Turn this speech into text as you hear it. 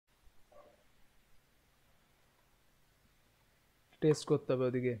Test করতে হবে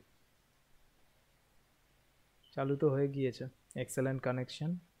ওদিকে। চালু তো হয়ে গিয়েছে। Excellent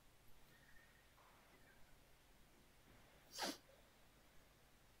connection.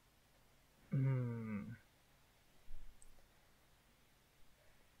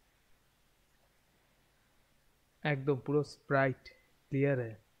 एकदम पूरा स्प्राइट क्लियर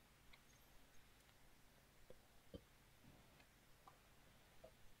है।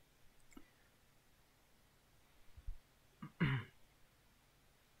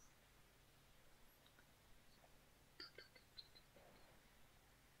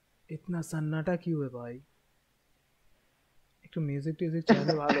 इतना सन्नाटा क्यों है भाई? একটু মিউজিক টিউজিক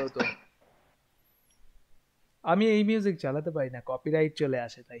চালালে ভালো হতো। আমি এই মিউজিক চালাতে পারি না, কপিরাইট চলে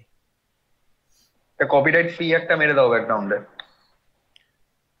আসে তাই। কপিরাইট ফ্রি একটা মেরে দাও ব্যাকগ্রাউন্ডে।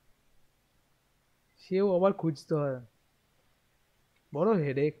 সেও আবার খুঁজতে হয়, বড়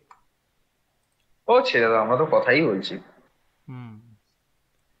হেডেক। ও ছেড়ে দাও, আমরা তো কথাই বলছি। হুম।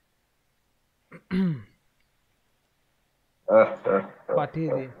 আহ, আহ, আহ, পাঠিয়ে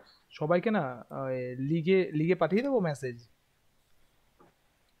আহ। দিই সবাইকে না, লিগে লিগে পাঠিয়ে দেবো মেসেজ।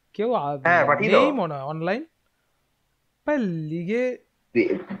 কেউ হ্যাঁ পাঠিয়ে নেই দাও। মনে হয় অনলাইন, ভাই লিগে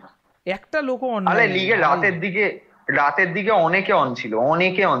একটা লোকও আরে অনলাইন নেই লিগে ভাই। রাতের দিকে অনেকে অন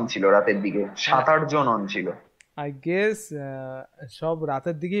ছিল রাতের দিকে, 7-8 জন অন ছিল। আই গেস সব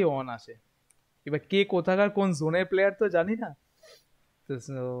রাতের দিকেই অন আসে। এবার কে কোথাকার কোন জোনের প্লেয়ার তো জানি না, তো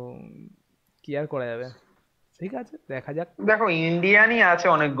কি আর করা যাবে। ঠিক আছে, দেখা যাক। দেখো ইন্ডিয়ানই আছে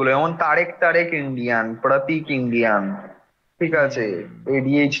অনেকগুলো, যেমন তারেক তারেক ইন্ডিয়ান, প্রতীক ইন্ডিয়ান, ঠিক আছে। হুম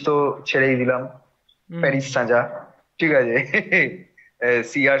এডিএইচ তো ছেড়েই দিলাম, হুম প্যারিস সাজা, ঠিক আছে।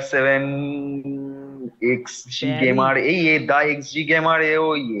 CR7 এক্স জি প্যারি গেমার, দা এক্স জি গেমার, এও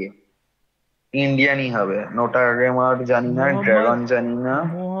ইন্ডিয়ানই হবে। নোটা গেমার জানি না, মোহাম্মদ ড্রাগন জানি না,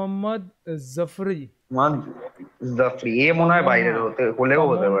 মোহাম্মদ জফরি মান জাফরি এ মনে হয় পামোনা বাইরের হলেও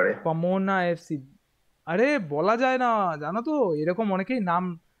হতে পারে। পামোনা এফসি। আরে বলা যায় না, জানো তো এরকম অনেকেই নাম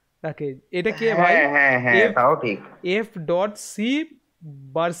রাখে। এটা কে ভাই? হ্যাঁ হ্যাঁ হ্যাঁ, এফ তাও ঠিক। F.C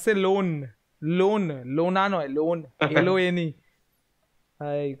বার্সেলোন, লোন, লোনা নয় লোন, LONE।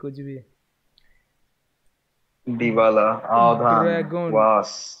 হাই কুছ ভি। দিবালা, আওধান, ড্রাগন,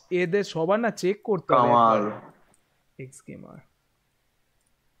 ওয়াস, এদের সবার না চেক করতে হবে কামাল, একবার। এক্স গেমার,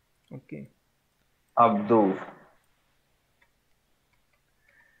 ওকে। আব্দু।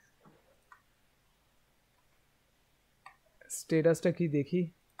 স্ট্যাটাসটা কি দেখি।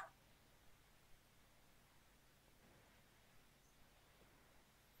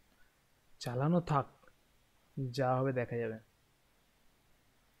 চালানো থাক, যা হবে দেখা যাবে।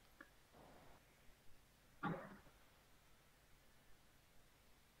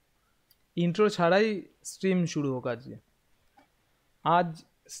 इंट्रो ছাড়াই স্ট্রিম শুরু হোক আজকে। आज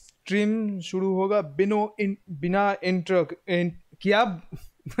स्ट्रीम शुरू होगा बिना इंट्रो। क्या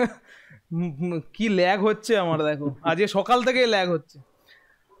কি ল্যাগ হচ্ছে আমার, দেখো আজকে সকাল থেকে ল্যাগ হচ্ছে।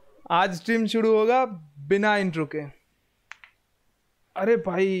 आज स्ट्रीम शुरू होगा बिना इंट्रो के। আরে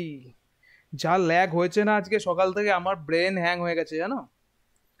ভাই, যা ল্যাগ হয়েছে না আজকে সকাল থেকে, আমার ব্রেন হ্যাং হয়ে গেছে জানো।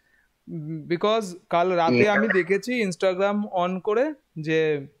 বিকজ কাল রাতে আমি দেখেছি ইনস্টাগ্রাম অন করে যে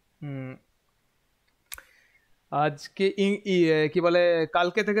আজকে কি বলে,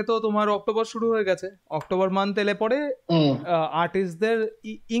 কালকে থেকে তো তোমার অক্টোবর শুরু হয়ে গেছে। অক্টোবর মান্থ এলে পরে হুম। আর্টিস্টদের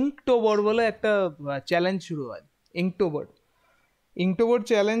ইঙ্কটোবর বলে একটা চ্যালেঞ্জ শুরু হয়। ইঙ্কটোবর, ইঙ্কটোবর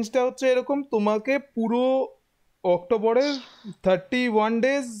চ্যালেঞ্জটা হচ্ছে এরকম, তোমাকে পুরো অক্টোবরের 31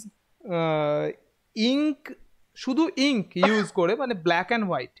 ডেজ ইঙ্ক, শুধু ইঙ্ক ইউজ করে, মানে black and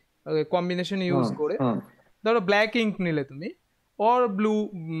white combination use হুম। করে। হুম। ধরো ব্ল্যাক ইঙ্ক নিলে তুমি, অর ব্লু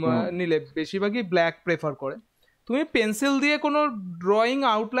হুম। নিলে, বেশিরভাগই ব্ল্যাক প্রেফার করে। তুমি পেন্সিল দিয়ে কোনো ড্রয়িং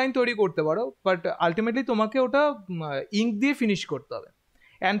আউটলাইন তৈরি করতে পারো, বাট আলটিমেটলি তোমাকে ওটা ইঙ্ক দিয়ে ফিনিশ করতে হবে।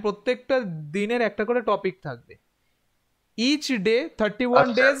 অ্যান্ড প্রত্যেকটা দিনের একটা করে টপিক থাকবে। ইচ ডে 31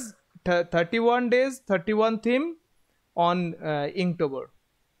 আচ্ছা। Days, 31 days 31 theme on Inktober.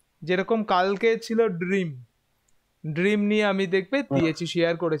 যেরকম কালকে ছিল ড্রিম, ড্রিম নিয়ে আমি দেখবে হুম। দিয়েছি,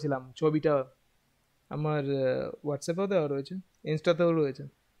 শেয়ার করেছিলাম ছবিটা আমার হোয়াটসঅ্যাপেও দেওয়া রয়েছে, ইনস্টাতেও রয়েছে।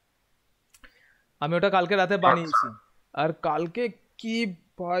 আমি ওটা কালকে রাতে আচ্ছা। বানিয়েছি। আর কালকে কি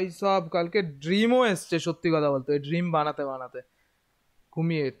ভাই সাব, কালকে ড্রিমও এসছে, সত্যি কথা বলতে ওই ড্রিম বানাতে বানাতে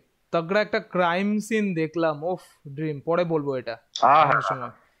ঘুমিয়ে। তগড়া একটা ক্রাইম সিন দেখলাম, ওফ। ড্রিম পরে বলবো এটা আহা। অন্য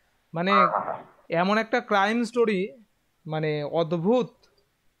সময়। মানে এমন একটা ক্রাইম স্টোরি, মানে অদ্ভুত,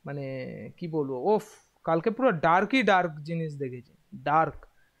 মানে কি বলবো, ওফ। কালকে পুরো ডার্কই ডার্ক জিনিস দেখেছি, ডার্ক,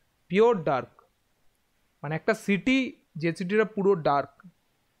 পিওর ডার্ক। মানে একটা সিটি, যে সিটিটা পুরো ডার্ক,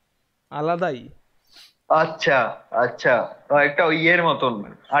 আলাদাই। আচ্ছা। আচ্ছা। ও একটা ইয়ের মতন।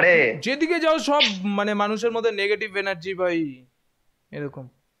 আরে যেদিকে যাও সব মানে মানুষের মধ্যে নেগেটিভ এনার্জি ভাই। এরকম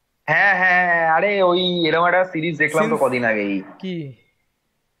হ্যাঁ হ্যাঁ হ্যাঁ, আরে ওই এরকম একটা সিরিজ দেখলাম তো সিন্স কদিন আগেই। কি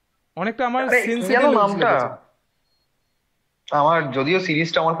অনেকটা আমার আরে সিন কি সিটি জানো লুকস নামটা, লেগেছে। আমার যদিও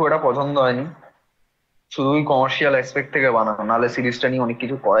সিরিজটা আমার খুব একটা পছন্দ হয়নি, শুধু ওই কমার্শিয়াল অ্যাসপেক্ট থেকে বানানো, নাহলে সিরিজটা নিয়ে অনেক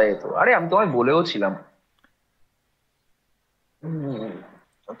কিছু করা যেত। আরে আমি তোমায় বলেও ছিলাম, উম,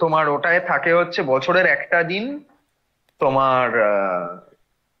 তোমার ওটায় থাকে হচ্ছে বছরের একটা দিন, তোমার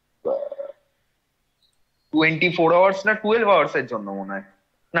 24 আওয়ার্স না 12 আওয়ার্স এর জন্য মনে হয়,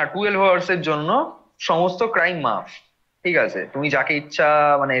 না 12 আওয়ার্স এর জন্য সমস্ত ক্রাইম মাফ। ঠিক আছে, তুমি যাকে ইচ্ছা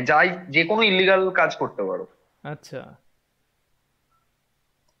মানে যাই যে কোনো ইলিগাল কাজ করতে পারো। আচ্ছা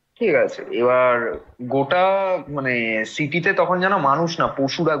ঠিক আছে, এবার গোটা মানে সিটিতে তখন যেন মানুষ না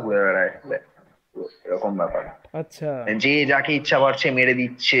পশুরা ঘুরে বেড়ায়, এরকম ব্যাপার। আচ্ছা। যে যাকে ইচ্ছা পারছে মেরে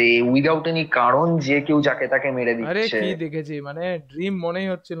দিচ্ছে, উইদাউট এনি কারণ যে কেউ যাকে তাকে মেরে আরে দিচ্ছে। কি দেখেছি, মানে ড্রিম মনেই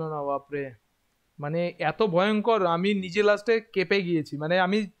হচ্ছিল না, বাপরে। মানে এত ভয়ঙ্কর, আমি নিজে লাস্টে কেঁপে গিয়েছি, মানে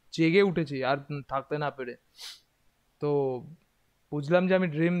আমি জেগে উঠেছি আর থাকতে না পেরে। তো বুঝলাম যে আমি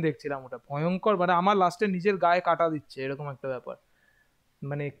ড্রিম দেখছিলাম, ওটা ভয়ঙ্কর, মানে আমার লাস্টে নিজের গায়ে কাটা দিচ্ছে এরকম একটা ব্যাপার।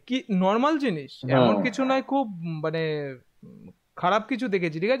 মানে কি নর্মাল জিনিস, এমন হুম। কিছু নয় খুব মানে উম, খারাপ কিছু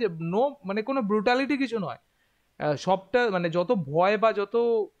দেখেছি, ঠিক আছে, নো মানে কোনো ব্রুটালিটি কিছু নয়। সবটা মানে যত ভয় বা যত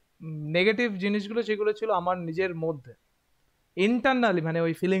নেগেটিভ জিনিসগুলো সেগুলো ছিল আমার নিজের মধ্যে, ইন্টারনালি মানে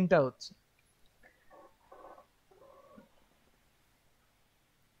ওই ফিলিংটা হচ্ছে।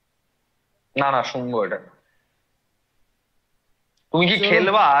 না না, শুনবো এটা। তুমি কি চলো,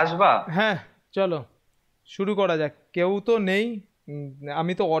 খেলবা, আসবা? হ্যাঁ, চলো শুরু করা যাক, কেউ তো নেই। উম,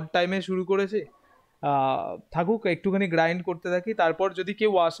 আমি তো অড টাইমে শুরু করেছি। থাকুক, একটুখানি গ্রাইন্ড করতে থাকি, তারপর যদি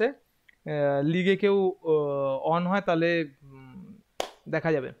কেউ আসে, লিগে কেউ অন হয়, তাহলে দেখা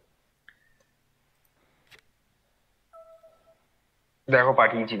যাবে। দেখো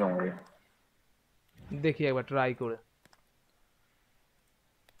পাঠিয়েছি তোমাকে। দেখি একবার ট্রাই করে।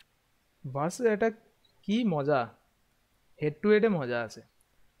 বাস এটা কি মজা, হেড টু হেডে মজা আছে।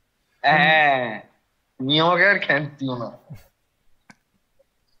 হুম। হ্যাঁ, তুমি আমাকে আর খ্যান দিও না।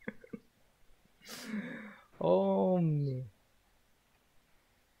 ও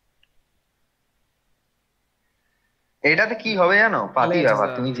এটাতে কি হবে জানো, পাতি লেটস ব্যাপার,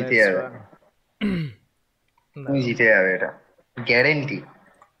 রান, তুমি জিতে লেটস যাবে। রান। তুমি দাঁড়াও, জিতে যাবে, এটা গ্যারেন্টি।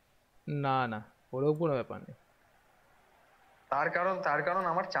 না না, ওরকম কোনো ব্যাপার নেই। তার কারণ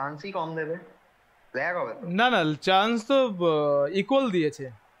আমার চান্সই কম দেবে, ল্যাগ হবে তো। না না, চান্স তো ইকুয়াল দিয়েছে।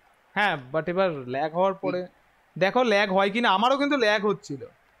 হ্যাঁ, বাট এবার ল্যাগ হওয়ার পরে দেখো ল্যাগ হয় কিনা, আমারও কিন্তু ল্যাগ হচ্ছিল।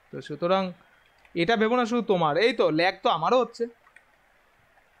 তো সুতরাং এটা ভেবো না শুধু তোমার, এই তো ল্যাগ তো আমারও হচ্ছে,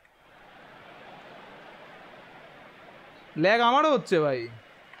 ল্যাগ আমারও হচ্ছে ভাই।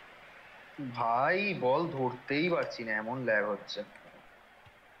 ভাই বল ধরতেই পারছি না, এমন ল্যাগ হচ্ছে।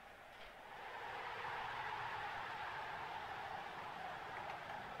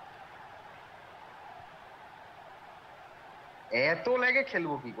 এত ল্যাগে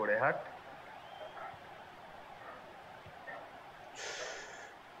খেলবো কি করে, হাট।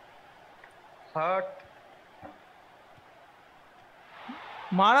 হাট।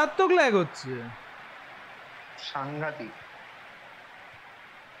 মারাত্মক ল্যাগ হচ্ছে। সাংঘাতিক।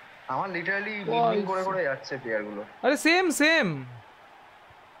 আমার লিটারালি ব্লিং ব্লিং করে পয়সা। করে যাচ্ছে প্লেয়ার গুলো, আরে সেম সেম।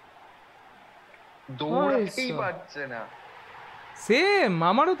 দৌড়াতেই পয়সা। পারছে না। সেম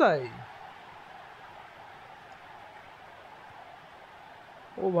আমারও তাই।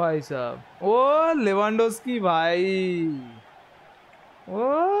 ও ভাই সাব, ও লেভানডস্কি ভাই, ও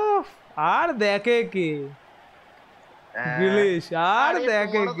আর দেখে কে, হ্যাঁ। গ্রিলিশ আর আরে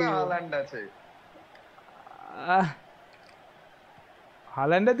দেখে তোমারও তো কে। হালান্ড আছে। আহ,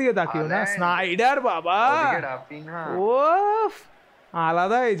 হাল্যান্ডের দিকে তাকিও না, হাল্যান্ড, স্নাইডার বাবা। ওদিকে রাফিনহা। ও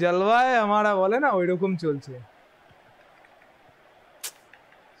আলাদাই জলবায় আমারা বলে না, ওইরকম চলছে।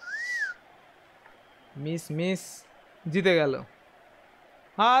 মিস মিস, জিতে গেল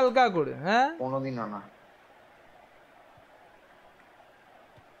হালকা করে, হ্যাঁ। কোনোদিনও না।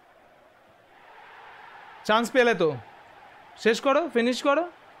 চান্স পেলে তো শেষ করো, ফিনিশ করো।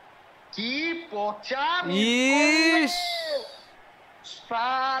 কি পচা মিস করলো, ইস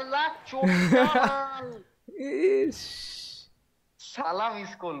শালা চোখটা মাল। ইস। শালা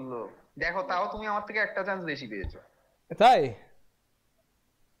মিস করলো। দেখো তাও তুমি আমার থেকে একটা চান্স বেশি পেয়েছো। তাই?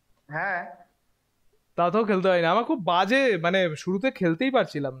 হ্যাঁ। তাতেও খেলতে হয় না, আমার খুব বাজে, মানে শুরুতে খেলতেই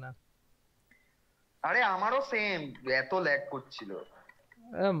পারছিলাম না। আরে আমারও সেম, এত ল্যাগ করছিল।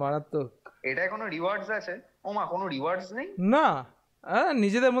 মারাত্মক। এটায় কোনো রিওয়ার্ডস আছে? ও মা, কোনো রিওয়ার্ডস নেই? না,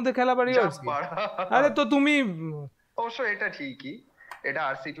 নিজেদের মধ্যে খেলা পারি যা কি? বাড়া। আরে তো তুমি অবশ্য এটা ঠিকই, এটা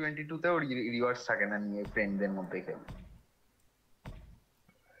RC22 তেও রিওয়ার্ডস থাকে না, নিয়ে ফ্রেন্ডদের মধ্যে খেলে।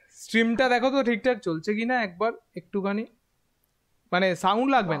 স্ট্রিমটা দেখো তো ঠিকঠাক চলছে কিনা একবার একটুখানি। মানে সাউন্ড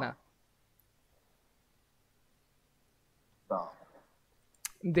লাগবে না না। না।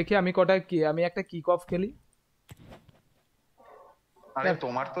 দেখি আমি আমি একটা কিক অফ খেলি। আরে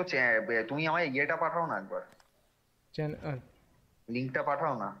তোমার তো তুমি আমায় ইয়েটা পাঠাও না একবার, লিঙ্কটা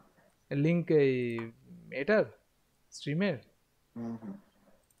পাঠাও না। লিংক এই এটার স্ট্রিমের হুম হুম।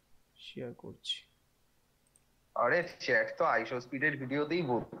 শেয়ার করছি। আরে চ্যাট তো আইশো স্পিডের ভিডিওতেই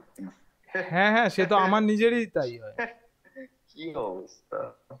ভর্তি। হ্যাঁ হ্যাঁ, সে তো আমার নিজেরই তাই হয়। কি অবস্থা।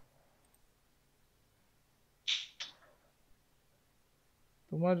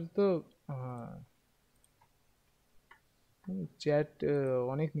 তোমার তো চ্যাট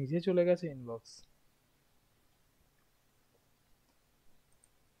অনেক নিচে চলে গেছে ইনবক্স।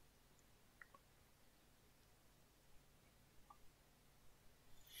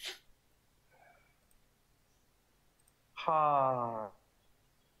 হ্যাঁ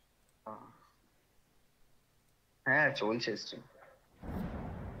হ্যাঁ চলছে স্ট্রিম।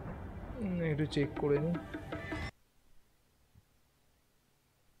 একটু চেক করে নি।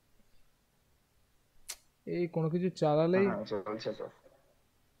 এই কোনো কিছু চালালেই হ্যাঁ চলছে তো।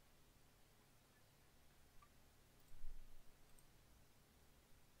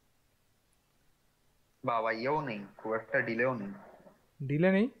 বাবা ইয়েও নেই, খুব একটা ডিলেও নেই। ডিলে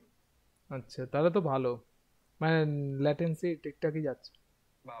নেই। আচ্ছা তাহলে তো ভালো, মানে ল্যাটেন্সি ঠিকঠাকই যাচ্ছে।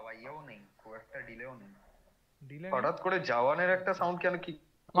 বাবা ইয়েও নেই, খুব একটা ডিলেও নেই। ডিলে নেই। হঠাৎ করে জওয়ানের একটা সাউন্ড কেন, কি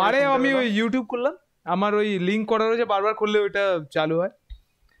করে আরে শুনতে আমি পেলাম? ওই ইউটিউব করলাম, আমার ওই লিঙ্ক করা রয়েছে, বারবার করলে ওইটা চালু হয়।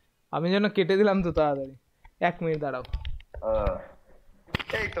 আমি যেন কেটে দিলাম তো তাড়াতাড়ি। 1 মিনিট দাঁড়াও। আহ,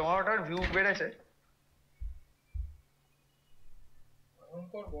 এই তোমার ওটার ভিউ বেড়েছে?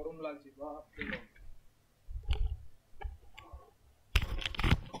 ভয়ঙ্কর গরম লাগছে বাপ রে বাপ।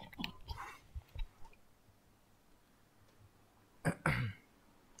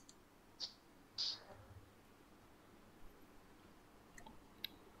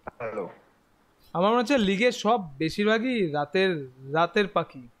 হ্যালো। আমার মনে হচ্ছে লিগের সব বেশিরভাগই রাতের রাতের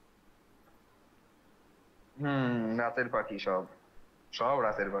পাখি। হুম, রাতের পাখি সব, সব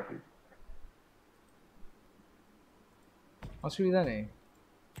রাতের পাখি। অসুবিধা নেই।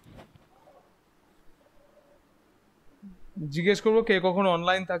 জিজ্ঞেস করবো কে কখন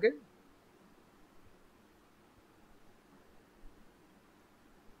অনলাইন থাকে।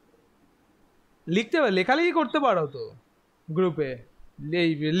 লিখতে পারো, লেখালেখি করতে পারো তো গ্রুপে, এই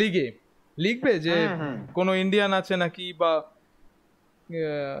লিগে লিখবে যে হুম হুম কোনো ইন্ডিয়ান আছে নাকি, বা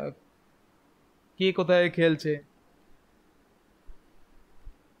কে কোথায় খেলছে।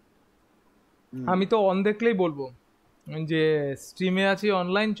 হুম। আমি তো অন দেখলেই বলবো যে স্ট্রিমে আছি,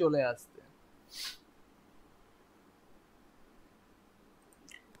 অনলাইন চলে আসতে।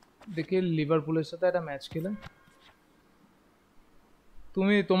 দেখে লিভারপুলের সাথে একটা ম্যাচ খেলে।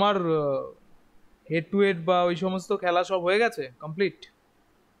 তোমার হেড টু হেড বা ওই সমস্ত খেলা সব হয়ে গেছে কমপ্লিট?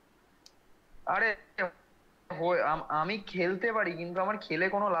 আরে আমি খেলতে পারি, কিন্তু আমার খেলে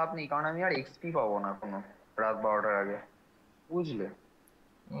কোনো লাভ নেই, কারণ আমি আর এক্সপি পাবো না কোনো রাত 12টার আগে, বুঝলে?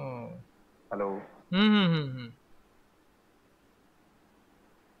 ও হ্যালো। হুম হুম হুম হুম,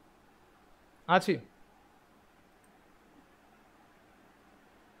 আছি।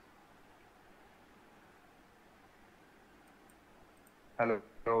 হ্যালো,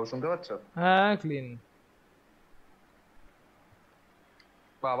 শুনতে পাচ্ছ? হ্যাঁ ক্লিন।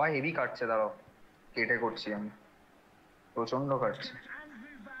 বাবা হেভি কাটছে, দাঁড়াও কেটে করছি আমি, প্রচন্ড কাটছে।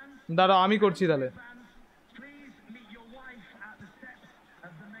 দাঁড়াও আমি করছি তাহলে।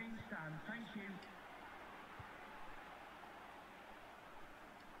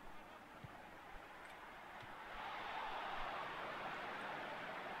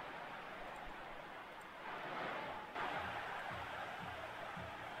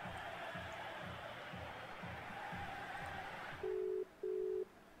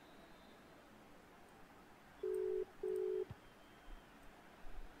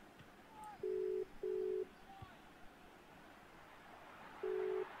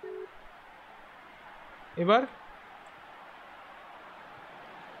 এবার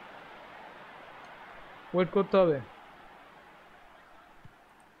ওয়েট করতে হবে।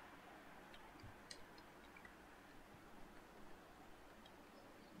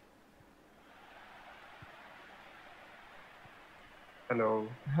 হ্যালো।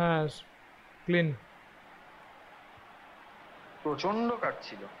 হ্যাঁ ক্লিন। প্রচন্ড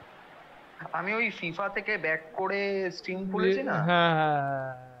কাটছিল। আমি ওই ফিফা থেকে ব্যাক করে স্ট্রিম খুলেছি না। হ্যাঁ হ্যাঁ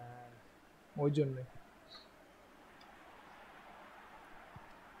হ্যাঁ, ওই জন্যে।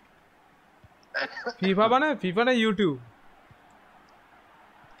 ফিফা মানে ফিফা না ইউটিউব?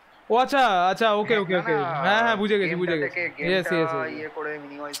 ও আচ্ছা আচ্ছা, ওকে হ্যাঁ ওকে না ওকে, না, হ্যাঁ হ্যাঁ বুঝে গেছি গেমটা বুঝে গেছি। থেকে ইয়েস গেমটা ইয়েস ইয়েস। ইয়ে করে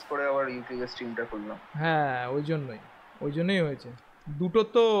মিনিমাইজ করে আবার ইউটিউবে স্ট্রিমটা খুললাম। হ্যাঁ ওই জন্যই। ওই জন্যই হয়েছে। দুটো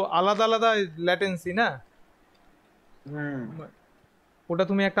তো আলাদা আলাদা ল্যাটেন্সি না, হুম। ওটা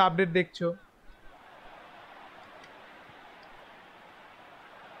তুমি একটা আপডেট দেখছো।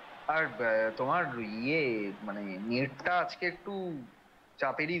 আর তোমার ইয়ে মানে নেটটা আজকে একটু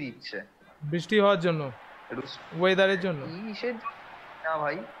চাপেরই দিচ্ছে। বৃষ্টি হওয়ার জন্য, একটু ওয়েদারের জন্য। কিসের জন্য না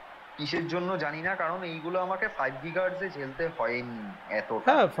ভাই, কিসের জন্য জানি না, কারণ এইগুলো আমাকে 5 গিগার্টস এ ঝেলতে হয়নি এতটা।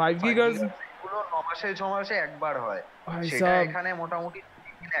 হ্যাঁ 5 গিগার্স। 5 গিগার্টস এগুলো 9 মাসে 6 মাসে একবার হয়, ভাই সেটা সাব এখানে মোটামুটি 2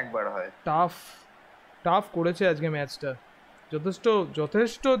 দিনে একবার হয়। টাফ, টাফ করেছে আজকে ম্যাচটা, যথেষ্ট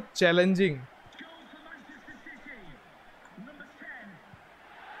যথেষ্ট চ্যালেঞ্জিং।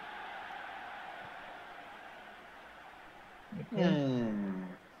 হুম।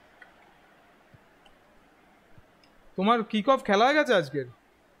 তোমার কিক অফ খেলা হয়ে গেছে আজকের?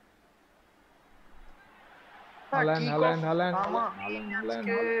 হ্যাঁ, Haaland kick off. Haaland Haaland আমার হালান হালান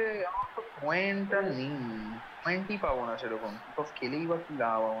আজকে হালান। আমার তো পয়েন্ট আর নেই, পয়েন্টই পাবো না সেরকম। কিক অফ খেলেই বা কি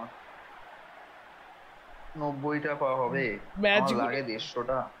লাভ আমার? 90টা পাওয়া হবে, আমার ম্যাচগুলো, লাগে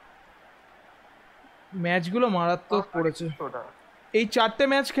 150টা। ম্যাচগুলো মারাত্মক আমার লাগে পড়েছে। 150টা। এই চারটে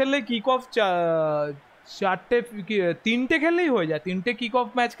ম্যাচ খেললে কিক অফ, চারটে তিনটে খেললেই হয়ে যায়, তিনটে কিক অফ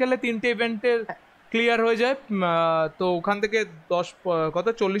ম্যাচ খেললে তিনটে ইভেন্টের ক্লিয়ার হয়ে যায়। তো ওখান থেকে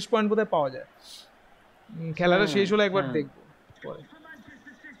 40 পয়েন্ট বোধহয় পাওয়া যায়। খেলাটা হুম। শেষ হলে একবার হুম। দেখবো পরে।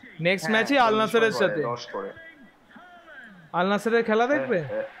 নেক্সট হ্যাঁ, ম্যাচই আল 40 পয়েন্ট নাসেরের করে, সাথে। 10 করে। আল নাসেরের খেলা দেখবে,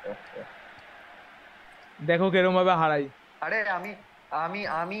 দেখো কেরম ভাবে হারাই। আরে আমি আমি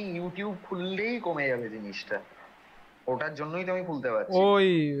আমি ইউটিউব খুললেই কমে যাবে জিনিসটা, ওটার জন্যই তো আমি খুলতে পারছি। ওই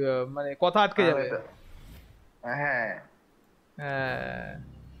মানে কথা আটকে নাহলে যাবে। তো, হ্যাঁ। হ্যাঁ,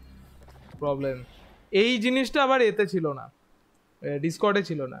 প্রবলেম। এই জিনিসটা আবার এতে ছিল না, ডিসকর্ডে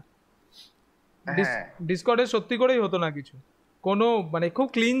ছিল না। হ্যাঁ, ডিসকর্ডে সত্যি করেই হতো না কিছু, কোনো মানে খুব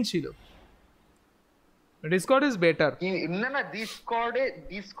ক্লিন ছিল। Discord is better. না না,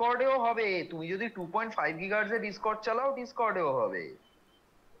 ডিসকর্ডেও হবে। তুমি যদি 2.5 গিগার্টস এ ডিসকর্ড চালাও, ডিসকর্ডেও হবে।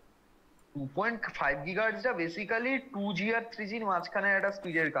 2.5 গিগার্টসটা বেসিক্যালি 2G আর 3Gর মাঝখানে একটা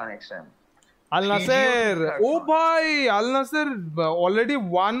স্পিডের কানেকশন। আল 3Gও নাসের, ঠিকঠাক ও নয়। ভাই, আল নাসের অলরেডি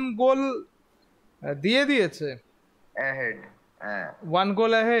 1 গোল দিয়ে দিয়েছে। অ্যাহেড। হ্যাঁ। 1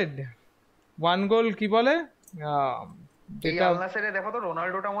 গোল অ্যাহেড। 1 গোল কি বলে আহ, এই যেটা, আল নাসেরে দেখো তো,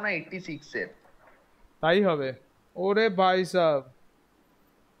 রোনাল্ডোটা মনে হয় 86 এর। তাই হবে। ওরে ভাই sub,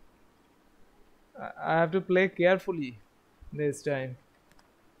 I have to play carefully this time.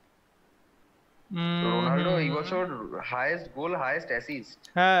 Ronaldo এই হুম। বছর হাইয়েস্ট গোল, হাইয়েস্ট অ্যাসিস্ট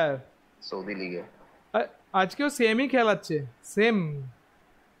হ্যাঁ, সৌদি লিগে। আজকেও সেমই খেলাচ্ছে, সেম।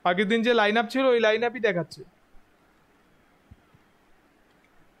 আগের দিন যে লাইন আপ ছিল ওই লাইন আপই দেখাচ্ছে।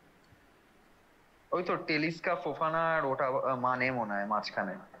 ওই তো টেলিস্কা, ফোফানা আর ওটা মানে মনে হয়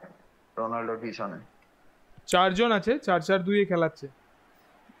মাঝখানে রোনাল্ডোর পিছনে। 4 জন আছে, 4-4-2 খেলাচ্ছে।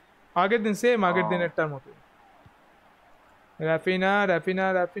 আগের দিন সেম, আগের ও, দিনেরটার মতো। রাফিনা রাফিনা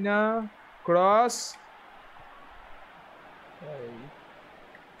রাফিনা, ক্রস,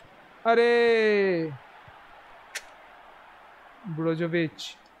 আরে Brozovic,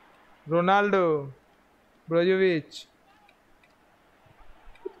 Ronaldo, Brozovic,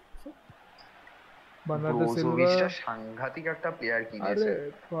 Bernardo Silva. ব্রোজোভিচটা সাংঘাতিক একটা প্লেয়ার আরে কিনেছে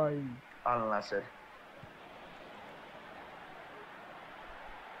ভাই, আল নাসের।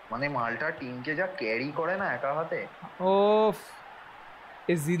 মানে মালটা টিমকে যা ক্যারি করে না একা হাতে। ওফ,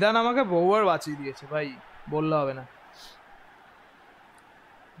 এই জিদান আমাকে বহুবার বাঁচিয়ে দিয়েছে ভাই, বললে হবে না।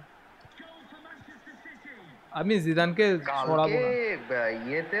 আমি জিদানকে কালকে সরাবো না।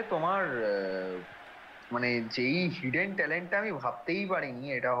 ইয়েতে তোমার মানে যেই হিডেন ট্যালেন্টটা আমি ভাবতেই পারিনি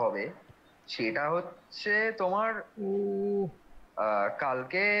এটা হবে, সেটা হচ্ছে তোমার ও,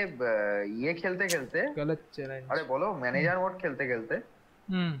 কালকে ইয়ে খেলতে খেলতে, গলত চ্যালেঞ্জ। আরে বলো, ম্যানেজার মোড খেলতে খেলতে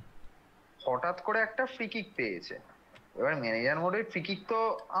হুম। হঠাৎ করে একটা ফ্রি কিক পেয়েছে। এবার ম্যানেজার মোডের ফ্রি কিক তো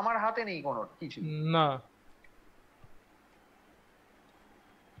আমার হাতে নেই কোনো কিছুই। না,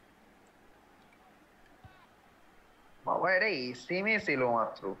 বাবা, এটা এসএমএস এলো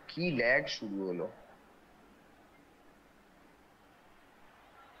মাত্র, কি ল্যাগ শুরু হলো।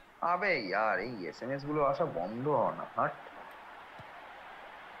 আবে ইয়ার, এই এসএমএস গুলো আসা বন্ধ হয় না, হাট।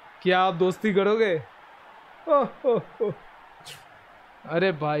 क्या आप दोस्ती करोगे? ओह, ओह, ओह। अरे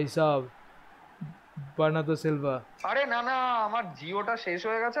भाई साहब, बर्नार्डो सिल्वा, আরে না না, আমার জিওটা শেষ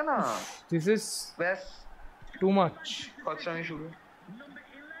হয়ে গেছে না, दिस इज ব্যাস टू मच। খচ্চড়ামি শুরু।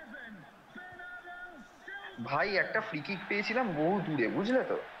 ভাই একটা ফ্রি কিক পেয়েছিলাম বহু দূরে, বুঝলে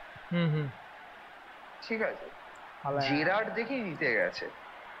তো? हम्म। ঠিক আছে, हालाया। জেরার্ড দেখি নিতে গেছে,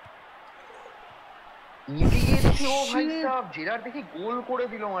 নিতে গিয়ে দেখি ও ভাই Shit। সাহেব, জেরার্ড দেখি গোল করে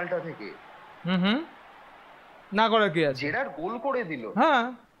দিল মালটা থেকে। हम्म। না করার কি আছে? জেরার গোল করে দিল। হ্যাঁ,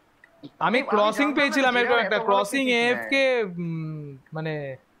 আমি আমি ক্রসিং জানতাম না যে পেয়েছিলাম এরকম জেরার এত একটা, ভালো ক্রসিং ফ্রি কিক এফ নেয়। কে মানে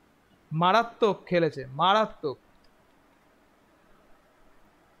মারাত্মক খেলেছে, মারাত্মক।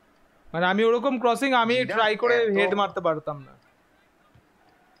 মানে আমি ওরকম ক্রসিং আমি জিডান ট্রাই করে এত হেড মারতে পারতাম না।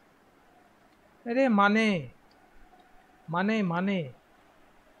 আরে মানে মানে মানে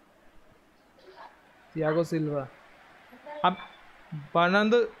তিয়াগো সিলভা,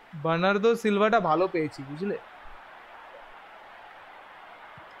 বার্নার্দো, বার্নার্দো সিলভাটা ভালো পেয়েছি বুঝলে।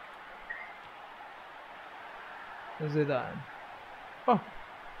 জিদান, ওহ,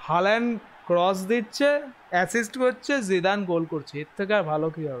 হাল্যান্ড ক্রস দিচ্ছে, অ্যাসিস্ট করছে, জিদান গোল করছে, এর থেকে আর ভালো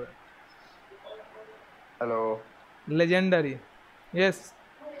কি হবে? Hello legendary. ইয়েস।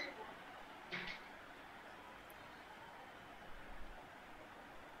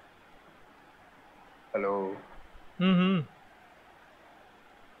 হ্যালো। হুম হুম।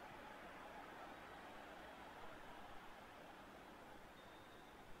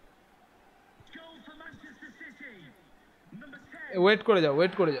 ওয়েট করে যাও,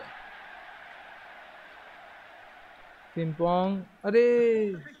 ওয়েট করে যাও। पिंपोंग, अरे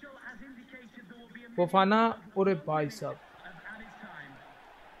फोफाना, अरे भाई साहब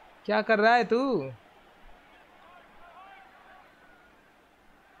क्या कर रहा है तू?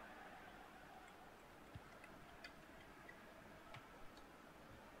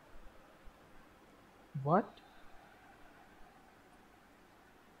 व्हाट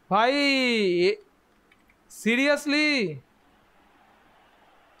भाई, सीरियसली?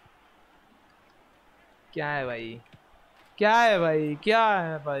 क्या है भाई, क्या है भाई, क्या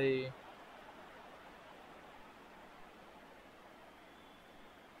है भाई?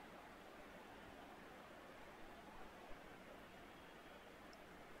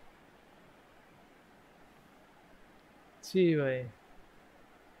 जी भाई।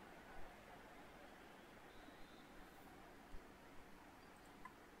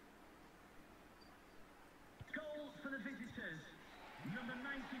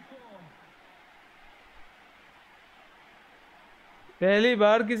 पहली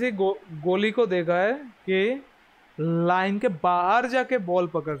बार किसी गोली को देखा है कि लाइन के बाहर जाके बॉल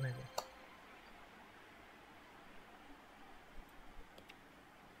पकड़ने को।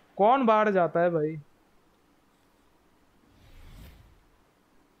 कौन बाहर जाता है भाई?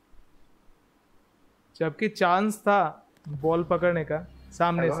 जबकि चांस था बॉल पकड़ने का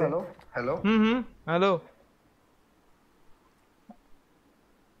सामने हेलो से। Hello hello. Hello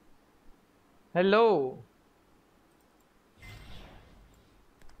hello.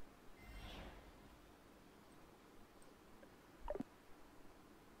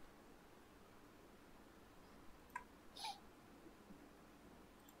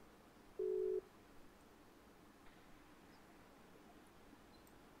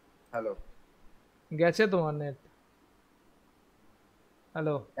 Hello. গেছে তোমার নেট?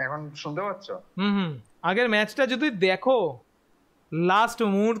 হ্যালো। এখন শুনতে পাচ্ছ? হুম। আগের ম্যাচটা যদি দেখো, লাস্ট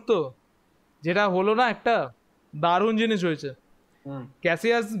মুহূর্ত যেটা হলো না, একটা দারুণ জিনিস হয়েছে। হুম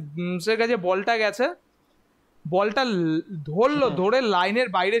ক্যাসিয়াস এর কাছে বলটা গেছে, বলটা ধরলো, হুম। ধরে লাইনের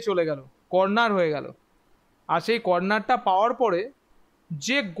বাইরে চলে গেল, কর্নার হয়ে গেল। আর সেই কর্নারটা পাওয়ার পরে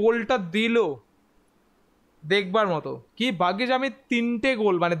যে গোলটা দিল, দেখবার মতো। কি ভাগ্যিস আমি তিনটে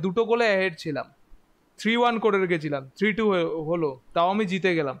গোল, মানে দুটো গোলে অ্যাহেড ছিলাম, 3-1 করে রেখেছিলাম, 3-2 হলো, তাও আমি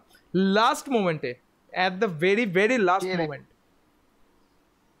জিতে গেলাম লাস্ট মোমেন্টে, at the very very K last রে? মোমেন্ট।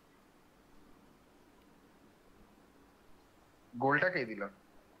 গোলটা কে দিল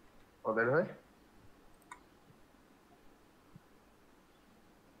ওদের হয়ে?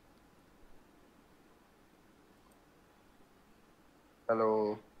 হ্যালো।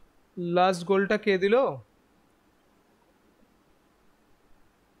 লাস্ট গোলটা কে দিল?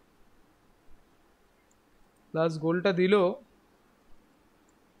 লাস্ট গোলটা দিল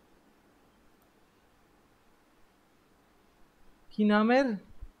কি নামের,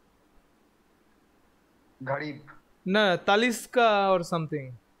 গরিব। না Talisca or something.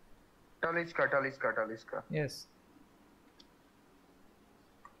 টালিস্কা টালিস্কা টালিস্কা। Yes.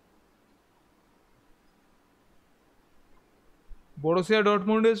 Borussia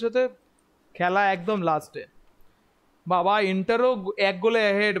ডর্টমুন্ডের সাথে খেলা একদম লাস্টে, বাবা ইন্টারও এক গোলে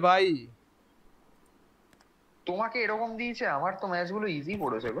অ্যাহেড ভাই। তোমাকে এরকম দিয়েছে? আমার তো ম্যাচগুলো ইজি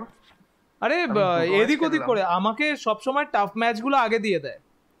পড়েছে গো। আরে আমি দুটো ম্যাচ এদিক ওদিক খেললাম। করে আমাকে সবসময় টাফ ম্যাচগুলো আগে দিয়ে দেয়,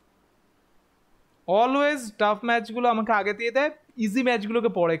 অলওয়েজ টাফ ম্যাচগুলো আমাকে আগে দিয়ে দেয়, ইজি ম্যাচগুলোকে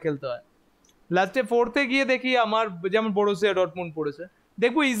পরে খেলতে হয়। লাস্টে ফোর্থে গিয়ে দেখি আমার, যেমন বরুসিয়া ডর্টমুন্ড পড়েছে,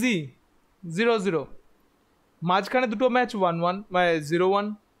 দেখবো ইজি 0-0, মাঝখানে দুটো ম্যাচ 1-1 মানে 0-1।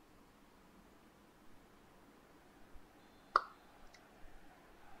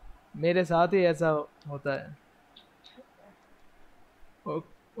 मेरे साथ ही ऐसा होता है।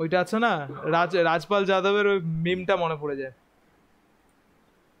 ওইটা আছে না, রাজপাল যাদবের ওই মিমটা মনে পড়ে যায়।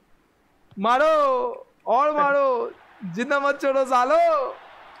 মারো, और मारो, जितना मत छोड़ो सालो।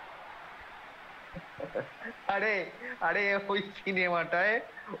 আরে আরে ওই সিনেমাটায়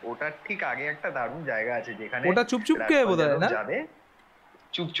ওটার ঠিক আগে একটা দারুণ জায়গা আছে যেখানে ওটা চুপ চুপ কে রাজপাল বোধহয় যাদব না? যাবে।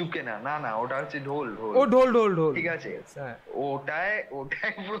 চুপচুপকে না, না না, ওটা হচ্ছে ঢোল ঢোল। ও ঢোল ঢোল ঢোল, ঠিক আছে, Yes, হ্যাঁ। ওটায়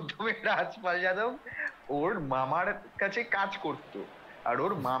ওটায় প্রথমে রাজপাল যাদব ওর মামার কাছে কাজ করতো। আর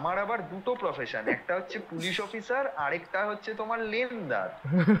ওর মামার আবার দুটো প্রফেশন, একটা হচ্ছে পুলিশ অফিসার, আরেকটা হচ্ছে তোমার লেনদার।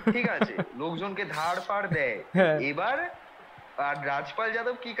 ঠিক আছে, লোকজনকে ধার ফার দেয়। হ্যাঁ। এবার আর রাজপাল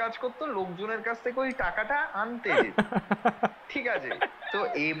যাদব কি কাজ করতো, লোকজনের কাছ থেকে ওই টাকাটা আনতে যেত। ঠিক আছে, তো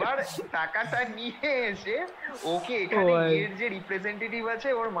এবার টাকাটা নিয়ে এসে ওকে ও এখানে ভাই। ইয়ের যে রিপ্রেজেন্টেটিভ আছে,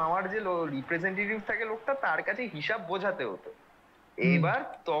 ওর মামার যে রিপ্রেজেন্টেটিভ থাকে লোকটা, তার কাছে হিসাব বোঝাতে হতো। হুম। এবার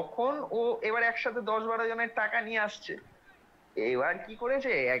তখন ও এবার একসাথে 10-12 জনের টাকা নিয়ে আসছে। এবার কি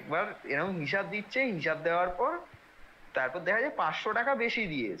করেছে, একবার এরকম হিসাব দিচ্ছে, হিসাব দেওয়ার পর তারপর দেখা যায় 500 টাকা বেশি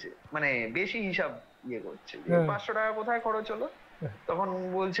দিয়েছে, মানে বেশি হিসাব ইয়ে করছে যে হ্যাঁ। 500 টাকা কোথায় খরচ হলো। তখন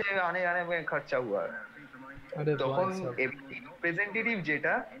বলছে আনে আনে খরচা হুয়া। আরে ভাই তখন সাব। রিপ্রেজেন্টেটিভ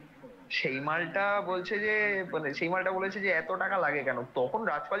যেটা, সেই মালটা বলছে যে, মানে সেই মালটা বলেছে যে এত টাকা লাগে কেন। তখন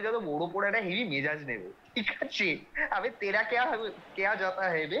রাজপাল যাদব ওর ওপর একটা হেভি মেজাজ নেবে। ঠিক আছে, আবে তেরা क्या जाता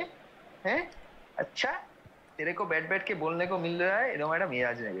है बे, হ্যাঁ, আচ্ছা, তেরে কো ব্যাট ব্যাট কে বলনে কো মিল রहा है, এরকম একটা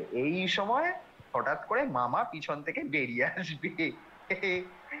মেজাজ নেবে। এই সময় হঠাৎ করে মামা পিছন থেকে বেরিয়ে আসবে।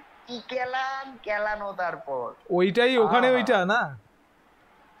 কি কেলানো তারপর। ওইটাই ওখানে আহা, ওইটা না?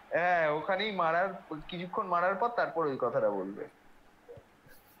 হ্যাঁ, ওখানেই মারার কিছুক্ষণ মারার পর তারপর ওই কথাটা বলবে।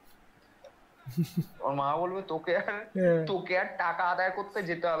 ওর মা বলবে হ্যাঁ। তোকে আর টাকা আদায় করতে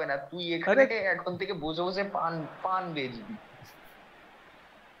যেতে হবে না, তুই আরে এখানে এখন থেকে বসে বসে পান পান বেচবি,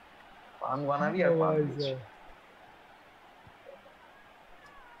 পান বানাবি ও আর পান ভাই বেচবি। সাব।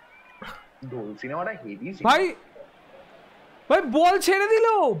 ঢোল সিনেমাটা হেভি ভাই, সিনেমা। ভাই বল ছেড়ে দিল,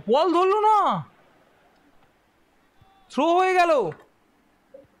 বল ধরলো না, থ্রো হয়ে গেল।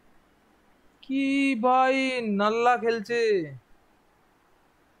 কি ভাই, নাল্লা খেলছে।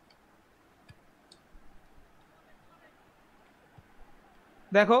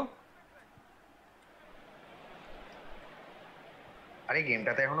 দেখো। আরে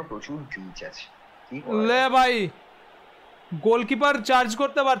গেমটাতে এখনো প্রচুর গ্লিচ আছে, কি করা লে যাবে। ভাই, গোলকিপার চার্জ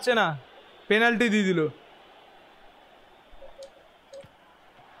করতে পারছে না, পেনাল্টি দিয়ে দিল।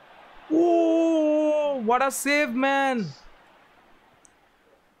 ও, হোয়াট আ সেভ ম্যান,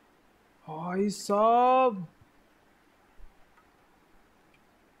 ভাই সব।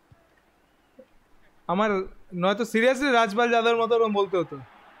 আমার নয়তো সিরিয়াসলি রাজপাল যাদবের মতো ওরকম বলতে হতো।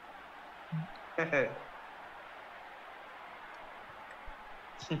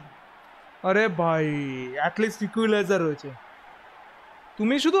 আরে ভাই, অ্যাটলিস্ট ইকুইলাইজার রয়েছে।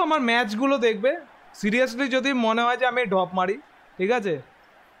 তুমি শুধু আমার ম্যাচগুলো দেখবে, সিরিয়াসলি যদি মনে হয় যে আমি ড্রপ মারি, ঠিক আছে,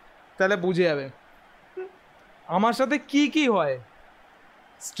 তাহলে বুঝে যাবে আমার সাথে কি কি হয়।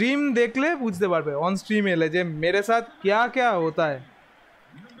 স্ট্রিম দেখলে বুঝতে পারবে, অন স্ট্রিম এলে যে মেরে সাথ क्या क्या होता है।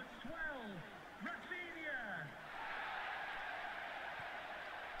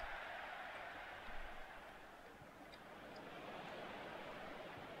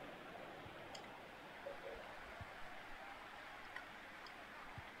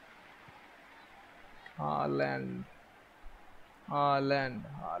 Holland, Holland,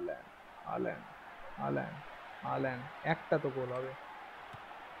 Holland, Holland, Holland, Holland, একটা তো গোল হবে।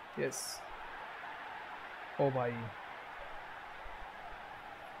 यस। ও ভাই।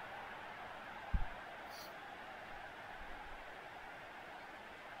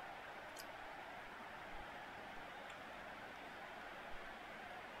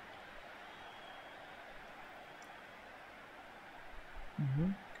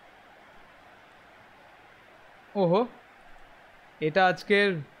 ওহো, এটা আজকের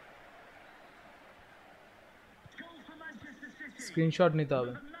স্ক্রিনশট নিতে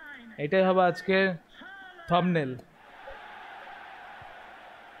হবে, এটাই হবে আজকের থাম্বনেল।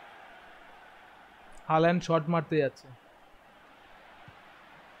 হাল্যান্ড শট মারতে যাচ্ছে,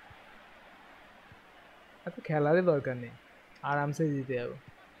 এত খেলারই দরকার নেই, আরামসে জিতে যাবো।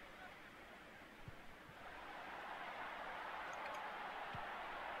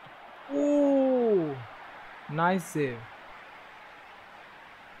 ও, নাইস সেভ,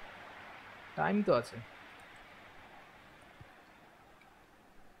 টাইম তো আছে।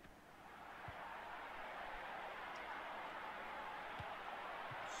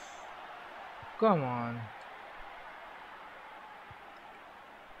 Come on.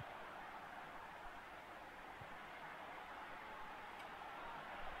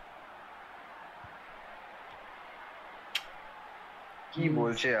 কি লুজ।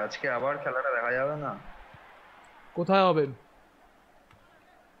 বলছে আজকে আবার খেলাটা দেখা যাবে না? কোথায় হবে?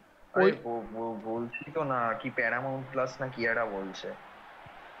 আরে ওই বলছি তো না, কি প্যারামাউন্ট প্লাস না কি একটা বলছে।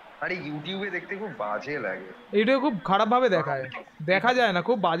 আরে ইউটিউবে দেখতে খুব বাজে লাগে। এইটা খুব খারাপ ভাবে কারণ দেখায়, দেখা যায় না,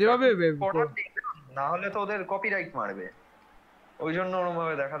 খুব বাজে ভাবে না হলে তো ওদের কপিরাইট মারবে, ওই জন্য ওরকম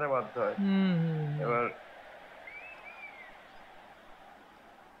ভাবে দেখাতে বাধ্য হয়। হুম হুম হুম। এবার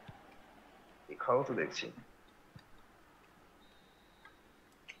দেখাও তো দেখছি।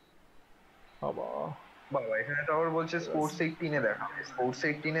 বাবা, বাবা এখানে তো আবার বলছে স্পোর্টস 18 দেখাবে। স্পোর্টস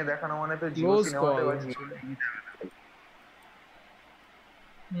 18 দেখানো মানে তো জিও ক্লোজ সিনেমাতে কল বা জিও ছিল। টিভিতে।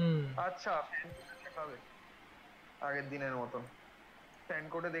 হুম। আচ্ছা ফ্যান কোডে দেখাবে আগের দিনের মতন। ফ্যান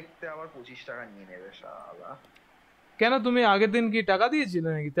কোডে দেখতে আবার 25 টাকা নিয়ে নেবে শালা। কেন, তুমি আগের দিন কি টাকা দিয়েছিলে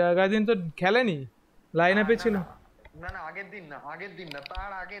নাকি? তা আগের দিন তো খেলেনি, লাইন আপে না ছিল। না না না, আগের দিন না,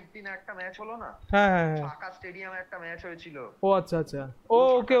 তার আগের দিন একটা ম্যাচ হলো না। হ্যাঁ হ্যাঁ হ্যাঁ। ফাঁকা স্টেডিয়ামে একটা ম্যাচ হয়েছিল। ও আচ্ছা আচ্ছা। ও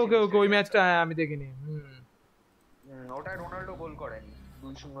পুরো ওকে ফাঁকা ছিল ওকে ওকে, ওই স্টেডিয়ামটা। ম্যাচটা হ্যাঁ আমি দেখিনি। হুম। ওটায় রোনাল্ডো গোল করেনি।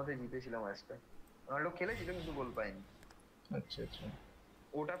 2-0 জিতেছিল ম্যাচটা। রোনাল্ডো খেলেছিল কিন্তু গোল পায়নি। আচ্ছা আচ্ছা।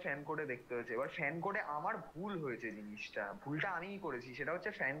 ওটা ফ্যান কোডে দেখতে হয়েছে। এবার ফ্যান কোডে আমার ভুল হয়েছে, জিনিসটা ভুলটা আমিই করেছি। সেটা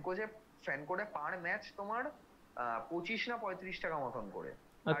হচ্ছে ফ্যান কোডে পার ম্যাচ তোমার 25 না 35 টাকা মতন করে।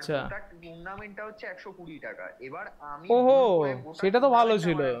 আর আচ্ছা। গোটা টুর্নামেন্টটা হচ্ছে 120 টাকা। এবার আমি ওহো, ভুল করে গোটা সেটা তো ভালো টুর্নামেন্টটা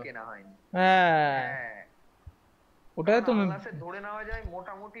ছিল। আমার আর কেনা হয়নি। হ্যাঁ, হ্যাঁ, ওটাই কারণ তুমি। আলনাসের ধরে নেওয়া যায়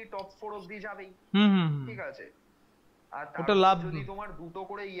মোটামুটি টপ 4 অব্দি যাবেই। হুম হুম হুম। ঠিক আছে। আর তার ওটা উপর লাভ। যদি তোমার দুটো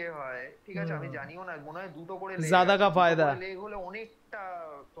করে ইয়ে হয়, ঠিক আছে, আমি হুম। জানিও না, মনে হয় দুটো করে লেগ ज्यादा আছে, का দুটো फायदा। করে লেগ হলে অনেকটা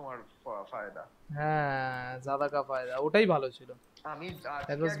তোমার ফায়দা। হ্যাঁ, ज्यादा का फायदा, ওটাই ভালো ছিল। আমি দ্যাট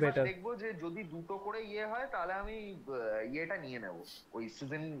আজকে ওয়াজ একবার বেটার। দেখবো যে যদি দুটো করে ইয়ে হয় তাহলে আমি ইয়েটা নিয়ে নেব, ওই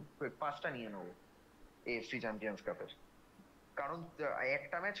সিজন পাসটা নিয়ে নেব এএফসি চ্যাম্পিয়ন্স কাপের। কারণ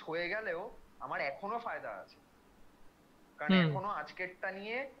একটা ম্যাচ হয়ে গেলেও আমার এখনো ফায়দা আছে। কারণ হুম। এখনো আজকেরটা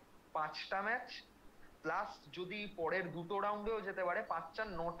নিয়ে 5টা ম্যাচ, প্লাস যদি পরের দুটো রাউন্ডেও যেতে পারে, 5 আর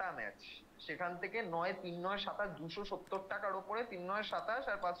 9টা ম্যাচ, সেখান থেকে 9 3 9 27 270 টাকার উপরে, 3 9 27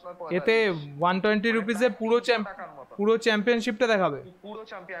 আর 5 9 এতে 45, 120 রুপিসে প্রায় 300 টাকার মতন। পুরো চ্যাম্পিয়নশিপটা দেখাবে। পুরো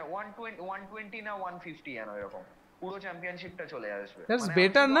চ্যাম্পিয়ন 120 না 150 যেন এরকম পুরো চ্যাম্পিয়নশিপটা চলে আসবে। দ্যাটস মানে আমি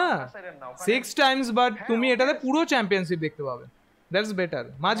বেটার শুধু না, আলনাসের না ওখানে। 6 টাইমস, বাট হ্যাঁ তুমি এটাতে পুরো অবভিয়াসলি। চ্যাম্পিয়নশিপ দেখতে পাবে। দ্যাটস বেটার,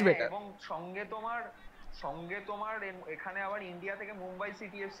 মাচ হ্যাঁ, বেটার। এবং সঙ্গে তোমার এখানে আবার ইন্ডিয়া থেকে মুম্বাই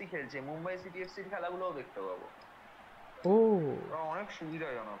সিটি এফসি খেলছে, মুম্বাই সিটি এফসির খেলাগুলোও দেখতে পাবো। ও। অনেক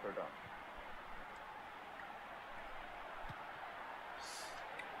সুবিধাজনক এটা।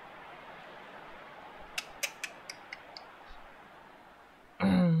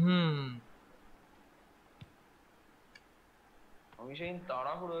 হুম। আমি সেই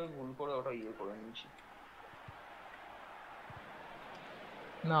তাড়াহুড়োয় ভুল করে ওটা ইয়ে করে নিয়েছি।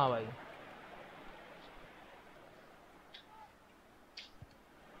 না ভাই।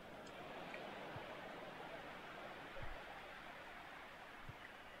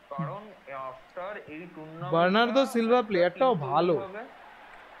 কারণ আফটার এই টুর্নামেন্টটা বার্নার্দো সিলভা একটা টিম প্লেয়ারটাও তৈরি ভালো। হবে।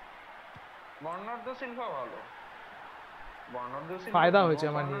 বার্নার্ডো সিলভা ভালো। বার্নার্ডো সিলভা ফায়দা ব্রুনো হয়েছে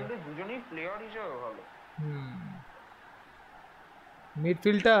আমার নিয়ে। ফার্নান্ডেজ দুজনেই প্লেয়ার হিসেবে ভালো। হুম।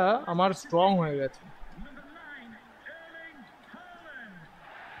 মিডফিল্ডটা আমার স্ট্রং হয়ে গেছে।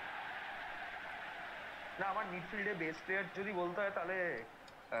 না, আমার মিডফিল্ডে বেস্ট প্লেয়ার যদি বলতে হয় তাহলে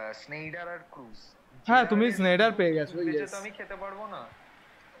স্নেইডার আর ক্রুজ। হ্যাঁ, তুমি জেরার্ডের স্নেডার শুধু পেয়ে গেছো, সুযোগ বেঁচে ইয়েস। তো আমি খেতে পারবো না।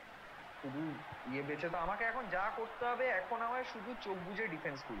 শুধু ইয়ে বেঁচে তো আমাকে এখন যা করতে হবে, এখন আমায় শুধু চোখ বুজে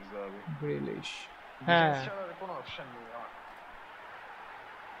ডিফেন্স খুঁজতে হবে। গ্রিলিশ। ডিফেন্স হ্যাঁ। ছাড়া আর কোনো অপশন নেই আমার।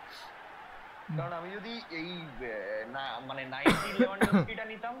 কারণ আমি যদি এই না মানে 90 লেভানডস্কিটা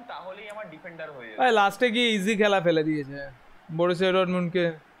নিতাম তাহলেই আমার ডিফেন্ডার হয়ে ভাই যেত। লাস্টে গিয়ে ইজি খেলা ফেলে দিয়েছে বরুসিয়া ডর্টমুন্ডকে।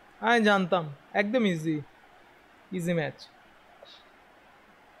 আমি জানতাম, একদম ইজি, ইজি ম্যাচ।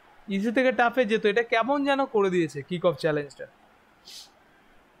 ইজি থেকে টাফে যেত, এটা কেমন যেন করে দিয়েছে কিক অফ চ্যালেঞ্জটা।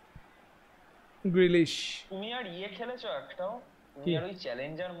 গ্রিলিশ। তুমি আর ইয়ে খেলেছো একটাও? তুমি কি? আর ওই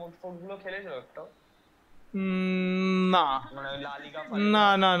চ্যালেঞ্জার মোড ফোড গুলো খেলেছো একটাও? না মানে ওই লা লিগা না ফালিগা? না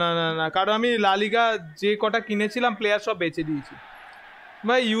না না না, কারণ আমি লালিগা যে কটা কিনেছিলাম প্লেয়ার সব বেচে দিয়েছি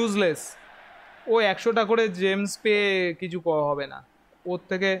ভাই, ইউজলেস। ও 100টা করে জেমস পেয়ে কিছু হবে না ওর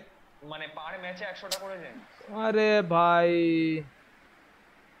থেকে। মানে পার ম্যাচে 100টা করে জেমস? আরে ভাই,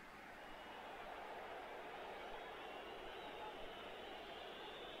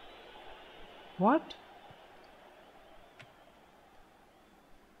 হোয়াট?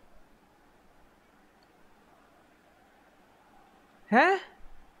 হ্যাঁ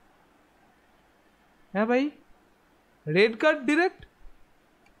হ্যাঁ ভাই, রেড কার্ড ডিরেক্ট।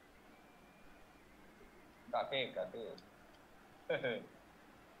 কাকে কাকে?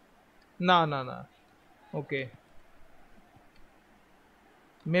 না না না, ওকে।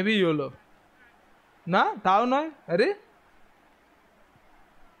 মেবি ইয়োলো না, তাও নয়। আরে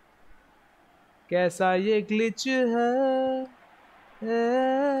कैसा ये ग्लिच है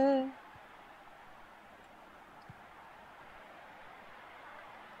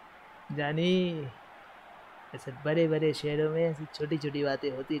जानी, ऐसे बड़े बड़े शहरों में ऐसी छोटी छोटी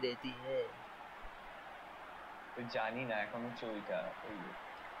बातें होती रहती है। তো জানি না এখন হচ্ছে ওইটা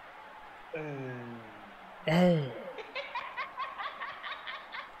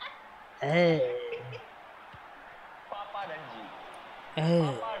पापा रंजी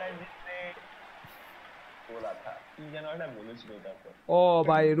पापा रंजी ने बोला था কি যেন একটা বলেছিল তারপর। ও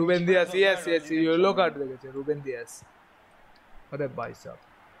ভাই Ruben Dias, yes yes, yellow card দেখেছে রুবেন দিয়াস। আরে ভাই সাহেব,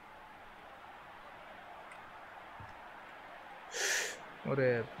 ওরে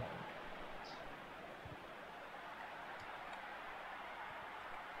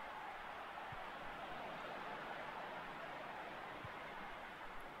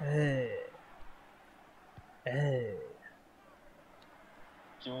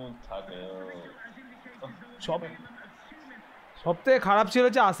সব সবথেকে খারাপ ছিল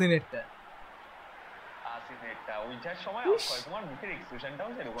যে আসিনেরটা। ওইটার সময় অক্ষয় কুমার মুখের এক্সপ্রেশনটাও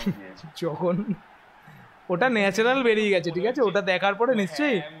সেরকম দিয়েছে যখন ওটা ন্যাচারাল বেরিয়ে গেছে, ঠিক আছে, ওটা দেখার পরে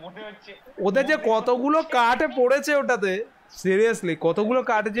নিশ্চয়ই ওদের যে কতগুলো কাটে পড়েছে ওটাতে, সিরিয়াসলি কতগুলো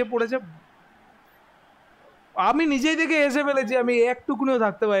কাটে যে পড়েছে, আমি নিজেই দেখে এসে ফেলেছি, আমি একটুকুনিও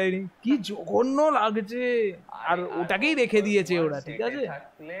থাকতে পারিনি, কি জঘন্য লাগছে। আর ওটাকেই রেখে দিয়েছে ওরা, ঠিক আছে।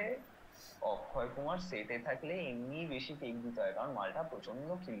 থাকলে অক্ষয় কুমার সেটে থাকলে এমনি বেশি টেক দিতে হয়, কারণ মালটা প্রচন্ড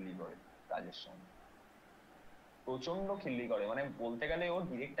খিল্লি করে কাজের সঙ্গে, প্রচন্ড খিল্লি করে, মানে বলতে গেলে ওর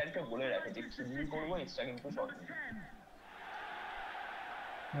ডিরেক্টরকে বলে রাখে যে খিল্লি করবো এক্সট্রা কিন্তু শট নেই।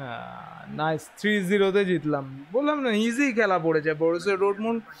 নাইস 3-0 তে জিতলাম, বললাম না ইজি খেলা পড়েছে। বরুসিয়া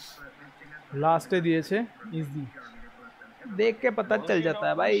ডর্টমুন্ড লাস্টে দিয়েছে ইজি, দেখ কে পাতা চল जाता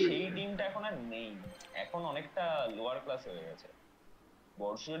है ভাই। সেই টিমটা এখন আর নেই, এখন অনেকটা লোয়ার ক্লাস হয়ে গেছে।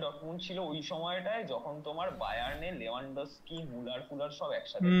 বরুসিয়া ডর্টমুন্ড ছিল ওই সময়টায় যখন তোমার বায়ার্নে লেভানডস্কি মুলার ফুলার সব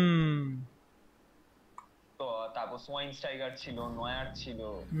একসাথে, তো তারপর সোয়াইনস্টাইগার ছিল, নয়ার ছিল,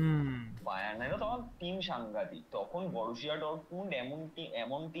 বায়ার্নেরও তখন টিম সাংঘাতিক। তখন বরুসিয়া ডর্টমুন্ড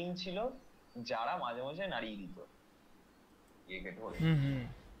এমন টিম ছিল যারা মাঝে মাঝে নাড়িয়ে দিত একে ধরে,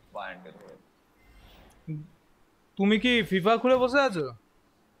 বায়ার্নকে ধরে। তুমি কি ফিফা খুলে বসে আছো?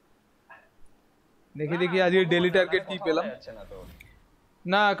 দেখি দেখি আজকে ডেইলি টার্গেট কি পেলাম।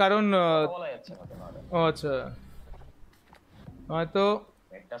 না কারণ ও আচ্ছা, হয়তো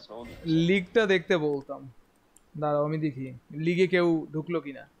লিগটা দেখতে বলতাম, দাঁড়াও আমি দেখি লিগে কেউ ঢুকলো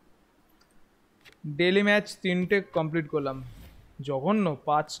কিনা। ডেইলি ম্যাচ 3টে কমপ্লিট করলাম, জঘন্য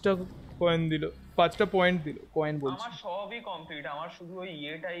 5টা কয়েন দিল, 5টা পয়েন্ট দিল, কয়েন বলছি। আমার সবই কমপ্লিট, আমার শুধু ওই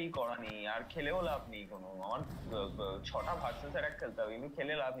ইয়েটাই করা নেই, আর খেলেও লাভ নেই কোনো। আমার 6টা ভার্সেস অ্যাটাক খেলতে হবে, কিন্তু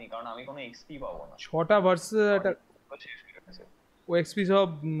খেলে লাভ নেই কারণ আমি কোনো এক্সপি পাবো না। 6টা ভার্সেস অ্যাটাক ও এক্সপি সব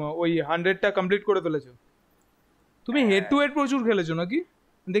ওই 100টা কমপ্লিট করে ফেলেছো তুমি? হেড টু হেড প্রচুর খেলেছো নাকি?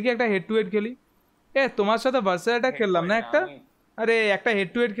 দেখি একটা হেড টু হেড খেলি। তোমার সাথে ভার্সেস অ্যাটাক খেললাম না একটা? আরে একটা হেড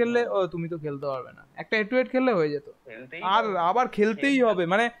টু হেড খেললে, ও তুমি তো খেলতে পারবে না, একটা হেড টু হেড খেললে হয়ে যেত। আর আবার খেলতেই হবে,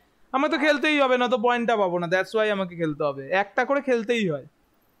 মানে আমার তো খেলতেই হবে, না তো পয়েন্টটা পাবো না, দ্যাটস ওয়াই আমাকে খেলতে হবে, একটা করে খেলতেই হয়।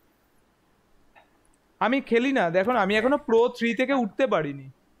 আমি খেলি না, দেখুন আমি এখনো প্রো 3 থেকে উঠতে পারিনি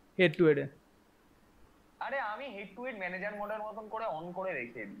হেড টু হেডে। আরে আমি হেড টু হেড ম্যানেজার মোডের মতন করে অন করে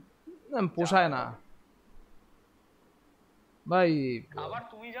রেখে দিই, পোষায় না ভাই। আবার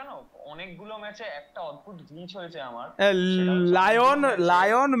তুমি জানো অনেকগুলো ম্যাচে একটা অদ্ভুত গ্লিচ হয়েছে আমার,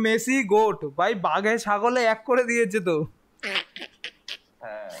 লায়ন মেসি গোট ভাই, বাঘে ছাগলে এক করে দিয়েছে তো।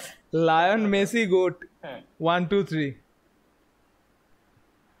 Lion Messi goat 1 2 3।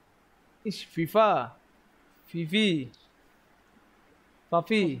 ইস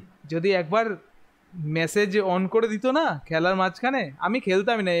ফাফি যদি একবার মেসেজ অন করে দিত না খেলার মাঝখানে, আমি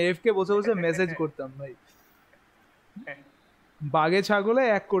খেলতামই না, এফকে বসে বসে মেসেজ করতাম ভাই। বাঘে ছাগলে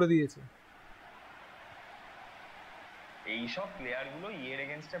এক করে দিয়েছে। এইসব প্লেয়ার গুলো ইয়ের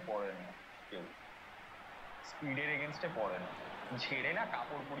এগেইনস্টে পড়ে না, কেউ স্পিডের এগেইনস্টে পড়ে না, ছেড়ে না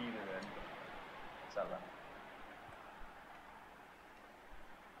কাপড় পরিয়ে দেবে একদম সালা।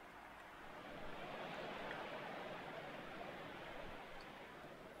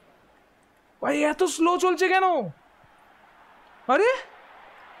 ভাই এত স্লো চলছে কেন? আরে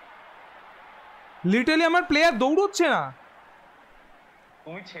লিটারালি আমার প্লেয়ার দৌড়চ্ছে না।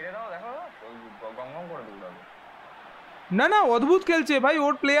 তুমি ছেড়ে দাও, দেখো গঙ্গম করে দৌড়াবে। না না অদ্ভুত খেলছে ভাই,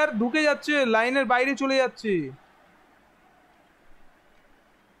 ওর প্লেয়ার ঢুকে যাচ্ছে, লাইনের বাইরে চলে যাচ্ছে।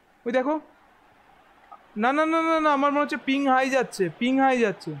 ওই দেখো, না না না না না, আমার মনে হচ্ছে পিং হাই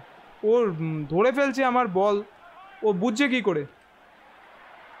যাচ্ছে, ওর ধরে ফেলছে আমার বল, ও বুঝছে কি করে?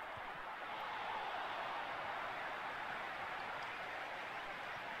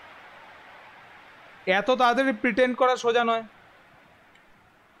 এত তাড়াতাড়ি প্রিটেন্ড করা সোজা নয়।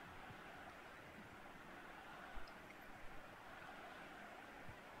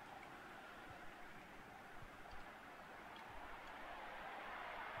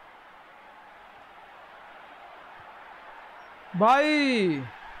 ভাই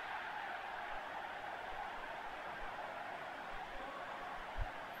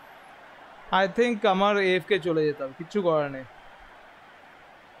আই থিঙ্ক আমার এফকে চলে যেতাম, কিচ্ছু করার নেই।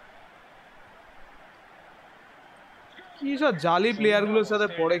 কি সব জালি প্লেয়ার গুলোর সাথে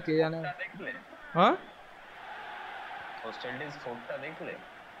পড়ে কে জানে। হ্যাঁ হোস্টেল ডেজ 4টা দেখলে?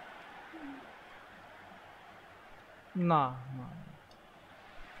 না না,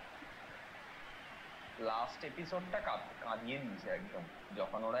 লাস্ট এপিসোডটা কাঁদিয়ে দিয়েছে একদম,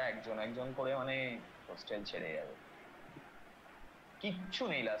 যখন ওরা একজন একজন করে মানে হোস্টেল ছেড়ে যাবে। কিচ্ছু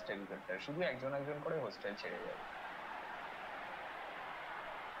নেই লাস্ট এপিসোডটা, শুধু একজন একজন করে হোস্টেল ছেড়ে যাবে।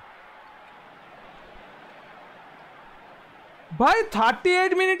 ভাই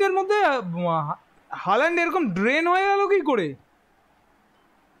 38 মিনিটের মধ্যে হাল্যান্ড এরকম ড্রেন হয়ে গেল কি করে?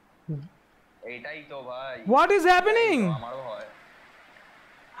 এটাই তো ভাই, হোয়াট ইজ হ্যাপেনিং? আমারও হয়।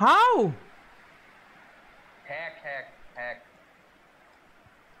 How? Hack hack hack.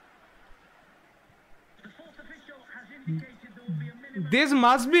 This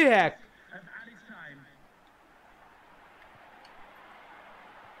must be hack.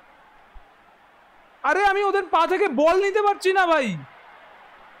 আরে আমি ওদের পা থেকে বল নিতে পারছি না ভাই।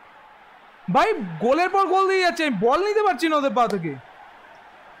 ভাই গোলের পর গোল দিয়ে যাচ্ছে, বল নিতে পারছি না ওদের পা থেকে।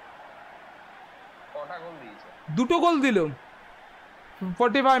 কটা গোল দিয়েছে? 2টো গোল দিল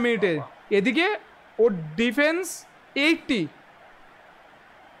 45 মিনিটে। এদিকে ওর defence 80।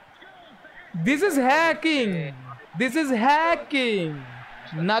 This is hacking. This is hacking.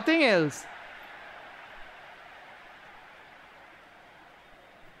 Nothing else.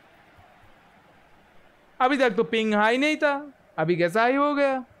 अभी तक तो पिंग हाई नहीं था, अभी कैसा हाई हो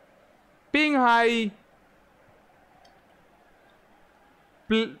गया? Ping high.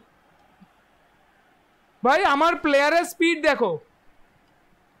 भाई আমার প্লেয়ারের স্পিড দেখো,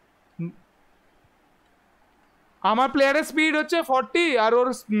 আমার প্লেয়ারের স্পিড হচ্ছে 40 আর ওর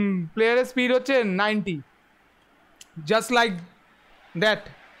প্লেয়ারের স্পিড হচ্ছে 90, জাস্ট লাইক দ্যাট।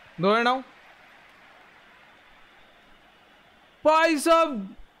 ধরে নাও ভাই সব।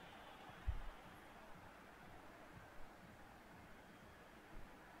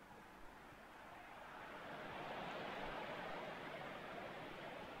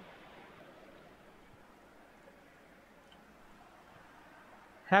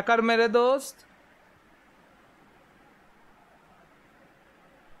 हैकर मेरे दोस्त,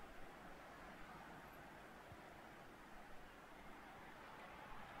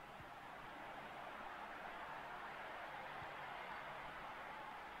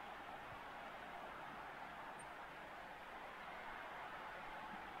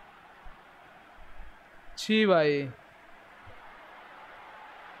 ছি ভাই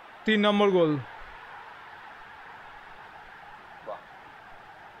 3 নম্বর গোল।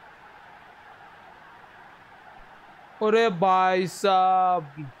 ওরে ভাই সাব,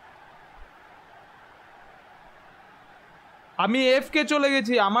 আমি এফ কে চলে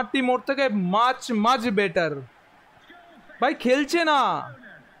গেছি, আমার টিম ওর থেকে মাচ মাচ বেটার। ভাই খেলছে না,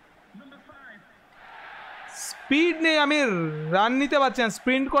 স্পিড নেই, আমি রান নিতে পারছি না,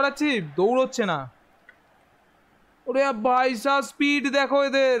 স্প্রিন্ট করাচ্ছি দৌড়চ্ছে না। ওরে ভাই সাব স্পিড দেখো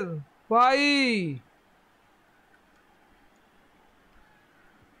এদের ভাই।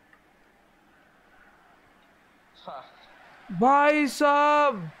 भाई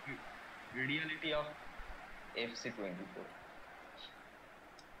साहब रियलिटी ऑफ FC24।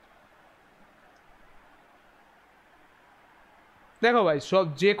 দেখো ভাই সব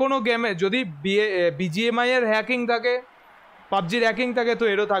যে কোনো গেমে যদি বিজিএমআই এর হ্যাকিং থাকে, পাবজির হ্যাকিং থাকে, তো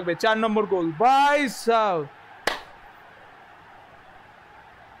এরও থাকবে। 4 নম্বর গোল ভাই সাহব।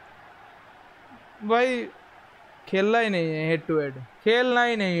 भाई खेलना ही नहीं है, हेड टू हेड खेलना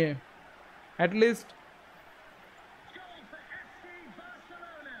ही नहीं है एटलीस्ट।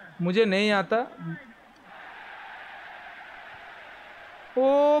 मुझे नहीं आता। ओ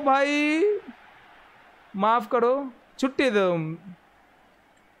भाई माफ करो, छुट्टी दो,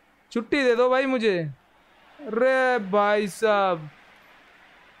 छुट्टी दे दो भाई मुझे। रे भाई साहब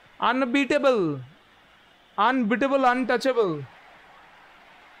unbeatable, unbeatable, untouchable.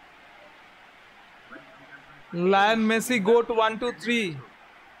 Lion Messi गोट 1 2 3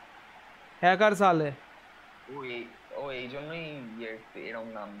 হ্যাকার সালে। ও এই জন্যই এরকম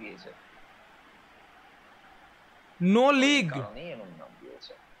নাম দিয়েছে, নো লিগ কারণেই এরকম নাম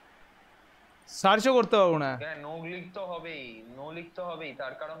দিয়েছে। সার্চও করতে পারবো না। হ্যাঁ, নো লিগ তো হবেই, নো লিগ তো হবেই,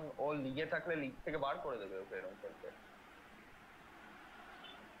 তার কারণ ও লিগে থাকলে লিগ থেকে বার করে দেবে ওকে এরকম করতে।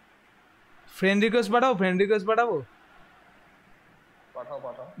 ফ্রেন্ড রিকোয়েস্ট পাঠাবো, ফ্রেন্ড রিকোয়েস্ট পাঠাবো। পাঠাও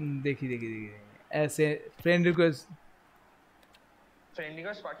পাঠাও। দেখি দেখি দেখি এসে ফ্রেন্ড রিকোয়েস্ট। ফ্রেন্ড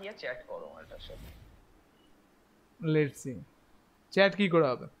রিকোয়েস্ট পাঠিয়ে চ্যাট করো এটার সাথে। লেটস সি চ্যাট কি করে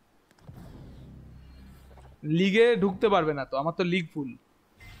হবে? লিগে ঢুকতে পারবে না তো, আমার তো লিগ ফুল।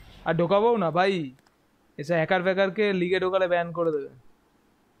 আর ঢোকাবো না ভাই, এসে হ্যাকার ফ্যাকারকে লিগে ঢোকালে ব্যান করে দেবে।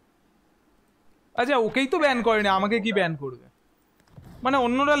 আচ্ছা ওকেই তো ব্যান করেনি, আমাকে কি ব্যান করবে? মানে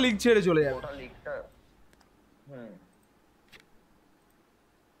অন্যরা লিগ ছেড়ে চলে যাবে ওটা লিগটা। হুম।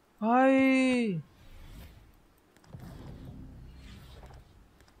 ভাই।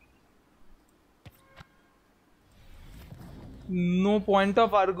 नो पॉइंट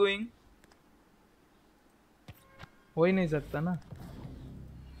ऑफ आर्गुइंग, हो ही नहीं सकता ना।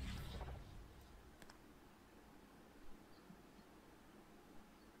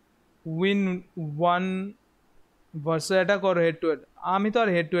 Win one versus attack or head to head. আমি তো আর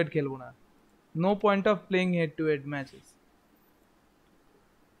হেড টু হেড খেলবো না। No point of playing head to head matches.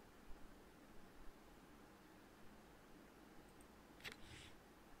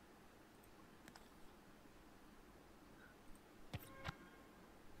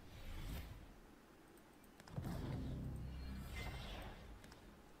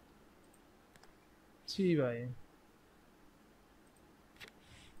 জি ভাই।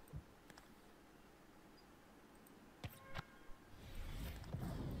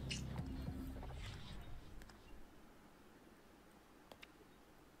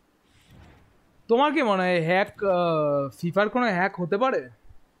 তোমার কি মনে হয় হ্যাক, ফিফার কোনো হ্যাক হতে পারে?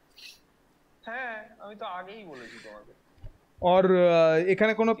 হ্যাঁ, আমি তো আগেই বলেছি তোমাকে। আর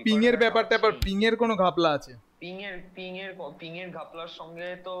এখানে কোনো পিং এর ব্যাপার ট্যাপার, পিং এর কোনো ঘাপলা আছে? পিং এর ঘাপলার সঙ্গে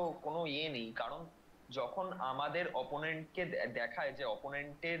তো কোনো ইয়ে নেই, কারণ যখন আমাদের অপোনেন্টকে দেখায় যে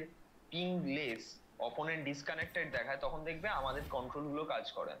অপোনেন্টের পিং লেস, অপোনেন্ট ডিসকানেক্টেড দেখায়, তখন দেখবে আমাদের কন্ট্রোল গুলো কাজ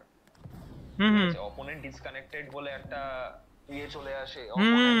করে না। অপোনেন্ট ডিসকানেক্টেড বলে একটা ইয়ে চলে আসে,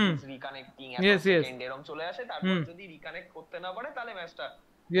 অপোনেন্ট ইজ রিকানেক্টিং এত সেকেন্ড এরকম চলে আসে, তারপর যদি রিকানেক্ট করতে না পারে তাহলে ম্যাচটা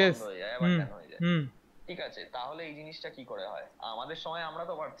বন্ধ হয়ে যায়, আবার ব্যান হয়ে যায়। ঠিক আছে, তাহলে এই জিনিসটা কি করে হয়? আমাদের সময় আমরা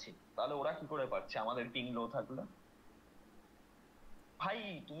তো পারছি, তাহলে ওরা কি করে পারছে আমাদের পিং লো থাকলে? ভাই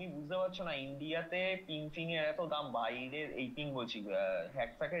তুমি বুঝতে পারছো না, ইন্ডিয়াতে পিং ফিং এর এত দাম, বাইরের এই পিং বলছি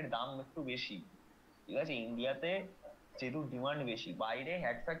হ্যাক প্যাকের দাম একটু বেশি। ঠিক আছে, ইন্ডিয়াতে যেহেতু ডিমান্ড বেশি, বাইরে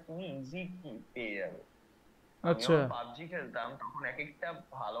হ্যাক প্যাক তুমি ইজি পেয়ে যাবে। আমি যখন পাবজি খেলতাম তখন এক একটা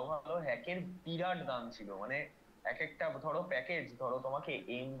ভালো ভালো হ্যাকের বিরাট দাম ছিল, মানে এক একটা ধরো প্যাকেজ, ধরো তোমাকে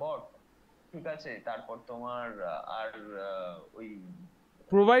এমবট, ঠিক আছে, তারপর তোমার আর ওই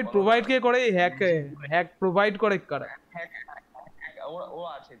প্রোভাইড কে করে? হ্যাক হ্যাক প্রোভাইড করে কারা? ও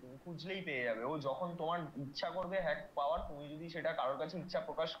আছে, তুমি খুঁজলেই পেয়ে যাবে। ও যখন তোমার ইচ্ছা করবে হ্যাক পাওয়ার, তুমি যদি সেটা কারোর কাছে ইচ্ছা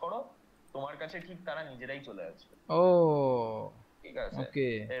প্রকাশ করো, তোমার কাছে ঠিক তারা নিজেরাই চলে আসবে। ও ঠিক আছে, ওকে,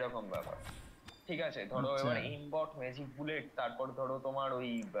 এরকম ব্যাপার। ঠিক আছে, ধরো এবার ইনবট, ম্যাজিক বুলেট, তারপর ধরো তোমার ওই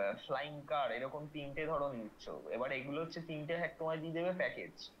ফ্লাইং কার, এরকম তিনটে ধরো নিচ্ছ। এবার এগুলো হচ্ছে তিনটে হ্যাক তোমায় দিয়ে দেবে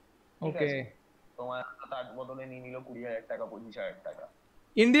প্যাকেজ। ঠিক আছে, তোমার তার বদলে নিয়ে নিল 20,000 টাকা, 25,000 টাকা।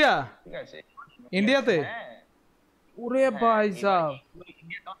 ইন্ডিয়া? ঠিক আছে, ইন্ডিয়াতে? হ্যাঁ। ওরে ভাই সাহেব,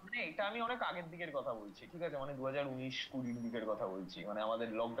 মানে এটা আমি অনেক আগের দিকের কথা বলছি, ঠিক আছে, মানে 2019-20 দিকের কথা বলছি, মানে আমাদের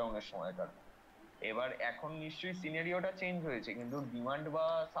লকডাউনের সময়কার। এবার এখন নিশ্চয়ই সিনারিওটা চেঞ্জ হয়েছে, কিন্তু ডিমান্ড বা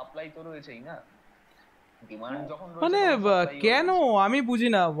সাপ্লাই তো রয়েছেই না। ডিমান্ড যখন রয়েছে মানে তখন সাপ্লাই কেন আমি বুঝি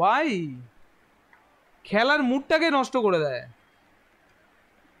না, ওয়াই খেলার মুডটাকে নষ্ট করে দেয়।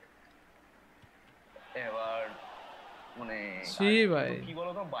 এবার মানে কি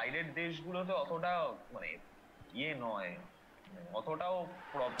বলতো, বাইরের দেশগুলোতে অতটা মানে ইয়ে নয়, অতটাও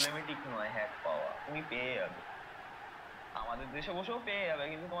প্রবলেমেটিক নয় হ্যাক পাওয়া, তুমি পেয়ে যাবে। আমাদের দেশে বসেও পেয়ে যাবে,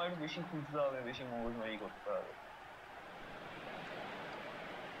 কিন্তু তোমার একটু বেশি খুঁজতে হবে, বেশি মগজমারি করতে হবে।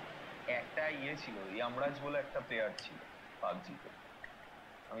 একটা ইয়ে ছিল, ইয়ামরাজ বলে একটা প্লেয়ার ছিল পাবজিতে,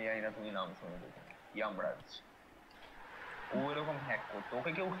 আমি জানি না তুমি নাম শুনে দেখো, ইয়ামরাজ। ও এরকম হ্যাক করতো,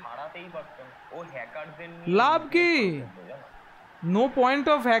 ওকে কেউ হারাতেই পারতো না, ও হ্যাকারদের নিয়ে লাভ কি? জানো, নো পয়েন্ট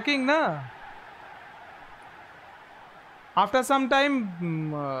অফ হ্যাকিং না। আফটার সাম টাইম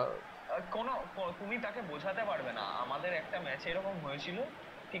কোনো তুমি তাকে বোঝাতে পারবে না। আমাদের একটা ম্যাচে এরকম হয়েছিল,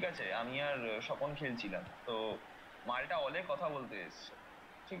 ঠিক আছে, আমি আর স্বপন খেলছিলাম, তো মালটা অলে কথা বলতে এসছে,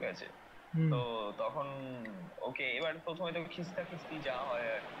 ঠিক আছে, তো তখন ওকে এবার প্রথমে তো খিস্তা খিস্তি যা হয়,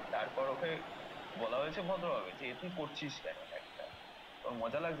 তারপর ওকে বলা হয়েছে ভদ্রভাবে যে তুই করছিস কেন একটা, তোর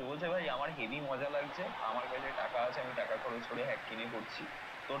মজা লাগছে? বলছে ভাই আমার হেভি মজা লাগছে, আমার কাছে টাকা আছে, আমি টাকা খরচ করে হ্যাক কিনে করছি,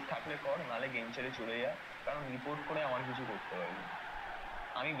 তোর থাকলে কর, নালে গেম ছেড়ে চলে যা, কারণ রিপোর্ট করে আমার কিছু করতে পারবি,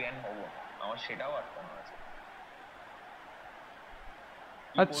 আমি ব্যান হব না। আমার সেটাও আটকানো আছে।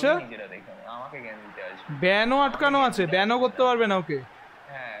 কি আচ্ছা, করবে নিজেরা দেখে নে। আমাকে জ্ঞান দিতে আসবে, ব্যানও আমাকে আটকানো জ্ঞান আছে, দিতে ব্যানও আসবে করতে না। পারবে না ওকে?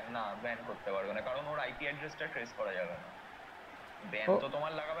 হ্যাঁ, না ব্যান করতে পারবে না, কারণ ওর আইপি অ্যাড্রেসটা ট্রেস করা যাবে না। ব্যান ও তো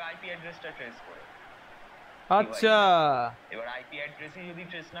তোমার লাগাবে আইপি অ্যাড্রেসটা ট্রেস করে, আচ্ছা ডিভাইসের। এবার আইপি অ্যাড্রেসই যদি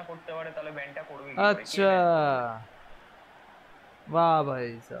ট্রেস না করতে পারে তাহলে ব্যানটা করবে কি করে, কে আচ্ছা, ব্যান করবে? বাহ ভাই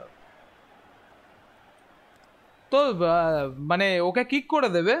সাব। তো মানে ওকে কিক করে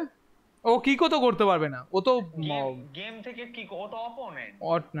দেবে? ও কিকও তো করতে পারবে না, ও তো গেম গেম থেকে কি, ও তো অপোনেন্ট।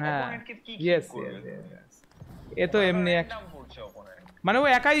 হ্যাঁ, অপোনেন্টকে কি কিক ইয়েস করবে ইয়েস তুমি? ইয়েস, এ তো ওরা তো এমনি র্যান্ডম করছে অপোনেন্ট। মানে ও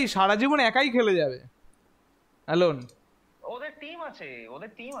একাই সারা জীবন একাই খেলে যাবে, অ্যালোন। ওদের টিম আছে,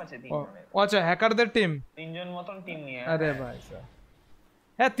 ওদের টিম আছে ও তিনজনের। ও আচ্ছা, হ্যাকারদের টিম। তিনজন মতন টিম নিয়ে, আরে হ্যাঁ। ভাই সাব,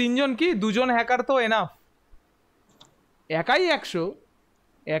 হ্যাঁ তিনজন কি দুজন হ্যাকার তো এনাফ, একাই 100,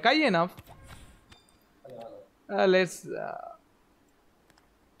 একাই enough. Let's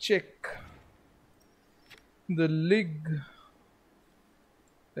check the league.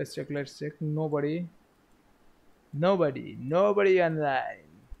 Let's check. Nobody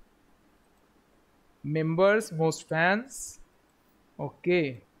online. Members, most fans. Okay.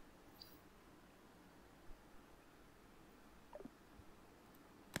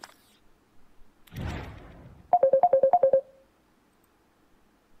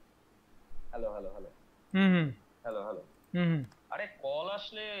 Hello hello hello hmm hello hello. হুম আরে কল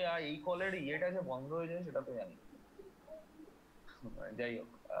আসলে এই কলের ইয়েটা যে বন্ধ হয়ে যায় সেটা তো জানি। যাই হোক,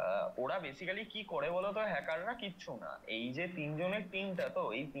 ওরা বেসিক্যালি কি করে বলো তো, হ্যাকাররা কিচ্ছু না। এই যে তিনজনের টিমটা, তো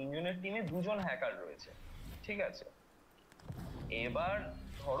এই তিনজনের টিমে দুজন হ্যাকার রয়েছে, ঠিক আছে? এবার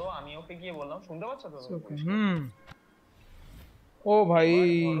ধরো আমি ওকে গিয়ে বললাম, শুনতে পাচ্ছ তো তুমি পরিষ্কার? হুম। ও ভাই,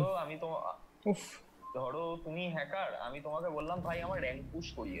 এবার ধরো আমি তো, উফ। ধরো তুমি হ্যাকার, আমি তোমাকে বললাম ভাই আমার র্যাঙ্ক পুশ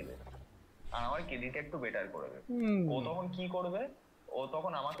করিয়ে দে আর আমার ক্রেডিট একটু বেটার করে দে। ও তখন কি করবে? ও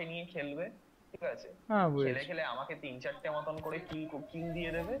তখন আমাকে নিয়ে খেলবে, ঠিক আছে? হ্যাঁ খেলে বুঝেছি। খেলে আমাকে 3-4টে মতন করে কিল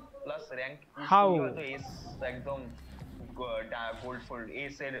দিয়ে দেবে, প্লাস র্যাঙ্ক পুশ হাউ? করিয়ে হয়তো এস, একদম গোল্ড ফোল্ড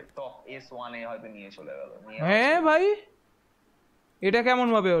এস এর টপ S1 এ হয়তো নিয়ে চলে গেল, নিয়ে আমার হ্যাঁ ছেড়ে দিল। ভাই, এটা কেমন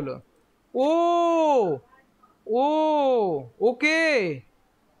ভাবে হলো? ও ও ওকে,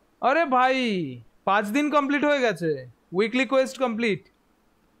 আরে ভাই 5 দিন কমপ্লিট হয়ে গেছে, weekly Quest complete,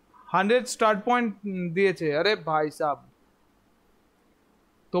 100 start point দিয়েছে। আরে ভাই সাব,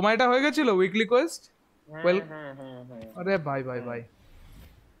 তোমার এটা হয়ে গেছিল উইকলি কোয়েস্ট? ওয়েল, আরে ভাই ভাই ভাই,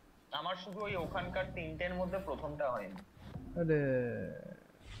 আমার শুধু ওই ওখানকার তিনটের মধ্যে প্রথমটা হয়নি, আরে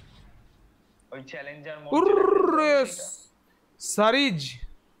ওই চ্যালেঞ্জার মোড যেটা খেলতে উর্রে হবে সেটা। সারিজ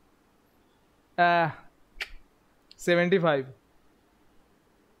 75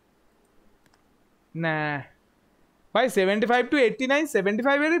 না ভাই, 75 to 89,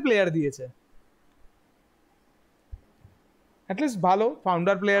 75 এরই প্লেয়ার দিয়েছে, অ্যাটলিস্ট ভালো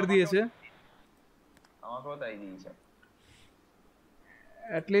ফাউন্ডার প্লেয়ার আমাকেও দিয়েছে, আমাকেও তাই দিয়েছে।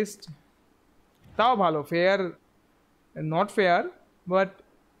 অ্যাটলিস্ট তাও ভালো, fair, not fair, but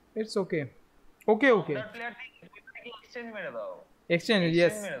it's okay, okay okay. Founder player দিয়ে এক্সচেঞ্জ মেরে দাও, এক্সচেঞ্জ, এক্সচেঞ্জ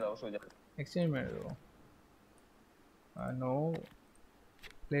ইয়েস, মেরে দাও সোজা। এক্সচেঞ্জ মেরে দেবো। No,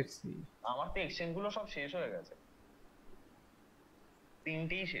 let's see. আমার তো এক্সচেঞ্জ গুলো সব শেষ হয়ে গেছে,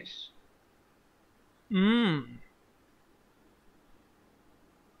 তিনটেই শেষ। হুম,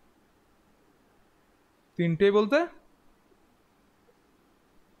 তিনটে বলতে?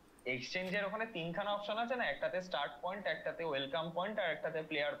 এক্সচেঞ্জের ওখানে তিনখানা অপশন আছে না, একটাতে স্টার্ট পয়েন্ট, একটাতে ওয়েলকাম পয়েন্ট, আর একটাতে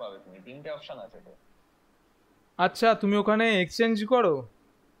প্লেয়ার পাবে তুমি, তিনটে অপশন আছে তো। আচ্ছা, তুমি ওখানে এক্সচেঞ্জ করো?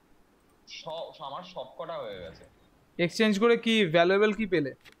 সব আমার সব কটা হয়ে গেছে। এক্সচেঞ্জ করে কি ভ্যালুয়েবল কি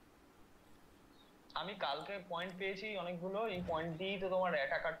পেলে? আমি কালকে পয়েন্ট পেয়েছি অনেকগুলো, এই পয়েন্ট দিয়েই তো তোমার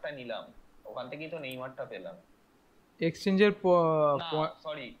অ্যাটাকারটা নিলাম, ওখান থেকেই তো নেইমারটা পেলাম। এক্সচেঞ্জের না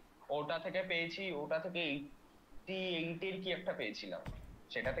সরি, ওটা থেকে পেয়েছি, ওটা থেকে 88 এর কি একটা পেয়েছিলাম,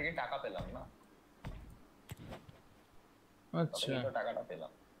 সেটা থেকে টাকা পেলাম না, আচ্ছা, তবেই তো টাকাটা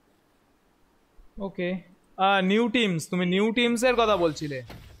পেলাম। ওকে। নিউ টিমস, তুমি নিউ টিমস এর কথা বলছিলে।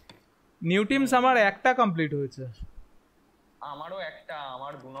 নিউ টিমস আমার একটা কমপ্লিট হয়েছে। আমারও একটা,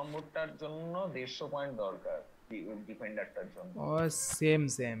 আমার 2 নম্বরটার জন্য 150 পয়েন্ট দরকার, ডিফেন্ডারটার জন্য ও সেম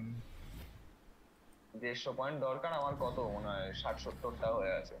সেম। 150 পয়েন্ট দরকার। আমার কত মনে হয় 60-70টা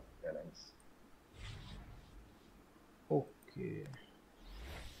হয়ে আছে ব্যালেন্স। ওকে,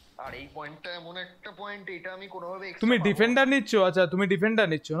 আর এই পয়েন্টটা এমন একটা পয়েন্ট, এটা আমি কোনোভাবে তুমি এক্সট্রা পাবো ডিফেন্ডার না। নিচ্ছ? আচ্ছা, তুমি ডিফেন্ডার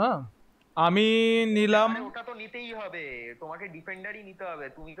নিচ্ছ না? আমি নিলাম। আরে ওটা তো নিতেই হবে, তোমাকে ডিফেন্ডারই নিতে হবে।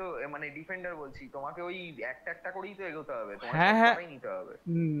 তুমি তো মানে ডিফেন্ডার বলছি, তোমাকে ওই একটা একটা করেই তো এগোতে হবে, তোমার হ্যাঁ হ্যাঁ, সবকটাই নিতে হবে।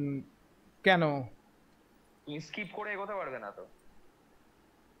 কেন? তুমি স্কিপ করে এগোতে পারবে না তো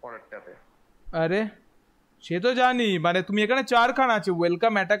পরেরটাতে। আরে সে তো জানি, মানে তুমি এখানে চারখানা আছে,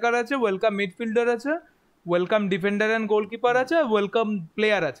 ওয়েলকাম অ্যাটাকার আছে, ওয়েলকাম মিডফিল্ডার আছে, ওয়েলকাম ডিফেন্ডার অ্যান্ড গোলকিপার আছে, ওয়েলকাম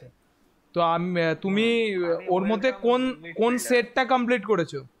প্লেয়ার আছে। তো তুমি আমি ওর মধ্যে ওয়েলকাম কোন কোন মিডফিল্ডার, সেটটা কমপ্লিট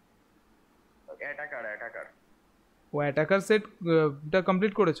করেছো? অ্যাটাকার। ও অ্যাটাকার সেটটা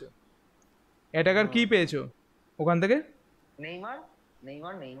কমপ্লিট করেছো। অ্যাটাকার কি পেয়েছো ওখান থেকে? নেইমার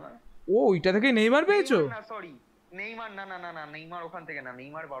নেইমার ও ওইটা থেকে নেইমার পেয়েছো? নেইমার না সরি, নেইমার না, নেইমার ওখান থেকে না,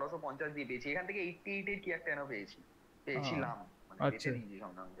 নেইমার 1250 দিয়ে পেয়েছি, এখান থেকে 88 এর কি একটা এনে পেয়েছিলাম, মানে পেতে আচ্ছা দিয়েছি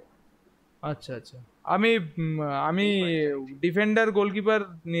সংগ্রামকে। আচ্ছা আচ্ছা। আমি আমি ডিফেন্ডার গোলকিপার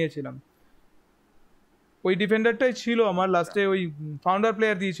নিয়েছিলাম। ওই ডিফেন্ডারটাই ছিল আমার আচ্ছা লাস্টে, ওই ফাউন্ডার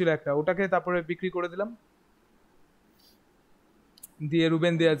প্লেয়ার দিয়েছিল একটা, ওটাকে তারপরে বিক্রি করে দিলাম, দিয়ে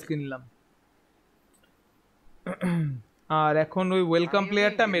রুবেন দিয়াজকে নিলাম। আর এখন ওই ওয়েলকাম আমি যদি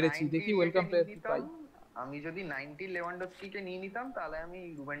প্লেয়ারটা মেরেছি, 90 দেখি ইয়েকে ওয়েলকাম নিয়ে প্লেয়ার কি নিতাম, পাই। আমি যদি 90 লেভানডস্কিকে নিয়ে নিতাম তাহলে আমি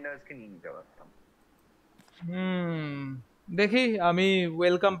রুবেন ডায়াসকে নিয়ে নিতে পারতাম। হুম, দেখি আমি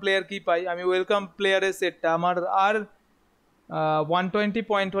ওয়েলকাম প্লেয়ার কি পাই। আমি ওয়েলকাম প্লেয়ারের সেটটা আমার আর 120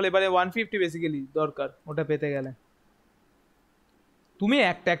 পয়েন্ট হলে, এবারে 150 বেসিক্যালি দরকার ওটা পেতে গেলে। তুমি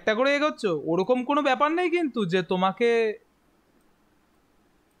একটা একটা করে এগোচ্ছ, ওরকম কোনো ব্যাপার নেই কিন্তু যে তোমাকে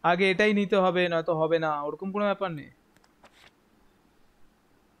আগে এটাই নিতে হবে নয়তো হবে না, ওরকম কোনো ব্যাপার নেই।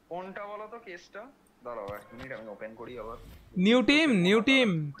 কোনটা বলো তো কেসটা? দাঁড়াও 1 মিনিট, আমি ওপেন করি আবার। নিউ টিম,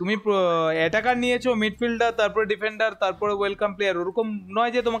 তুমি অ্যাটাকার নিয়েছো, মিডফিল্ডার, তারপরে ডিফেন্ডার, তারপরে ওয়েলকাম প্লেয়ার, ওরকম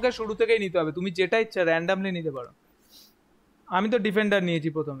নয় যে তোমাকে শুরু থেকেই নিতে হবে, তুমি যেটা ইচ্ছা র্যান্ডামলি নিতে পারো। আমি তো ডিফেন্ডার নিয়েছি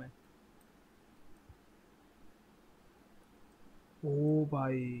প্রথমে। ও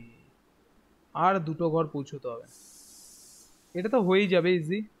ভাই, আর দুটো ঘর পৌঁছতে হবে, এটা তো হয়েই যাবে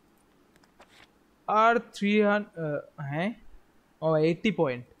ইজি। আর 300, হ্যাঁ, ও 80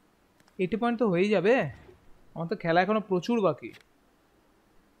 পয়েন্ট, 80 পয়েন্ট তো হয়েই যাবে। আমার তো খেলা এখনো প্রচুর বাকি,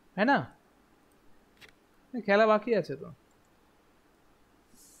 হ্যাঁ না? খেলা বাকি আছে তো।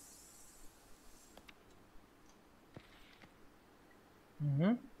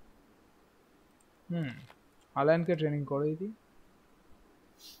 হুম হুম, হালায়ানকে ট্রেনিং করাই দিই,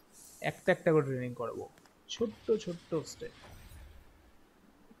 একটা একটা করে ট্রেনিং করাবো, ছোট্ট ছোট্ট স্টেপ।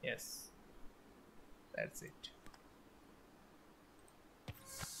 Yes, that's it.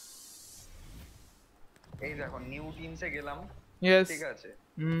 এই দেখো নিউ টিমসে গেলাম, ইয়েস। ঠিক আছে।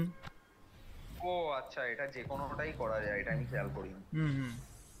 হুম ও আচ্ছা, এটা যে কোনোটাই করা যায়, এটা আমি খেয়াল করিনি। হুম হুম,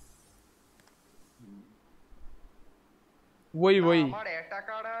 ওই না ওই। আমার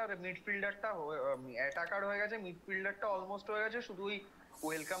অ্যাটাকার আর মিডফিল্ডারটা অ্যাটাকার হয়ে গেছে, মিডফিল্ডারটা অলমোস্ট হয়ে গেছে, শুধু ওই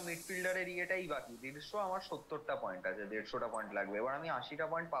ওয়েলকাম মিডফিল্ডারের ইয়েটাই বাকি। 150, আমার 70টা পয়েন্ট আছে, 150টা পয়েন্ট লাগবে। এবার আমি 80টা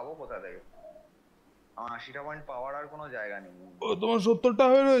পয়েন্ট পাবো কোথা থেকে? আমার 80টা পয়েন্ট পাওয়ার আর কোনো জায়গা নেই। ও তোমার 70টা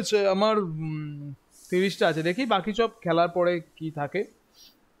হয়ে রয়েছে, আমার 30টা আছে, দেখি বাকি সব খেলার পরে কি থাকে।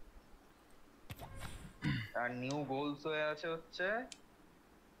 আর নিউ গোলস হয়ে আছে হচ্ছে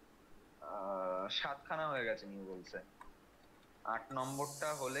 7খানা হয়ে গেছে নিউ গোলসে। 8 নম্বরটা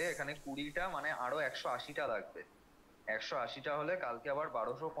হলে এখানে 20টা, মানে আরো 180টা লাগবে। 180টা হলে কালকে আবার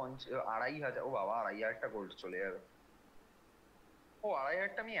 1250, 2500, ও বাবা 2500টা গোল চলে যাবে। ও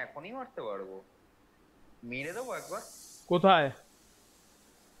 2500টা আমি এখনই মারতে পারবো, মেরে দেবো একবার। কোথায়?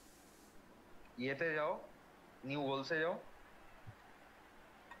 ইয়েতে যাও, নিউ গোলসে যাও।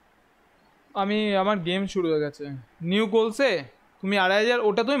 আমার গেম শুরু হয়ে গেছে। নিউ গোলসে তুমি 2500,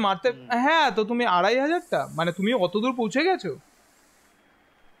 ওটা তুমি মারতে, হ্যাঁ তো তুমি 2500টা, মানে তুমি অত দূর পৌঁছে গেছো?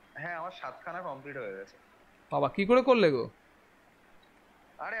 হ্যাঁ আমার 7খানা কমপ্লিট হয়ে গেছে। বাবা, কি করে করলে গো?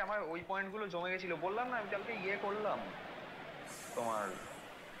 আরে আমার ওই পয়েন্ট গুলো জমে গেছিল, বললাম না আমি কালকে ইয়ে করলাম, তোমার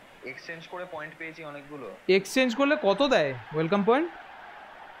এক্সচেঞ্জ করে পয়েন্ট পেয়েছি অনেকগুলো। এক্সচেঞ্জ করলে কত দেয় ওয়েলকাম পয়েন্ট?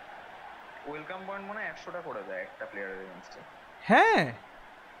 ওয়েলকাম পয়েন্ট মনে হয় 100টা করে দেয় একটা প্লেয়ারের এগেইনস্টে। হ্যাঁ,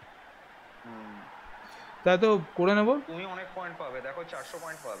 তাই তো করে নেবো। তুমি অনেক পয়েন্ট পাবে, দেখো 400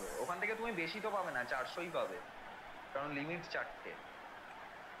 পয়েন্ট পাবে ওখান থেকে। তুমি বেশি তো পাবে না, 400ই পাবে, কারণ লিমিট 4টে।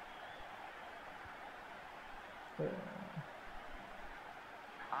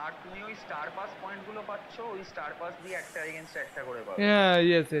 আর তুমি ওই স্টার পাস পয়েন্ট গুলো পাচ্ছ, ওই স্টার পাস দিয়ে একটা এগেইনস্ট একটা করে পাবে। হ্যাঁ,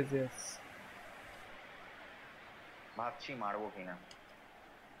 ইয়েস ইয়েস ইয়েস। ভাবছি মারবো কিনা।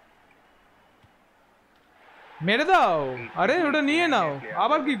 মেরে দাও, আরে ওটা নিয়ে নাও,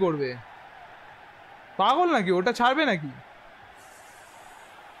 আবার কি করবে? পাগল নাকি, ওটা ছাড়বে নাকি?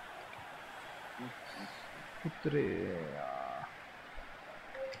 পুত্রে,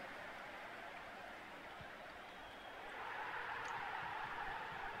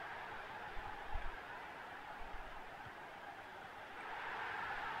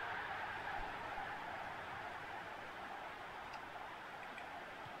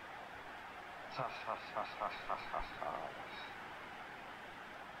 হা হা হা হা হা হা হা।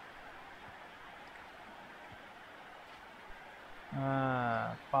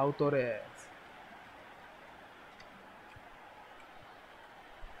 পাউতরেস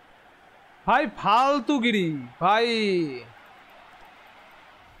ভাই ফালতুগিরি ভাই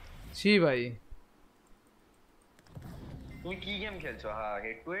ছি ভাই তুমি কি গেম খেলছো? হ্যাঁ,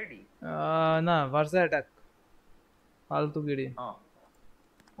 হেড টু হেডই? না ভার্সা অ্যাটাক ফালতুগিরি হ্যাঁ,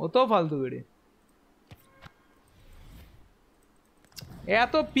 ও তো ফালতুগিরি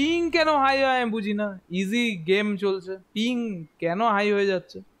এত পিং কেন হাই হয় আমি বুঝি না ইজি গেম চলছে পিং কেন হাই হয়ে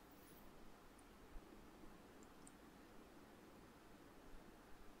যাচ্ছে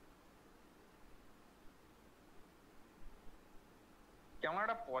কেমন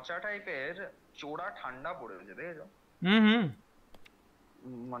একটা পচা টাইপের চোরা ঠান্ডা পড়েছে, দেখেছো? হুম হুম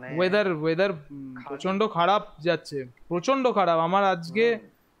মানে ওয়েদার ওয়েদার খালি প্রচন্ড খারাপ যাচ্ছে প্রচন্ড খারাপ আমার আজকে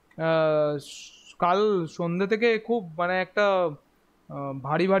হুম, কাল সন্ধ্যে থেকে খুব মানে একটা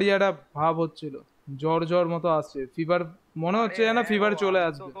ভারী ভারী একটা ভাব হচ্ছিল জ্বর জ্বর মতো আসছে ফিভার মনে আরে হচ্ছে যেন হ্যাঁ গো, ফিভার চলে আমি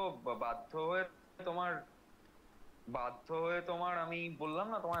তো আসবে বাধ্য হয়ে তোমার আমি বললাম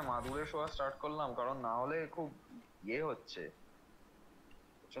না তোমায় মাদুরে শোয়া স্টার্ট করলাম, কারণ না হলে খুব হচ্ছে,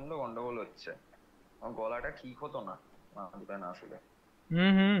 প্রচন্ড গন্ডগোল হচ্ছে। আমার গলাটা ঠিক হতো না মাদুরে না শুলে।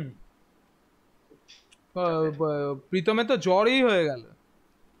 হুম হুম চাপের। প্রীতমের তো জ্বরই হয়ে গেল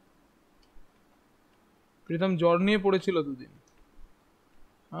প্রীতম জ্বর নিয়ে পড়েছিল দুদিন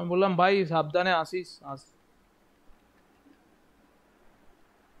আমি বললাম ভাই সাবধানে আসিস আস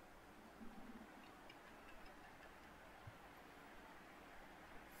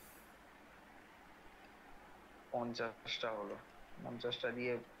 50টা হলো, 50টা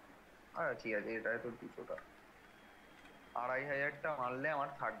দিয়ে ঠিক আছে, এটাই তো 200টা। 2500টা মারলে আমার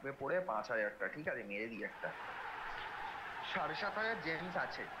থাকবে পড়ে 5000টা। ঠিক আছে, মেরে দিই একটা। 7500 জেমস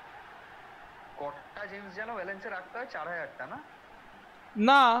আছে। কটা জেমস যেন ব্যালেন্সে রাখতে হয়? 4000টা না?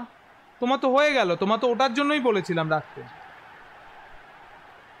 না তোমার তো হয়ে গেল তোমার তো ওটার জন্যই বলেছিলাম রাখতে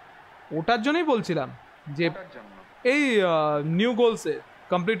ওটার জন্যই বলছিলাম যে ওটার জন্য এই নিউ গোলসে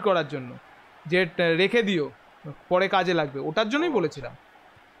কমপ্লিট করার জন্য যে রেখে দিও পরে কাজে লাগবে ওটার ও জন্যই আচ্ছা। বলেছিলাম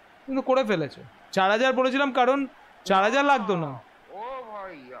কিন্তু করে ফেলেছো 4000 বলেছিলাম কারণ চার না, হাজার লাগতো না ও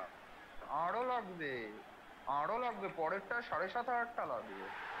ভাই, আরো লাগবে, আরো লাগবে, পরেরটা 7500টা লাগবে।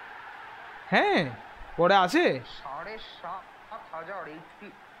 হ্যাঁ পরে আছে 7500, 80,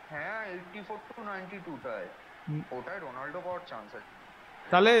 হ্যাঁ 84 to 92টায়। উম, ওটাই রোনাল্ডো পাওয়ার চান্স আছে।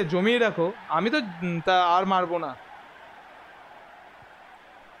 তাহলে জমিয়ে রাখো আমি তো তা আর মারবো না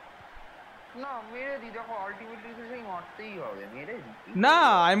না, মেরে দি, দেখো আলটিমেটলি তো সেই মারতেই হবে, মেরে দিই, কি না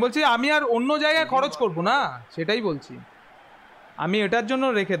করবো আর? আমি বলছি আমি আর অন্য জায়গায় যদিও খরচ করব বাকি না আছে। সেটাই বলছি আমি এটার জন্য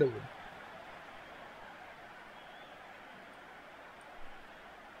রেখে দেবো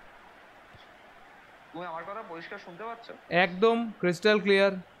তুমি আমার কথা পরিষ্কার শুনতে পাচ্ছ? একদম ক্রিস্টাল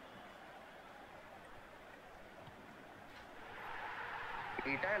ক্লিয়ার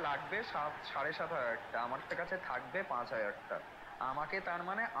এটাই লাগবে 7500টা, আমার কাছে থাকবে 5000টা। আমাকে তার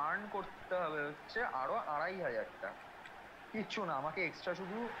মানে আর্ন করতে হবে হচ্ছে আরো 2500টা। কিচ্ছু না, আমাকে এক্সট্রা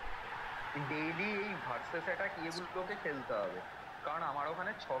শুধু ডেইলি এই ভার্সেস অ্যাটাক ইয়েগুলোকে খেলতে হবে, কারণ আমার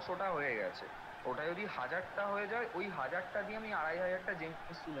ওখানে 600টা হয়ে গেছে। ওটা যদি 1000টা হয়ে যায়, ওই 1000টা দিয়ে আমি 2500টা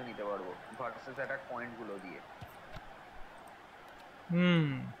জেমস তুলে নিতে পারবো ভার্সেস অ্যাটাক পয়েন্ট গুলো দিয়ে। হুম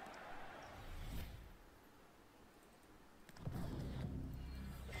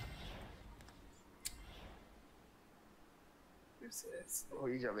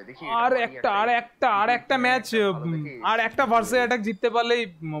হয়ে যাবে, দেখি এটা আর মারি একটা একটা, আর একটা আর একটা এখানে ম্যাচ একটা ভালো দেখে আর একটা ভার্সে দিয়ে দিই। অ্যাটাক জিততে পারলেই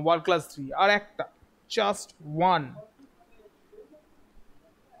ওয়ার্ল্ড ক্লাস 3 আর একটা জাস্ট ওয়ান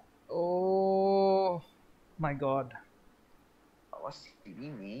ও মাই গড আবার সিরি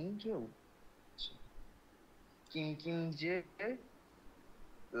নেই কেউ। কিম কিম যে,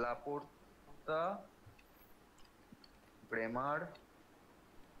 লাপোর্তা, ব্রেমার,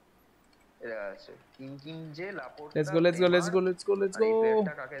 এরা আছে। কিম কিম যে, let's Laporta, go let's go let's Bremer, go let's go let's আর গো এই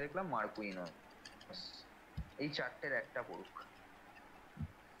প্লেয়ারটা কাকে দেখলাম, মার্কুইনস। এই চারটের একটা পড়ুক।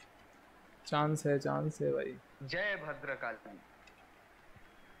 চান্স है भाई জয় ভদ্রকালী।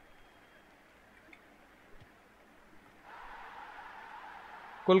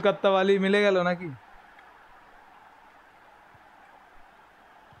 কলকাতা वाली মিলে গেল নাকি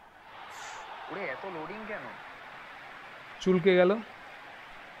ওরে এত লোডিং কেন? চুলকে গেল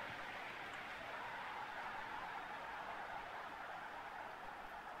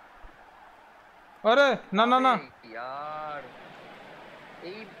আরে না না আবে না ইয়ার,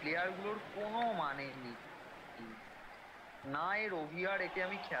 এই প্লেয়ার গুলোর কোনো মানে নেই। না এর ওভিআর, একে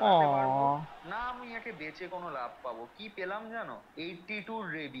আমি খেলাতে পারবো ও না, আমি একে বেচে কোনো লাভ পাবো। কি পেলাম জানো? 82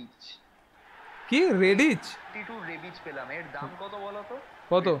 রেবিচ। কি রেডিচ 82 রেবিচ পেলাম। এর দাম কত বলো তো?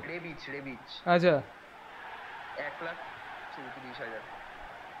 কত রেবিচ, রেবিচ আচ্ছা 1 লাখ 34,000।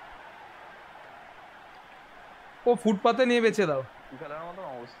 ও ফুটপাতে নিয়ে বেচে দাও, খেলার মতো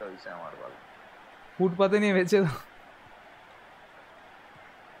অবস্থা হয়েছে আমার বল। ফুটপাতে নিয়ে বেচে দাও।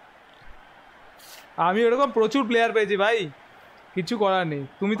 আমি ওরকম প্রচুর প্লেয়ার পেয়েছি ভাই, কিছু করার নেই,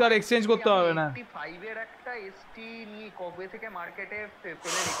 তুমি তো আর এক্সচেঞ্জ করতে আমি পারবে না। 85 এর একটা এসটি নিয়ে কবে থেকে মার্কেটে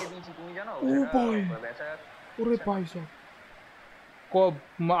ফেলে রেখে দিয়েছি তুমি জানো, ও সেটা ভাই, বেচা ওরে যাচ্ছে না। ভাই সব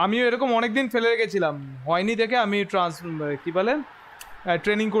আমিও এরকম অনেকদিন ফেলে রেখেছিলাম, হয়নি দেখে আমি কি বলে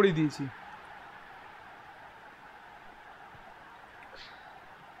ট্রেনিং করে দিয়েছি।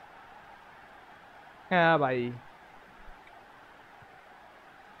 হ্যাঁ ভাই,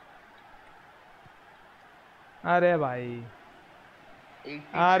 আরে ভাই,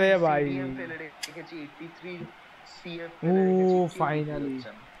 83 আরে ভাই, সিডিএম ফেলে রেখেছি, 83 সিএফ ও ফেলে রেখেছি, কেউ বিক্রি ফাইনালি।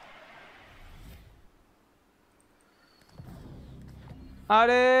 হচ্ছে না।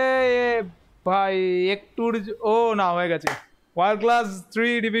 আরে ভাই, একটু ও না হয়ে গেছে, ওয়ার্ল্ড ক্লাস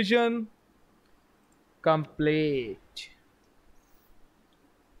 3 ডিভিশন কমপ্লিট।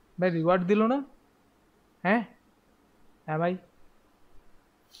 ভাই রিওয়ার্ড দিল না? হ্যাঁ, হ্যাঁ ভাই,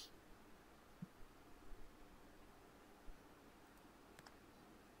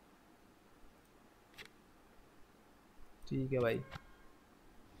 ঠিক আছে ভাই,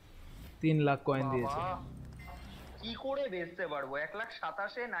 3 লাখ কয়েন বাবা, দিয়েছে। কি করে বেচতে পারবো?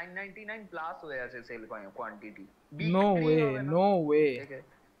 1,27,000 999 প্লাস হয়ে আছে সেল কোয়ান্টিটি, নো বিক্রি ওয়ে, হবে না। নো ওয়ে, দেখে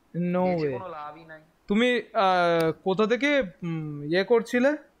নো বেচে ওয়ে। কোনো লাভই নাই। তুমি কোথা থেকে ইয়ে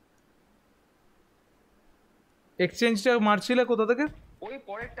করছিলে, এক্সচেঞ্জটা মারছিলে কোথা থেকে? ওই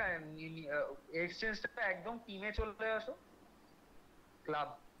পরেরটা এক্সচেঞ্জটা একদম টিমে চলে আসো, ক্লাব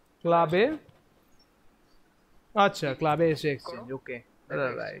চলে আসো, ক্লাবে? আচ্ছা, ক্লাবে এসে ক্লিক করো, এক্সচেঞ্জ, ওকে, দেখো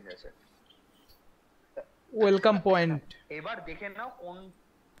এক্সচেঞ্জ রাইট। আছে। Welcome point. এবার দেখে নাও কোন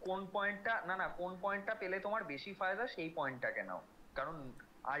কোন পয়েন্টটা, না না কোন পয়েন্টটা পেলে তোমার বেশি ফায়দা, সেই পয়েন্টটাকে নাও। কারণ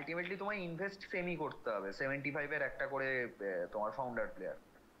আলটিমেটলি তোমায় ইনভেস্ট সেমই করতে হবে, 75 এর একটা করে তোমার ফাউন্ডার প্লেয়ার।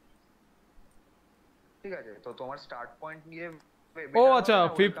 ঠিক আছে, তো তোমার স্টার্ট পয়েন্ট নিয়ে ও বেটার আচ্ছা, হবে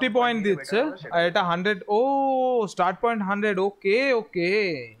না ওয়েলকাম 50 পয়েন্ট পয়েন্ট নিলে দিচ্ছে, বেটার হবে, সেটা আর এটা দেখো। 100। ও start point 100, okay okay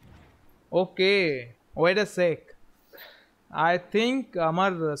okay, wait a sec, I think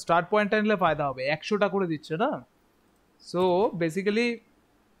আমার স্টার্ট পয়েন্টটা নিলে ফায়দা হবে, 100টা করে দিচ্ছে না, সো বেসিক্যালি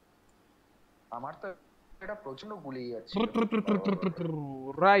আমার তো এটা প্রচন্ড গুলিয়ে যাচ্ছিল বারবার বারবার।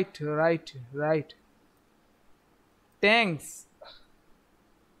 Right right right, thanks.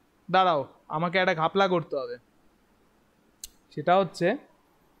 দাঁড়াও, আমাকে একটা ঘাপলা করতে হবে, সেটা হচ্ছে,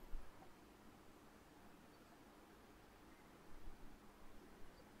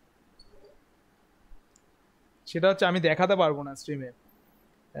 আমি দেখাতে পারবো না স্ট্রিমে,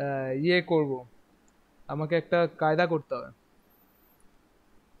 ইয়ে করব, আমাকে একটা কায়দা করতে হবে,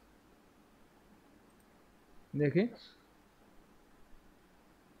 দেখি।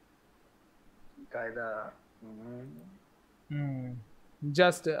 কায়দা? হুম,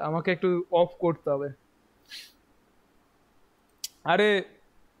 জাস্ট আমাকে একটু অফ করতে হবে, আরে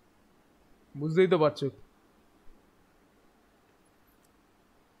বুঝতেই তো পারছো,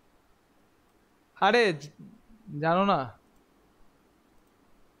 আরে জানো না,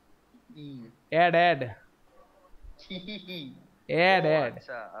 অ্যাড অ্যাড অ্যাড ও অ্যাড,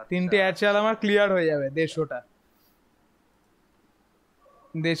 আচ্ছা আচ্ছা 3টে অ্যাড চাল আচ্ছা আমার ক্লিয়ার হয়ে যাবে, 150টা,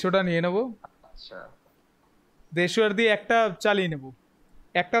 150টা নিয়ে নেবো, আচ্ছা। 150 দিয়ে একটা চালিয়ে নেবো,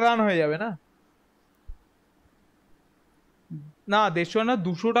 একটা রান হয়ে যাবে না, না 150 না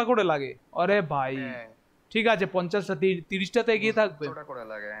 200টা করে লাগে, আরে ভাই, হ্যাঁ, ঠিক আছে 50টা 30টাতে এগিয়ে থাকবে। 200টা করে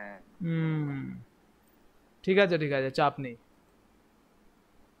লাগে, হ্যাঁ। হুম, ঠিক আছে ঠিক আছে, চাপ নেই,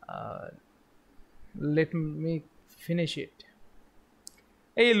 লেট মি ফিনিশ ইট।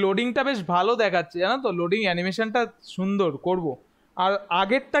 এই লোডিংটা বেশ ভালো দেখাচ্ছে জানো তো, লোডিং অ্যানিমেশনটা সুন্দর করব। আর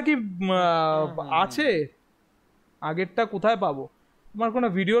আগেরটা কি হুম হুম হুম। আছে? আগেরটা কোথায় পাবো? তোমার কোনো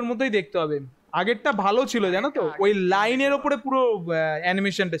ভিডিওর মধ্যেই দেখতে হবে। আগেরটা ভালো ছিল জানো আগেরটা তো, ওই আগের ট্রেন্ডে লাইনের ছিল। ওপরে পুরো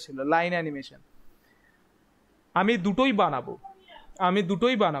অ্যানিমেশনটা ছিল, লাইন অ্যানিমেশন। আমি দুটোই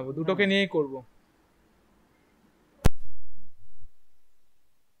বানাবো, দুটোকে হুম নিয়েই করব।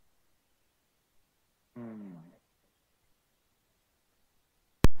 হুম।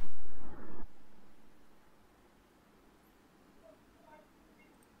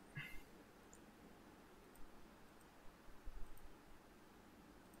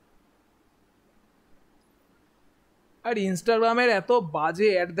 আর ইনস্টাগ্রামের এত বাজে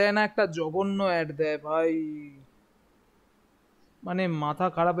অ্যাড দেয় না, একটা জঘন্য অ্যাড দেয় ভাই, মানে মাথা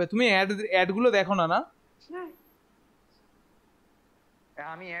খারাপ হয়। তুমি অ্যাডগুলো দেখো না না?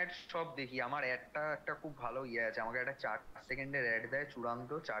 আমি অ্যাড সব দেখি, আমার অ্যাডটা একটা খুব ভালো ইয়ে আছে, আমাকে একটা 4 সেকেন্ডের অ্যাড দেয়,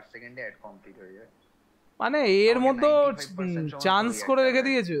 চূড়ান্ত 4 সেকেন্ডে অ্যাড কমপ্লিট হয়ে যায়। মানে এর আমাকে মধ্যে 95% সময় পুরো চান্স করে অ্যাডটা রেখে দেয়।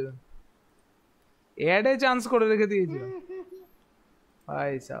 দিয়েছো, অ্যাডে চান্স করে রেখে দিয়েছো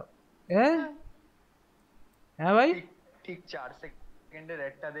ভাই সাব। হ্যাঁ হ্যাঁ ভাই। ঠিক ঠিক 4 সেকেন্ডের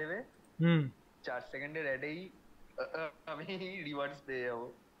অ্যাডটা দেবে, হুম 4 সেকেন্ডের অ্যাডেই আমি রিওয়ার্ডস পেয়ে যাবো।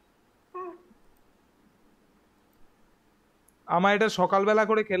 আমার এটা সকালবেলা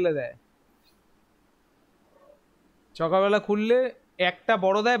করে খেললে দেয়, সকালবেলা খুললে একটা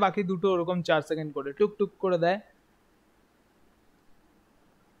বড় দেয়, বাকি দুটো ওরকম 4 সেকেন্ড করে টুক টুক করে দেয়,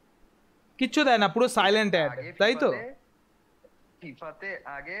 কিচ্ছু দেয় না, পুরো সাইলেন্ট অ্যাড, আগে তাই তো? ফিফাতে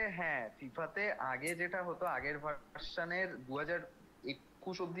আগে, হ্যাঁ ফিফাতে আগে যেটা হতো, আগের ভার্সনের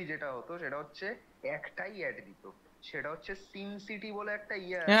 2021 অব্দি যেটা হতো সেটা হচ্ছে একটাই অ্যাড দিত, সেটা হচ্ছে সিন সিটি বলে একটা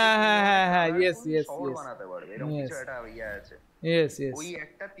ইয়ে আছে, হ্যাঁ তুমি হ্যাঁ ওখানে হ্যাঁ হ্যাঁ, ইয়েস কালারফুল ইয়েস শহর ইয়েস বানাতে পারবে, এরকম কিছু ইয়েস একটা ইয়ে আছে। Yes yes. ওই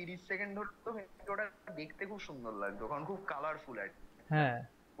একটা 30 সেকেন্ড ধরে তো ওটা দেখতে খুব সুন্দর লাগতো, কারণ খুব কালারফুল একটা, হ্যাঁ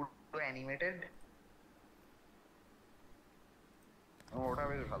পুরো অ্যানিমেটেড, ওটা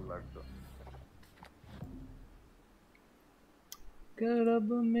বেশ ভালো লাগতো। करब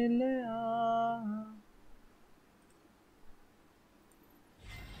मिले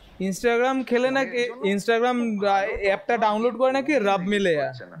ইনস্টাগ্রাম খেলে ফোনের নাকি, জন্য ইনস্টাগ্রাম খুব ভালো, অ্যাপটা তখনও গিয়ে ডাউনলোড করে নাকি কোনোদিন রাব রিলিজ মিলে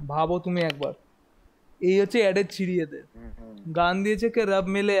করছে না। ভাবো তুমি একবার, এই হচ্ছে অ্যাডের ছিড়িয়েদের হুম হুম গান দিয়েছে কে রাব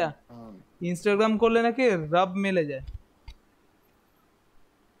মিলে, হুম। ইনস্টাগ্রাম করলে নাকি রাব মিলে যায়।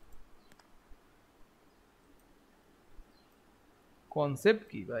 কনসেপ্ট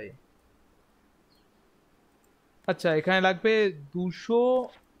কি ভাই? আচ্ছা এখানে লাগবে 200,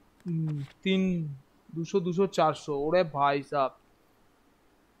 3, 200 200 400, ওরে ভাই সাব,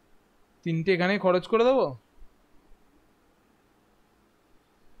 তিনটে এখানে খরচ করে দেবো।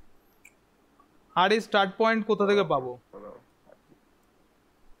 আর এই স্টার্ট পয়েন্ট কোথা থেকে পাবো?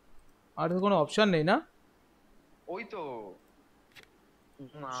 আর তো কোনো অপশন নেই না? ওই তো,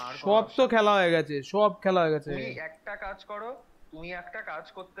 না আর কোনো সব তো অপশন নেই। খেলা হয়ে গেছে, সব খেলা হয়ে গেছে। তুমি একটা কাজ করো, তুমি একটা কাজ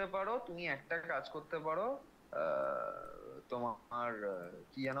করতে পারো, তুমি একটা কাজ করতে পারো, তোমার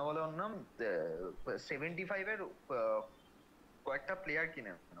কি যেন বলে ওর নাম, 75-এর কয়েকটা প্লেয়ার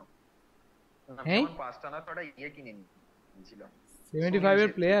কিনে নাও। আমি হ্যাঁ যেমন 5টা না 6টা ইয়ে কিনে নিয়েছিলাম, 75 সুনীল এর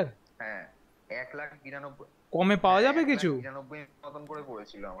ছেত্রী। প্লেয়ার হ্যাঁ 1,92,000, কমে পাওয়া হ্যাঁ যাবে কিছু? 1,92,000 মতন করে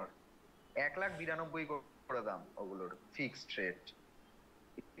পড়েছিল আমার, 1,92,000 করে দাম ওগুলোর ফিক্সড রেট।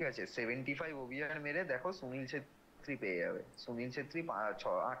 ঠিক আছে, 75 ওভিআর মেরে দেখো সুনীল ছেত্রী পেয়ে যাবে, সুনীল ছেত্রী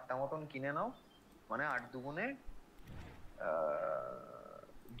 8টা মতন কিনে নাও, মানে 8 দুগুণে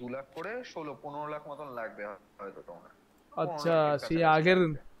 2 লাখ করে 15 লাখ মতন লাগবে হয়তো তোমার, পনেরো আচ্ছা লাখের সেই কাছাকাছি আগের,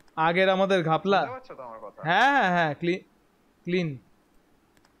 লাগবে। আগের আমাদের ঘাপলা। শুনতে পাচ্ছ তো আমার কথা? হ্যাঁ হ্যাঁ হ্যাঁ, ক্লিন ক্লিন।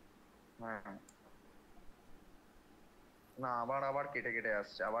 হ্যাঁ হ্যাঁ। না আবার আবার কেটে কেটে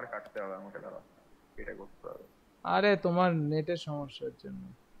আসছে, আবার কাটতে হবে আমাকে, দাঁড়া কেটে করতে হবে। আরে তোমার নেটের সমস্যার জন্য,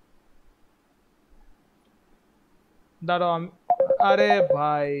 দাঁড়াও আমি, আরে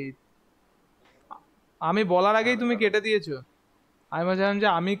ভাই আমি বলার আগেই দাঁড়া তুমি দাঁড়া। কেটে দিয়েছো, আমি ভাবছিলাম যে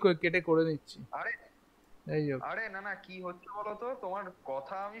আমি কেটে করে নিচ্ছি। আরে এই হোক, আরে না না, কি হচ্ছে বলো তো, তোমার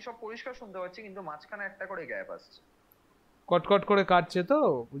কথা আমি সব পরিষ্কার শুনতে পাচ্ছি, কিন্তু মাঝখানে একটা করে গ্যাপ আসছে। কটকট করে কাটছে তো,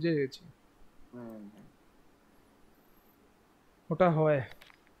 বুঝে গেছি হুম। ওটা হয়।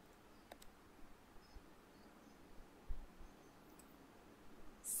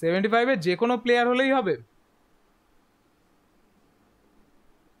 75 এর যে কোনো প্লেয়ার হলেই হবে?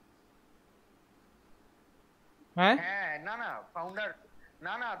 হ্যাঁ হ্যাঁ না না ফাউন্ডার,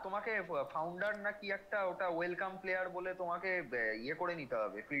 না না তোমাকে ফাউন্ডার না কি একটা, ওটা ওয়েলকাম প্লেয়ার বলে তোমাকে ইয়ে করে নিতে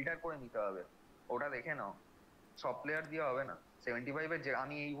হবে, ফিল্টার করে নিতে হবে, ওটা দেখে নাও, সব প্লেয়ার দিয়ে হবে না। 75-এর যে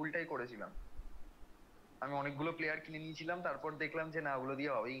আমি এই ভুলটাই করেছিলাম, আমি অনেকগুলো প্লেয়ার কিনে নিয়েছিলাম, তারপর দেখলাম যে না ওগুলো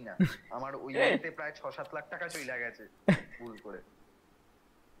দিয়ে হবেই না, আমার ওই ইয়েতে প্রায় 6-7 লাখ টাকা চলে গেছে ভুল করে,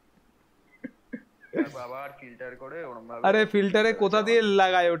 তারপর আবার ফিল্টার করে ওরম ভাবে আরে ফিল্টারে ফেরত কোথা যাওয়া। দিয়ে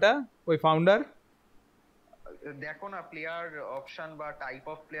লাগায় ওটা, ওই ফাউন্ডার? দেখো না প্লেয়ার অপশন বা টাইপ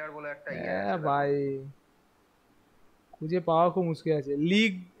অফ প্লেয়ার বলে একটা ইয়ে আছে, দেখো। ভাই খুঁজে পাওয়া খুব মুশকিল আছে,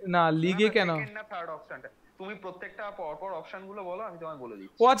 লিগ না না লিগে না, কেন? সেকেন্ড না থার্ড অপশনটা, তুমি প্রত্যেকটা পরপর অপশন গুলো বলো, আমি তোমায় বলে ও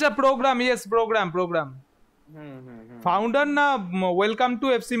দিচ্ছি। আচ্ছা প্রোগ্রাম, ইয়েস প্রোগ্রাম প্রোগ্রাম। হুম হুম হুম হুম। ফাউন্ডার না ওয়েলকাম টু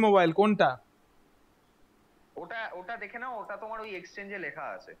এফসি মোবাইল, কোনটা? ওটা ওটা দেখে নাও, ওটা তোমার ওই এক্সচেঞ্জে লেখা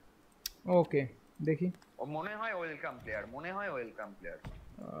আছে। ওকে দেখি, ও মনে হয় ওয়েলকাম প্লেয়ার, মনে হয় ওয়েলকাম প্লেয়ার।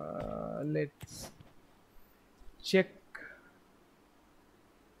 Let's check.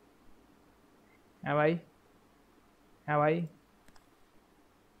 हाँ भाई, हाँ भाई,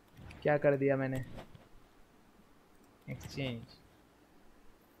 क्या कर दिया मैंने? एक्सचेंज,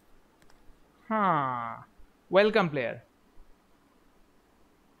 हाँ वेलकम प्लेयर,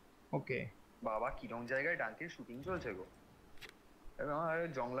 ওকে। বাবা কিরম জায়গায় ডাঙ্কির শুটিং চলছে গো, একদম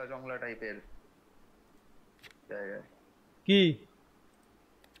জংলা জংলা টাইপের। জায়গায় কি?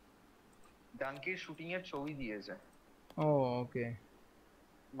 ডাঙ্কির শুটিং এর ছবি দিয়েছে। ও ওকে।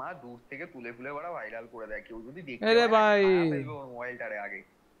 মা দূর থেকে তুলে তুলে ওরা ভাইরাল করে দেয়, কেউ যদি দেখতে আরে পায় না ভাই, খারাপ ফেলবে ওর মোবাইলটারে আগে।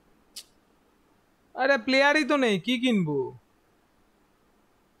 আরে প্লেয়ারই তো নেই, কি কিনবো?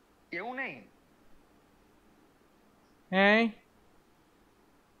 কেউ নেই? হ্যাঁ,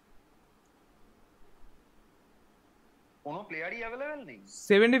 কোনো প্লেয়ারই অ্যাভেলেবেল নেই?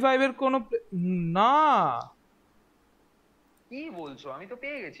 75 এর কোনো না। কি বলছো, আমি তো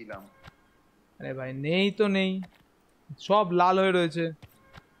পেয়ে গেছিলাম। আরে ভাই নেই তো নেই, সব লাল হয়ে রয়েছে।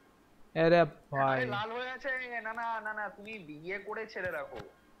 আরে ভাই, আরে লাল হয়ে আছে? না না না না, তুমি ইয়ে করে ছেড়ে রাখো,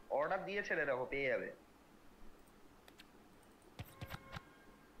 অর্ডার দিয়ে ছেড়ে রাখো, পেয়ে যাবে।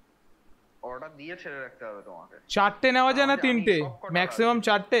 অর্ডার দিয়ে ছেড়ে রাখতে হবে তোমাকে। চারটে নেওয়া যায় না আমাদের আমি তিনটে? সব কটা ম্যাক্সিমাম লাগবে।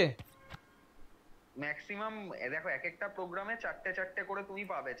 চারটে। ম্যাক্সিমাম দেখো, এক একটা প্রোগ্রামে চারটে চারটে করে তুমি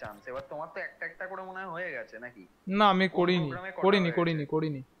পাবে চান্স। এবার তোমার তো একটা একটা করে মনে হয় হয়ে গেছে নাকি? না আমি কোন করিনি, প্রোগ্রামে কটা করিনি হয়েছে? করিনি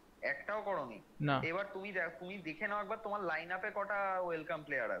করিনি। একটাও করনি? না। এবার তুমি দেখে নাও একবার তোমার লাইন আপে কটা ওয়েলকাম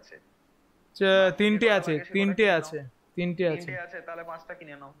প্লেয়ার আছে। থেকে তিনটে কটা আছে, লাগে সে কটা তিনটে কিনে নাও। আছে, তিনটে আছে। তিনটে আছে, তাহলে পাঁচটা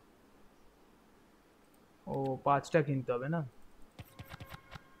কিনে নাও। ও, পাঁচটা কিনতে হবে না?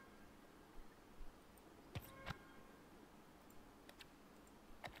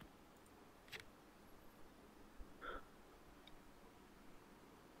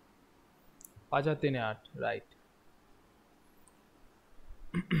 পাঁচ আর তিনে আট, রাইট।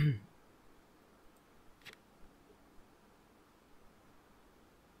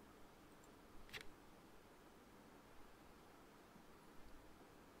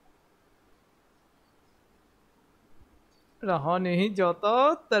 रहा नहीं जाता,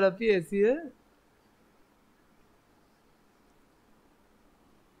 तरफ ही ऐसी है।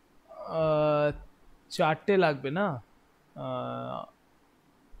 চারটে লাগবে না? আহ,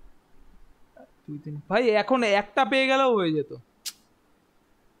 দুই তিন ভাই, এখন একটা পেয়ে গেলেও হয়ে যেত।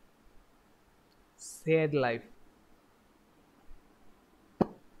 Sad life.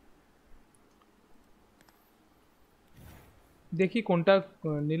 দেখি কোনটা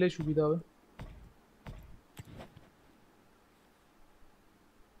নিলে সুবিধা হবে।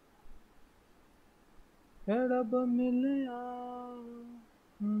 रब मिलया,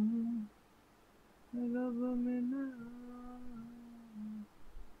 रब मिलया,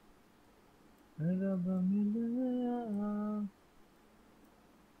 रब मिलया।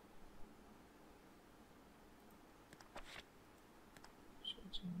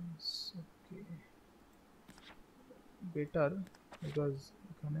 okay, better because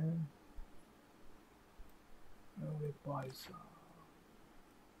এখানে আরে পয়সা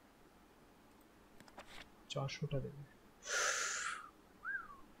 400টা দেবে।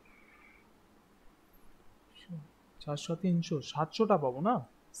 400 300 700টা পাবো না?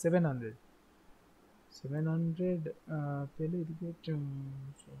 700, 700 পেলে এদিকে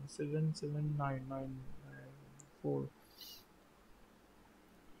 77994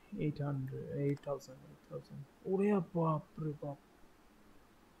 800 8000 8000। ওরে বাপ রে বাপ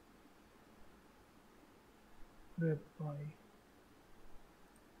রে ভাই।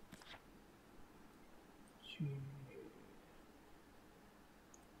 ছি।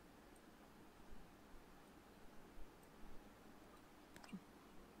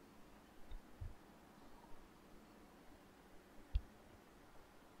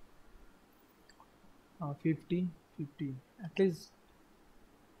 50 50 at least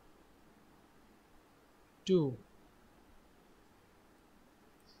 2,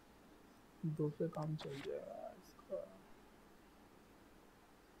 2 से काम चल जाएगा इसका।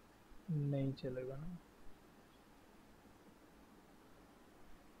 नहीं चलेगा ना?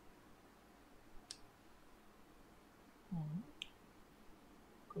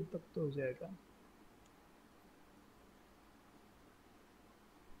 कल तक तो हो जाएगा।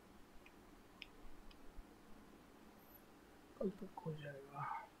 कल तक हो जाएगा।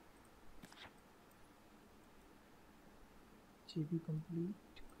 GB complete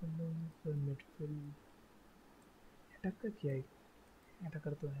submit fill. Attack का किया है?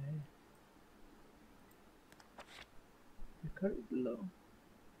 अटैकर तो है। खरीद लो,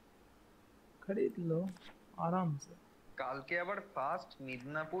 खरीद लो आराम से। কালকে আবার first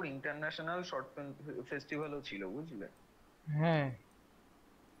Midnapore international short film ফেস্টিভ্যালও ছিল, বুঝলে? হ্যাঁ।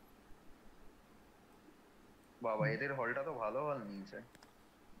 বাবা, এদের হলটা তো ভালো হল নিয়েছে।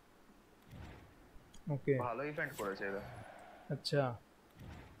 ওকে, ভালো ইভেন্ট করেছে এরা। আচ্ছা।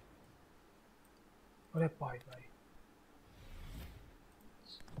 अरे भाई भाई,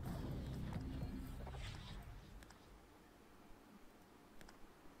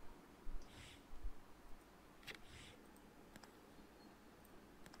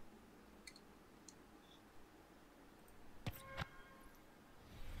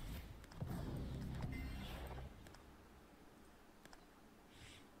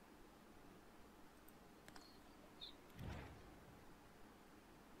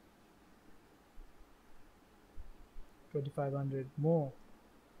 2500 more.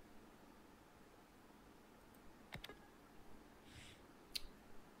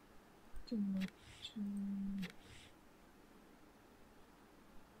 Too much.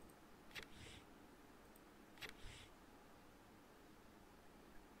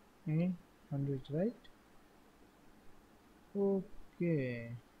 100, right?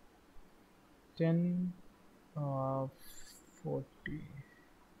 Okay. 10 40.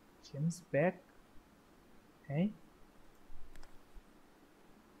 James back. Hey?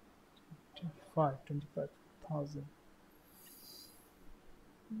 25,000.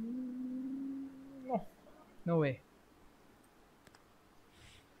 No. No way.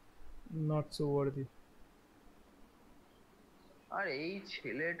 Not so worthy. আর এই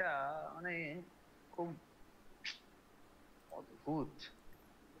ছেলেটা মানে খুব অদ্ভুত।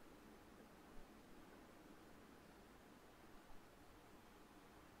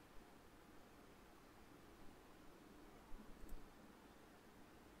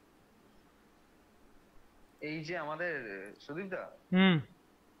 এই যে আমাদের সুদীপ দা,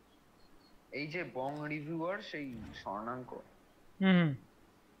 এই যে বং রিভিউয়ার সেই স্বর্ণাঙ্ক,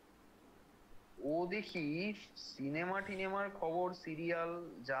 ও দেখি সিনেমা টিনেমার খবর, সিরিয়াল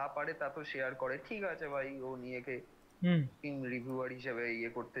যা পারে তা তো শেয়ার করে। ঠিক আছে ভাই, ও নিজেকে ফিল্ম রিভিউয়ার হিসেবে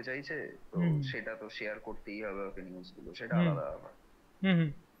ইয়ে করতে চাইছে, তো সেটা তো শেয়ার করতেই হবে ওকে, নিউজ গুলো, সেটা আলাদা ব্যাপার।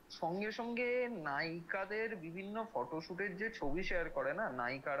 সঙ্গে সঙ্গে নায়িকাদের বিভিন্ন ফটোশুটের যে ছবি শেয়ার করে না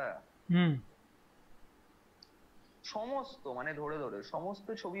নায়িকারা, সমস্ত মানে ধরে ধরে সমস্ত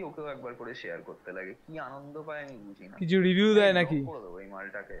ছবি ওকেও একবার করে শেয়ার করতে লাগে। কি আনন্দ পায় আমি বুঝি না। কিছু রিভিউ দেয় নাকি? করে দেবো এই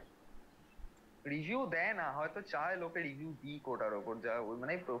মালটাকে। রিভিউ দেয় না, হয়তো চায় লোকে রিভিউ দিই কোটার ওপর, যা ওই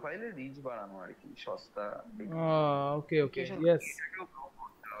মানে প্রোফাইলে রিচ বাড়ানো আর কি, সস্তা। ওকে ওকে, ইয়েস।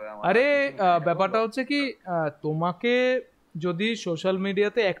 আরে ব্যাপারটা হচ্ছে কি, তোমাকে যদি সোশ্যাল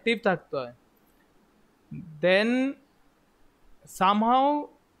মিডিয়াতে অ্যাক্টিভ থাকতে হয়, দেন somehow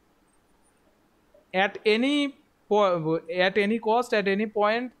at any cost, at any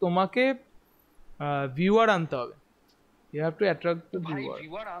point তোমাকে ভিউয়ার আনতে হবে। You have to attract the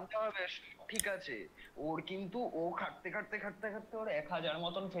viewer আনতে হবে, ঠিক আছে। ওর কিন্তু ও খাটতে খাটতে খাটতে খাটতে ওর 1000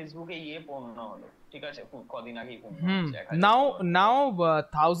 মতন ফেসবুকে ইয়ে পূর্ণ হলো, ঠিক আছে, কদিন আগেই পূর্ণ হয়েছে। নাও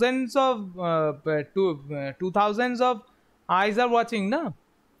thousands of 2000s of eyes are watching না।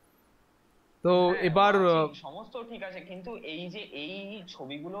 তো এবার সমস্ত ঠিক আছে, কিন্তু এই যে এই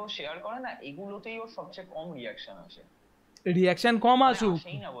ছবিগুলো শেয়ার করে না, এগুলোতেই ওর সবচেয়ে কম রিয়াকশন আসে। রিয়াকশন কম আসুক,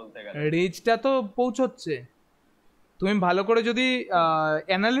 রিচটা তো পৌঁছচ্ছে। তুমি ভালো করে যদি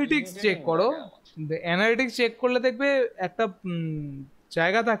অ্যানালিটিক্স চেক করো, অ্যানালিটিক্স চেক করলে দেখবে একটা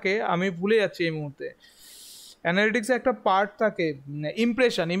জায়গা থাকে, আমি ভুলে যাচ্ছি এই মুহূর্তে, অ্যানালিটিক্সে একটা পার্ট থাকে,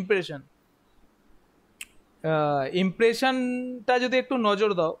 ইমপ্রেশনটা যদি একটু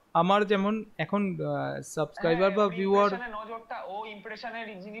নজর দাও, আমার যেমন এখন সাবস্ক্রাইবার বা ভিউয়ার, নজরটা ও ইমপ্রেশনের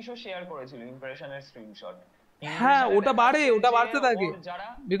জিনিসও শেয়ার করেছিল, ইমপ্রেশনের স্ক্রিনশট। হ্যাঁ, ওটা বাড়ে, ওটা বাড়তে থাকে,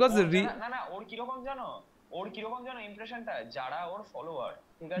 বিকজ না না, ওর কিরকম জানো ইমপ্রেশনটা, যারা ওর ফলোয়ার,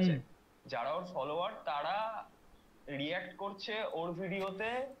 ঠিক আছে, যারা ওর ফলোয়ার তারা রিঅ্যাক্ট করছে ওর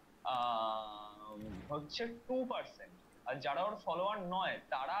ভিডিওতে হচ্ছে 2%, আর যারা ওর ফলোয়ার নয়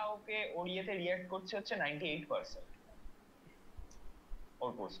তারা ওকে ওর ইয়েতে রিঅ্যাক্ট করছে হচ্ছে 98%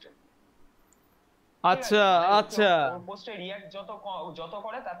 ওর পোস্টে। আচ্ছা আচ্ছা, ওর পোস্টে রিঅ্যাক্ট যত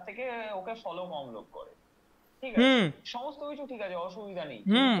করে তার থেকে ওকে ফলো কম লোক করে, ঠিক আছে। সমস্ত কিছু ঠিক আছে, অসুবিধা নেই,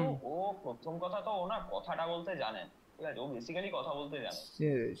 কিন্তু ও প্রথম কথা তো ও না কথাটা বলতে জানে, ঠিক আছে, ও বেসিক্যালি কথা বলতে জানে,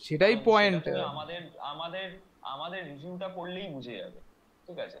 সেটাই পয়েন্ট। আমাদের রিভিউটা পড়লেই বুঝে যাবে,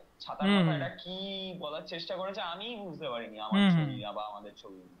 ঠিক আছে, ছাতার মাথায় এটা কি বলার চেষ্টা করেছে আমি বুঝতে পারিনি আমার ছবি বা আমাদের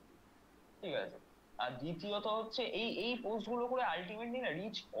ছবি, ঠিক আছে। আর দ্বিতীয়ত হচ্ছে এই পোস্ট গুলো করে আলটিমেটলি না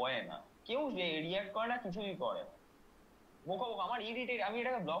রিচ হয় না, কেউ রিঅ্যাক্ট করে না, কিছুই করে না, বোকা বোকা। আমার ইরিটেট, আমি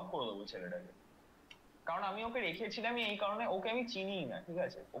এটাকে ব্লক করে দেবো ছেলেটাকে, কারণ আমি ওকে রেখেছিলাম এই কারণে, ওকে আমি চিনি না, ঠিক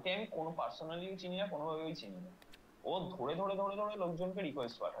আছে, ওকে আমি কোনো পার্সোনালিও চিনি না, কোনোভাবেই চিনি না। ও ধরে ধরে ধরে ধরে লোকজনকে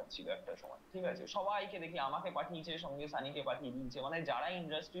রিকোয়েস্ট পাঠাচ্ছিল একটা সময়, ঠিক আছে, সবাইকে দেখি, আমাকে পাঠিয়েছে, সঙ্গে সানিকে পাঠিয়ে দিয়েছে, মানে যারা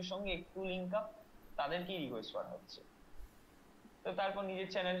ইন্ডাস্ট্রির সঙ্গে একটু লিঙ্ক আপ তাদেরকেই রিকোয়েস্ট পাঠাচ্ছে। তো তারপর নিজের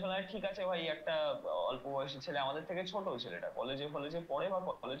চ্যানেল শোনায়, ঠিক আছে ভাই, একটা অল্প বয়সী ছেলে, আমাদের থেকে ছোট ছেলেটা, কলেজে পড়ে বা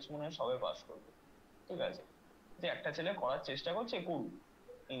কলেজ মনে হয় সবে পাস করবে, ঠিক আছে, যে একটা ছেলে করার চেষ্টা করছে, করুক,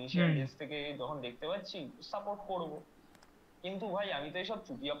 ইনিশিয়াল ডেজ থেকে যখন দেখতে পাচ্ছি সাপোর্ট করব। কিন্তু ভাই আমি তো এইসব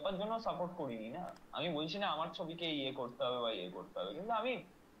চুটিয়াপ্পার জন্য সাপোর্ট করিনি না, আমি বলছি না আমার ছবিকে ইয়ে করতে হবে বা ইয়ে করতে হবে, কিন্তু আমি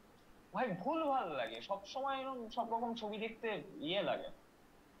ভাই ভুল ভাল লাগে সবসময় এরকম সব রকম ছবি দেখতে ইয়ে লাগে,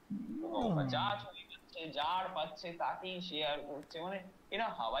 যা ছবি পাচ্ছে যার পাচ্ছে তাকেই শেয়ার করছে, মানে এরা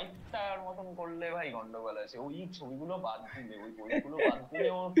হাওয়াইটার মতন করলে ভাই গন্ডগোল আছে। ওই ছবিগুলো বাদ দিলে, ওই পোস্টগুলো বাদ দিলে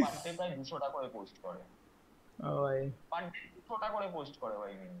ওর পার ডে প্রায় 200টা করে পোস্ট করে, ও ভাই, পার ডে 200টা করে পোস্ট করে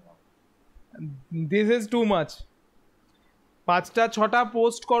ভাই minimum. This is too much. 5টা 6টা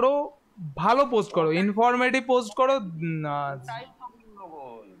পোস্ট করো, ভালো পোস্ট করো, ইনফরমেটিভ পোস্ট করো। না, ওটাই তো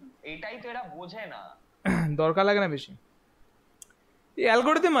গন্ডগোল, এইটাই তো এরা বোঝে না। দরকার লাগে না বেশি।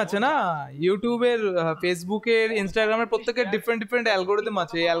 অ্যালগোরিদম আছে না ইউটিউবের, ফেসবুকের, ইনস্টাগ্রামের, প্রত্যেকের ডিফারেন্ট ডিফারেন্ট অ্যালগোরিদম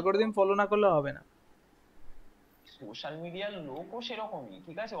আছে, এই অ্যালগোরিদম ফলো না করলে হবে না। সোশ্যাল মিডিয়ার লোকও সেরকমই,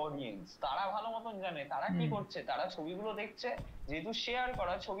 ঠিক আছে, অডিয়েন্স তারা ভালো মতন জানে তারা কি করছে, তারা ছবিগুলো দেখছে, যেহেতু শেয়ার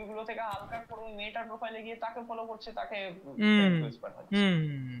করা ছবিগুলো থেকে হালকা করে ওই মেয়েটার প্রোফাইলে গিয়ে তাকে ফলো করছে, তাকে ফ্রেন্ড রিকোয়েস্ট পাঠাচ্ছে,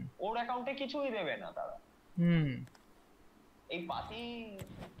 ওর অ্যাকাউন্টে কিছুই দেবে না তারা। এই পাতি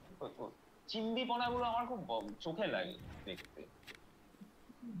চিন্দিপনাগুলো আমার খুব চোখে লাগে দেখতে,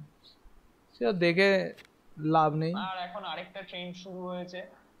 সেটা দেখে লাভ নেই। আর এখন আরেকটা ট্রেন্ড শুরু হয়েছে,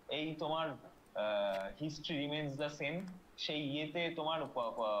 এই তোমার হিস্ট্রি রিমেন্স দ্য সেম, সেই ইয়েতে তোমার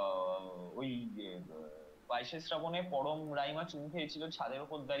ওই 22শে শ্রাবণে পরম রাইমা চুমু খেয়েছিল ছাদের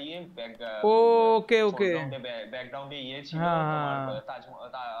উপর দাঁড়িয়ে, ওকে ওকে, ব্যাকগ্রাউন্ডে ইয়ে ছিল তোমার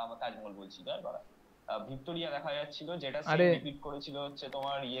তাজমহল বলছিল আর বাবা ভিক্টোরিয়া দেখা যাচ্ছিল, যেটা সেম রিপিট করেছিল হচ্ছে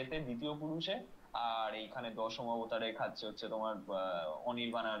তোমার ইয়েতে দ্বিতীয় পুরুষে, আর এইখানে দশম অবতারে খাচ্ছে হচ্ছে তোমার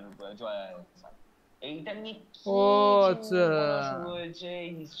অনির্বাণার জয়া। এইটা নিয়ে ও আচ্ছা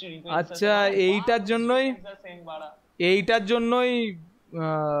আচ্ছা, এইটার জন্যই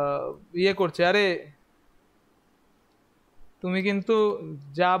ইয়ে করছে। আরে তুমি কিন্তু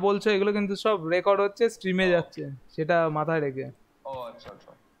যা বলছো এগুলো কিন্তু সব রেকর্ড হচ্ছে, স্ট্রিমে যাচ্ছে, সেটা মাথায় রেখে। ও আচ্ছা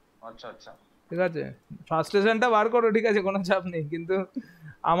আচ্ছা আচ্ছা আচ্ছা, ঠিক আছে, ফ্রাস্ট্রেশনটা বার করো, ঠিক আছে, কোনো চাপ নেই, কিন্তু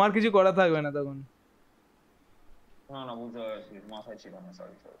আমার কিছু করা থাকবে না তখন। না না, বুঝতে পারছি, মাথায় ছিল না,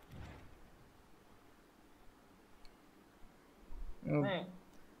 সরি সরি।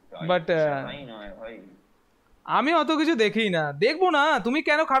 বাট আমি অত কিছু দেখি না, দেখবো না। তুমি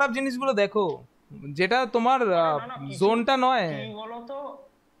কেন খারাপ জিনিসগুলো দেখো, যেটা তোমার জোনটা নয়।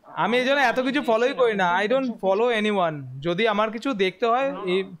 আমি এই জন্য এত কিছু ফলোই করি না, আই ডোন্ট ফলো এনিওয়ান। যদি আমার কিছু দেখতে হয়,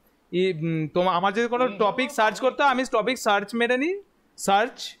 তোমার আমার যদি কোনো টপিক সার্চ করতে হয়, আমি টপিক সার্চ মেরে নিই,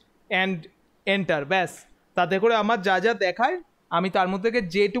 সার্চ অ্যান্ড এন্টার, ব্যাস। তাতে করে আমার যা যা দেখায় আমি তার মধ্যে থেকে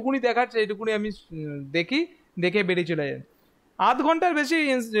যেটুকুনি দেখাচ্ছে সেইটুকুনি আমি দেখি, দেখে বেরিয়ে চলে যাই। আধ ঘন্টার বেশি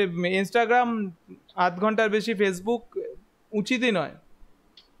ইনস্টাগ্রাম, আধ ঘন্টার বেশি ফেসবুক উচিতই নয়,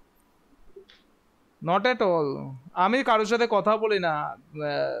 নট এট অল। আমি কারোর সাথে কথা বলি না,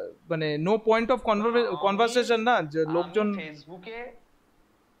 মানে নো পয়েন্ট অফ কনভারসেশন না, যে লোকজন।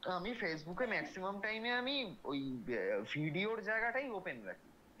 আমি ফেসবুকে ম্যাক্সিমাম টাইমে আমি ওই ভিডিওর জায়গাটাই ওপেন রাখি,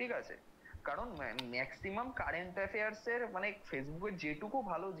 ঠিক আছে, কারণ ম্যাক্সিমাম কারেন্ট অ্যাফেয়ার্স এর মানে ফেসবুকের যেটুকু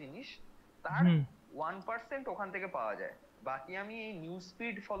ভালো জিনিস তার 1% ওখান থেকে পাওয়া যায়। বাকি আমি এই নিউজ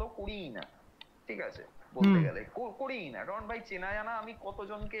ফিড ফলো করিই না, ঠিক আছে, বলতে গেলে করিই না, কারণ ভাই চেনা জানা আমি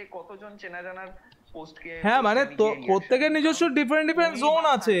কতজন চেনা জানার পোস্টকে, হ্যাঁ মানে তো প্রত্যেকের নিজস্ব ডিফারেন্ট ডিফারেন্ট জোন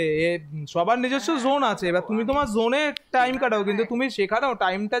আছে, সবার নিজস্ব জোন আছে। এবার তুমি তোমার জোনে টাইম কাটাও, কিন্তু তুমি সেখানেও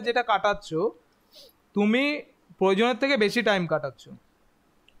টাইমটা যেটা কাটাচ্ছ তুমি প্রয়োজনের থেকে বেশি টাইম কাটাচ্ছ,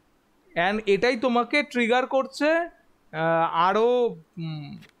 অ্যান্ড এটাই তোমাকে ট্রিগার করছে আরো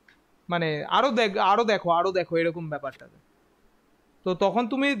মানে আরো দেখো এরকম ব্যাপারটা। তো তখন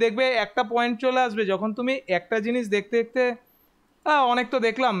তুমি দেখবে একটা পয়েন্ট চলে আসবে যখন তুমি একটা জিনিস দেখতে দেখতে অনেক তো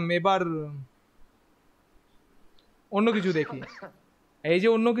দেখলাম, এবার অন্য কিছু দেখি। এই যে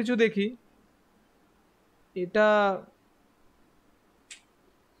অন্য কিছু দেখি,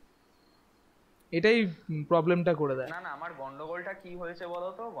 এটাই প্রবলেমটা করে দেয়। না না, আমার গন্ডগোলটা কি হয়েছে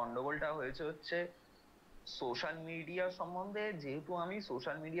বলতো, গন্ডগোলটা হয়েছে হচ্ছে সোশ্যাল মিডিয়া সম্বন্ধে, যেহেতু আমি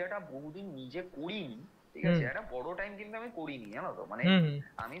সোশ্যাল মিডিয়াটা বহুদিন নিজে করিনি, ঠিক আছে, একটা বড় টাইম কিন্তু আমি করিনি, জানো তো, মানে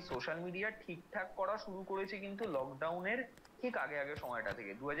আমি সোশ্যাল মিডিয়া ঠিকঠাক করা শুরু করেছি কিন্তু লকডাউনের ঠিক আগে আগে সময়টা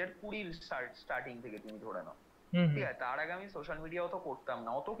থেকে, 2020 স্টার্টিং থেকে তুমি ধরে নাও, ঠিক আছে। তার আগে আমি সোশ্যাল মিডিয়া অত করতাম না,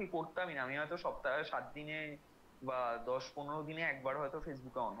 অত কি করতামই না। আমি হয়তো সপ্তাহে 7 দিনে বা 10-15 দিনে একবার হয়তো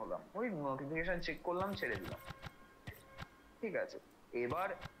ফেসবুকে অন হলাম, ওই নোটিফিকেশন চেক করলাম, ছেড়ে দিলাম, ঠিক আছে। এবার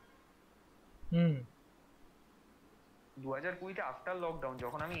 2020 আফটার লকডাউন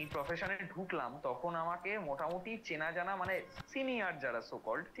যখন আমি এই প্রফেশনে ঢুকলাম, তখন আমাকে মোটামুটি চেনা জানা মানে সিনিয়র যারা সো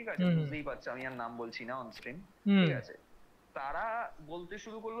কল্ড, ঠিক আছে, বুঝতেই পারছো আমি আর নাম বলছি না অন স্ক্রিন, ঠিক আছে, তারা বলতে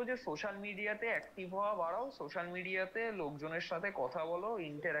শুরু করলো যে সোশ্যাল মিডিয়াতে অ্যাক্টিভ হওয়া বাড়াও, সোশ্যাল মিডিয়াতে লোকজনের সাথে কথা বলো,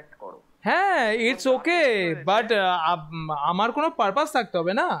 ইন্টারঅ্যাক্ট করো। হ্যাঁ, ইটস ওকে, বাট আমার কোনো পারপাস থাকতে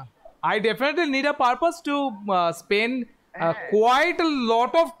হবে না। I definitely need a purpose to spend quite a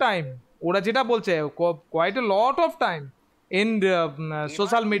lot of time, ওরা যেটা বলছে quite a lot of time in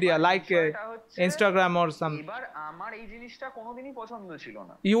social media like Instagram or some. এবার আমার এই জিনিসটা কোনোদিনই পছন্দ ছিল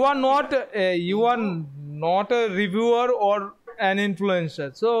না। You are not a reviewer or an influencer,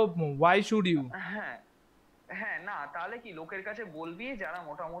 so why should you? হ্যাঁ তাহলে কি লোকের কাছে বলবি যারা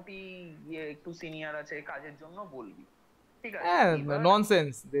মোটামুটি একটু সিনিয়র আছে কাজের জন্য বলবি, ঠিক আছে?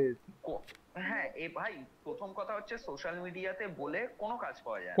 ননসেন্স। হ্যাঁ ভাই, প্রথম কথা হচ্ছে সোশ্যাল মিডিয়াতে বলে কোনো কাজ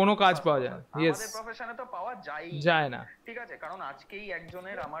পাওয়া যায় না, কোনো কাজ পাওয়া যায় না, আমাদের প্রফেশনে তো পাওয়া যায় না, ঠিক আছে? কারণ আজকেই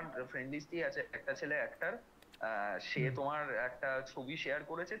একজনের, আমার ফ্রেন্ড লিস্টই আছে একটা ছেলে অ্যাক্টর, সে তোমার একটা ছবি শেয়ার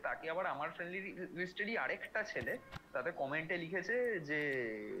করেছে, তাকে আবার আমার ফ্রেন্ড লিস্টেরই আরেকটা ছেলে তাতে কমেন্টে লিখেছে যে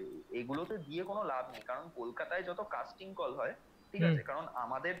এগুলোতে দিয়ে কোনো লাভ নেই, কারণ কলকাতায় যত কাস্টিং কল হয়, ঠিক আছে, কারণ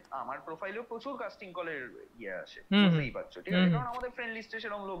আমার প্রোফাইলেও প্রচুর কাস্টিং কলের ইয়ে আসে, বুঝতেই পারছো, ঠিক আছে, কারণ আমাদের ফ্রেন্ড লিস্টে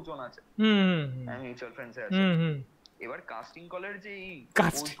সেরকম লোকজন আছে, মিউচুয়াল ফ্রেন্ডসে আছে। এবার কাস্টিং কলের যে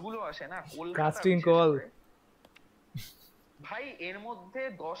পোস্টগুলো আসে না কলকাতা কাস্টিং কল, ভাই এর মধ্যে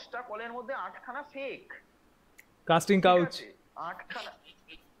 10টা কলের মধ্যে 8খানা ফেক কাস্টিং কাউচ, 8খানা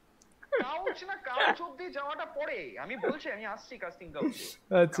কাউচ না, কাউচ অব্দি যাওয়াটা পরে, আমি বলছি আমি আসছি কাস্টিং কাউচে,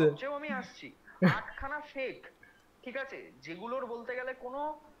 আচ্ছা কাউচেও আমি আসছি, 8খানা ফেক, ঠিক আছে, যেগুলোর বলতে গেলে কোনো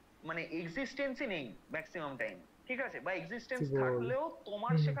মানে এক্সিস্টেন্সই নেই ম্যাক্সিমাম টাইম, ঠিক আছে, বা এক্সিস্টেন্স থাকলেও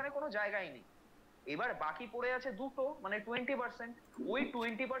তোমার সেখানে কোনো জায়গাই নেই। এবার বাকি পড়ে আছে দুটো, মানে 20%, ওই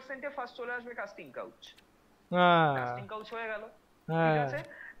 20%-এ ফার্স্ট চলে আসবে কাস্টিং কাউচ, কাস্টিং কাউচ হয়ে গেল, ঠিক আছে,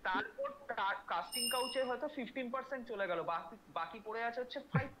 তারপর কাস্টিং কাউচে হয়তো 15% চলে গেল, বাকি পড়ে আছে হচ্ছে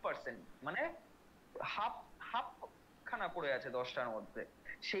 5%, মানে হাফ হাফ খানা পড়ে আছে 10টার মধ্যে,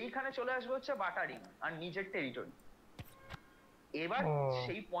 সেইখানে চলে আসবে হচ্ছে বাটারিং আর নিজের টেরিটরি। এবার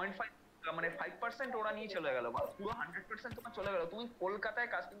সেই 0.5 মানে 5% ওরা নিয়ে চলে গেল, বা পুরো 100% তোমার চলে গেল, তুমি কলকাতায়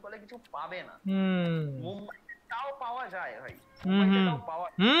কাস্টিং কলে কিছু পাবে না, মুম্বাইতে তাও পাওয়া যায় ভাই, মুম্বাইতে তাও পাওয়া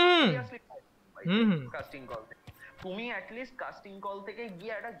সিরিয়াসলি কাস্টিং কল, তুমি অ্যাটলিস্ট কাস্টিং কল থেকে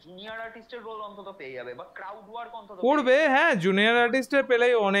গিয়ে একটা জুনিয়র আর্টিস্টের রোল অন্তত পেয়ে যাবে, বা ক্রাউড ওয়ার্ক অন্তত করবে, হ্যাঁ জুনিয়র আর্টিস্টের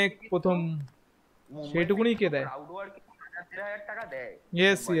পেলেই অনেক, প্রথম সেটুকুনি কে দেয়, ক্রাউড ওয়ার্ক 1,000-1,500 টাকা দেয়,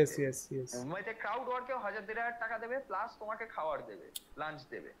 ইয়েস ইয়েস ইয়েস ইয়েস, মুম্বাইতে ক্রাউড ওয়ার্কেও 1,000-1,500 টাকা দেবে, প্লাস তোমাকে খাবার দেবে, লাঞ্চ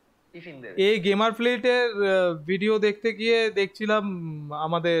দেবে, টিফিন দেবে। এই গেমার প্লেটের ভিডিও দেখতে গিয়ে দেখছিলাম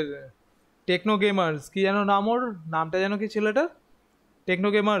আমাদের টেকনো গেমার্স, কি যেন নাম, ওর নামটা যেন কি ছেলেটার, টেকনো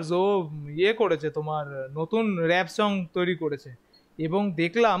গেমার্স, ও ইয়ে করেছে তোমার নতুন র্যাপ সং তৈরি করেছে, এবং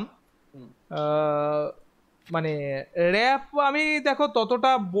দেখলাম মানে র্যাপ আমি দেখো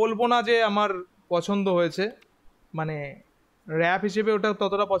ততটা বলবো না যে আমার পছন্দ হয়েছে, মানে র্যাপ হিসেবে ওটা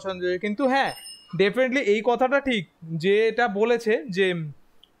ততটা পছন্দ হয়েছে, কিন্তু হ্যাঁ ডেফিনেটলি এই কথাটা ঠিক যে এটা বলেছে যে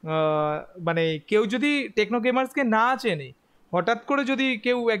মানে কেউ যদি টেকনো গেমার্সকে না চেনে, হঠাৎ করে যদি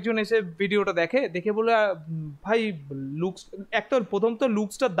কেউ একজন এসে ভিডিওটা দেখে বলে ভাই লুকস, একটা প্রথম তো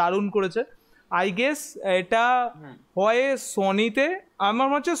লুকসটা দারুণ করেছে, আই গেস এটা হয় সনিতে, আমার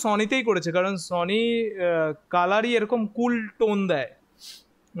মনে হচ্ছে সনিতেই করেছে, কারণ সনি কালারই এরকম কুল টোন দেয়,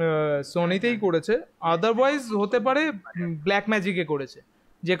 সনিতেই করেছে, আদারওয়াইজ হতে পারে ব্ল্যাক ম্যাজিকে করেছে,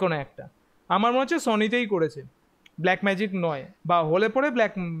 যে কোনো একটা, আমার মনে হচ্ছে সনিতেই করেছে, ব্ল্যাক ম্যাজিক নয়, বা হলে পরে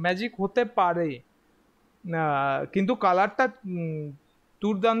ব্ল্যাক ম্যাজিক হতে পারে, কিন্তু কালারটা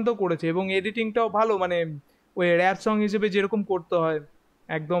দুর্দান্ত করেছে, এবং এডিটিংটাও ভালো, মানে ওই র্যাপ সং হিসেবে যেরকম করতে হয়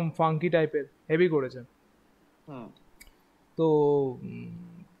একদম ফাঙ্কি টাইপের, হেভি করেছে। তো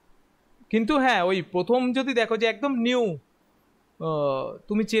কিন্তু হ্যাঁ ওই প্রথম যদি দেখো যে একদম নিউ,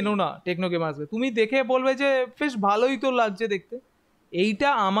 তুমি চেনো না টেকনো গেমার্সকে, তুমি দেখে বলবে যে বেশ ভালোই তো লাগছে দেখতে, এইটা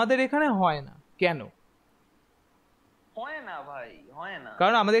আমাদের এখানে হয় না, কেন হয় না ভাই? হয় না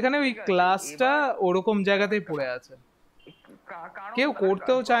কারণ আমাদের এখানে ওই ক্লাসটা ওরকম জায়গাতেই পড়ে আছে, কেউ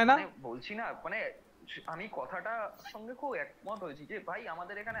করতেও চায় না, বলছি না, মানে আমি কথাটা সঙ্গে খুব একমত হয়েছি যে ভাই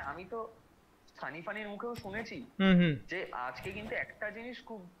আমাদের এখানে, আমি তো সানি ফানির মুখেও শুনেছি যে আজকে কিন্তু একটা জিনিস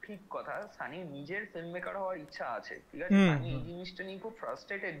খুব ঠিক কথা, সানি নিজের ফিল্ম মেকার হওয়ার ইচ্ছা আছে, ঠিক আছে, আমি এই জিনিসটা নিয়ে খুব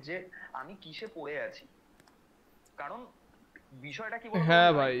ফ্রাস্ট্রেটেড যে আমি কিসে পড়ে আছি, কারণ বিষয়টা কি বলতো,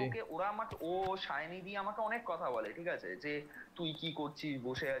 হ্যাঁ ভাই ওরা আমাকে, ও শাইনি দিয়ে আমাকে অনেক কথা বলে, ঠিক আছে, যে তুই কি করছিস,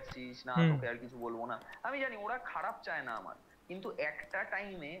 বসে আছিস না, তোকে আর কিছু বলবো না, আমি জানি ওরা খারাপ চায় না আমার, কিন্তু একটা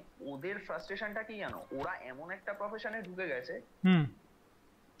টাইমে ওদের ফ্রাস্ট্রেশনটা কি জানো, ওরা এমন একটা প্রফেশনে ঢুকে গেছে,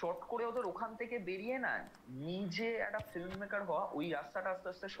 চট করে ওদের ওখান থেকে বেরিয়ে না নিজে একটা ফিল্ম মেকার হওয়া, ওই রাস্তাটা আস্তে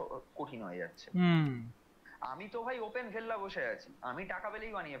আস্তে কঠিন হয়ে যাচ্ছে। আমি তো ভাই ওপেন ভেল্লা বসে আছি, আমি টাকা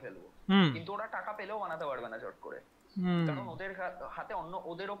পেলেই বানিয়ে ফেলবো, কিন্তু ওরা টাকা পেলেও বানাতে পারবে না চট করে, কারণ ওদের হাতে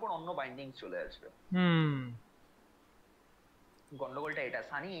ওদের ওপর অন্য বাইন্ডিং চলে আসবে। গন্ডগোলটা এটা,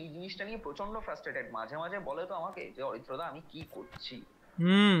 সানি এই জিনিসটা নিয়ে প্রচন্ড ফ্রাস্ট্রেটেড, মাঝে মাঝে বলে তো আমাকে যে অরিত্রদা আমি কি করছি,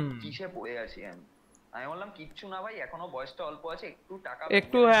 কিসে পড়ে আছি আমি বললাম কিচ্ছু না ভাই, এখনো বয়সটা অল্প আছে, একটু টাকা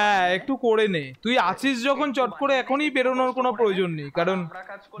একটু, হ্যাঁ একটু করে নে, তুই আছিস যখন চট করে এখনই বেরোনোর কোনো প্রয়োজন নেই, কারণ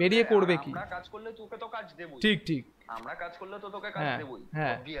বেরিয়ে করবে কি, আমরা কাজ করলে তোকে তো কাজ দেবই, ঠিক ঠিক, আমরা কাজ করলে তো তোকে কাজ দেবই,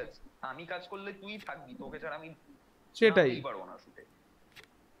 অবভিয়াস, আমি কাজ করলে তুই থাকবি, তোকে ছাড়া আমি সেটাই পারবো না শুতে,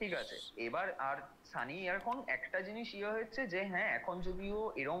 ঠিক আছে, এবার আর সানি এখন একটা জিনিস হয়েছে যে হ্যাঁ এখন যদিও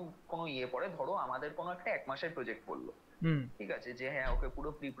এরকম কোনো পড়ে, ধরো আমাদের কোনো একটা 1 মাসের প্রজেক্ট পড়লো, ঠিক আছে, যে হ্যাঁ ওকে পুরো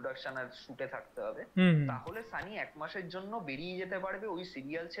প্রি প্রোডাকশন আর শুটে থাকতে হবে, তাহলে সানি 1 মাসের জন্য বেরিয়ে যেতে পারবে ওই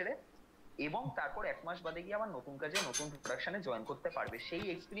সিরিয়াল ছেড়ে, এবং তারপর 1 মাস বাদে গিয়ে আবার নতুন কাজে নতুন প্রোডাকশনে জয়েন করতে পারবে। সেই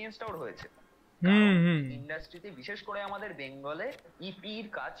এক্সপিরিয়েন্সটা ওর হয়েছে। ইন্ডাস্ট্রিতে বিশেষ করে আমাদের বেঙ্গলে ইপির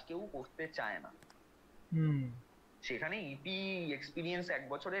কাজ কেউ করতে চায় না, সেখানে ইপি এক্সপিরিয়েন্স 1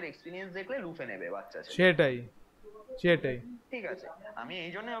 বছরের এক্সপিরিয়েন্স দেখলে লুফে নেবে বাচ্চা ছেলে। সেটাই সেটাই ঠিক আছে, আমি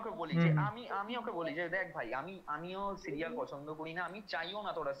এই জন্য ওকে বলি যে আমি ওকে বলি যে দেখ ভাই, আমিও সিরিয়াল পছন্দ করি না, আমি চাইও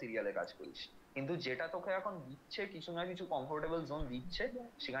না তোরা সিরিয়ালে কাজ করিস, কিন্তু যেটা তোকে এখন দিচ্ছে কিছু না কিছু কমফোর্টেবল জোন দিচ্ছে,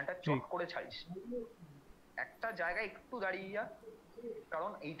 সেখানটা চট করে ছাড়িস, একটা জায়গায় একটু দাঁড়িয়ে যা।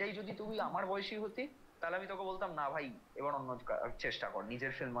 কারণ এইটাই যদি তুই আমার বয়সী হতি, তাহলে আমি তোকে বলতাম না ভাই এবার অন্য চেষ্টা কর,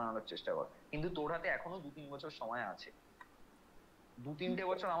 নিজের ফিল্ম বানানোর চেষ্টা কর, কিন্তু তোর হাতে এখনো 2-3 বছর সময় আছে। 2-3টে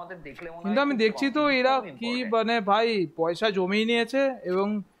বছর আমাদের দেখলে মনে হয়। কিন্তু আমি দেখছি তো এরা কি মানে ভাই পয়সা জমিয়ে নিয়েছে, এবং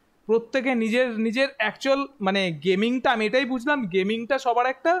প্রত্যেকে নিজের নিজের অ্যাকচুয়াল মানে গেমিংটা, আমি এটাই বুঝলাম, গেমিংটা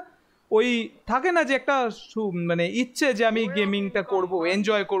সবার একটা ওই থাকে না যে একটা মানে ইচ্ছে যে আমি গেমিংটা করব,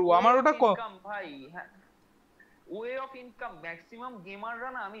 এনজয় করব, আমার ওটা ভাই। হ্যাঁ, ওয়ে অফ ইনকাম। ম্যাক্সিমাম গেমাররা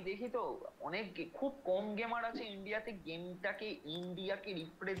না, আমি দেখি তো অনেক খুব কম গেমার আছে ইন্ডিয়াতে ইন্ডিয়াকে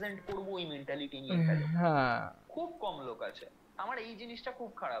রিপ্রেজেন্ট করব ওই মেন্টালিটি নিয়ে খেলে। হ্যাঁ, খুব কম লোক আছে। আমার এই জিনিসটা খুব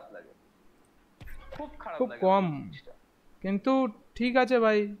খারাপ লাগে, খুব খারাপ লাগে কম। কিন্তু ঠিক আছে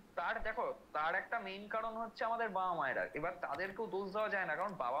ভাই, দেখো তার একটা মেইন কারণ হচ্ছে আমাদের বাবা মায়েরা। এবার তাদেরকেও দোষ দেওয়া যায় না,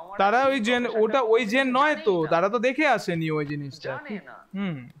 কারণ বাবা মা তারা ওই জেন, ওটা ওই জেন নয় তো, তারা তো দেখে আসেনি ওই জিনিসটা,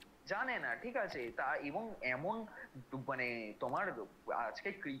 জানে না। ঠিক আছে, তা এবং এমন মানে তোমার আজকে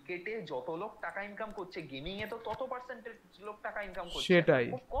ক্রিকেটে যত লোক টাকা ইনকাম করছে, গেমিং এ তো তত পার্সেন্টেজ লোক টাকা ইনকাম করছে, সেটাই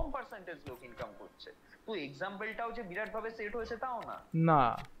খুব কম পার্সেন্টেজ লোক ইনকাম করছে। তো এক্সাম্পলটাও যে বিরাট ভাবে সেট হয়েছে তাও না। না,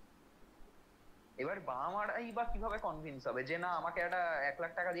 এবার বাবা মারাই বা কিভাবে কনভিন্স হবে যে না আমাকে একটা 1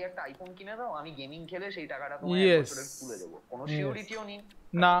 লাখ টাকা দিয়ে একটা আইফোন কিনে দাও, আমি গেমিং খেলে সেই টাকাটা তোমায় 1 বছরে তুলে দেবো? কোনো সিওরিটিও নেই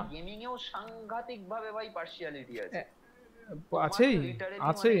না। গেমিং এও সাংঘাতিক ভাবে ভাই পার্সিয়ালিটি আছে, আছেই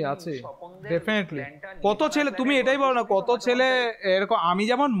আছেই আছে ডেফিনেটলি। কত ছেলে, তুমি এটাই বলো না, কত ছেলে এরকম, আমি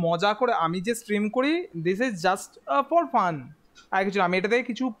যেমন মজা করে আমি যে স্ট্রিম করি, this is just for fun, আর কিছু আমি এটাতে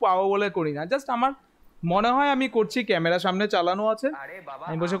কিছু পাবো বলে করি না, জাস্ট আমার মনে হয় আমি করছি, ক্যামেরার সামনে চালানো আছে,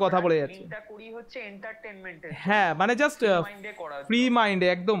 আমি বসে কথা বলে যাচ্ছি। হ্যাঁ মানে জাস্ট ফ্রি মাইন্ডে,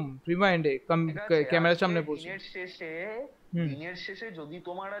 একদম ফ্রি মাইন্ডে ক্যামেরার সামনে বসে। দিনের শেষে যদি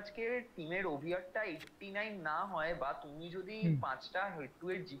তোমার আজকে টিমের ওভিআরটা 89 না হয়, বা তুমি যদি 5টা হেড টু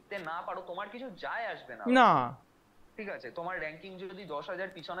হেড জিততে না পারো, তোমার কিছু যায় আসবে না। না, ঠিক আছে, তোমার র্যাঙ্কিং যদি 10,000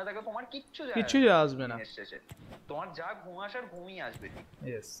 পিছনে থাকে, তোমার কিচ্ছু যায় আসবে না। দিনের শেষে তোমার যা ঘুম আসার ঘুমই আসবে।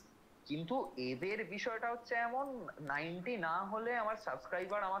 কিন্তু এদের বিষয়টা হচ্ছে এমন, 90 না হলে আমার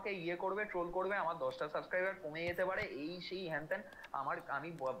সাবস্ক্রাইবার আমাকে করবে, ট্রোল করবে, আমার 10টা সাবস্ক্রাইবার কমে যেতে পারে, এই সেই হ্যান ত্যান, আমি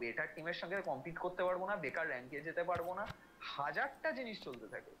বেটার টিমের সঙ্গে কম্পিট করতে পারবো না, বেকার র্যাঙ্কে যেতে পারবো না, হাজারটা জিনিস চলতে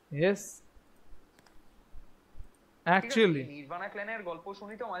থাকে। ইয়েস, অ্যাকচুয়ালি নির্বাণা ক্ল্যানের গল্প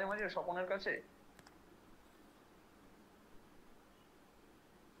শুনি তো মাঝে মাঝে স্বপনের কাছে,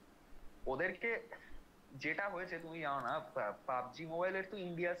 ওদেরকে যেটা হয়েছে তুমি জানো না, পাবজি মোবাইলের তো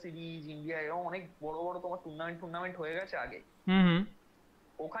ইন্ডিয়া সিরিজ, ইন্ডিয়া এরকম অনেক বড় বড় তোমার টুর্নামেন্ট হয়ে গেছে আগে।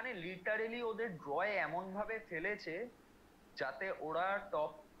 ওখানে লিটারেলি ওদের ড্রয়ে এমন ভাবে ফেলেছে যাতে ওরা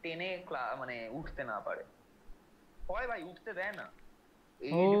টপ 10-এ মানে উঠতে না পারে। হয় ভাই, উঠতে দেয় না,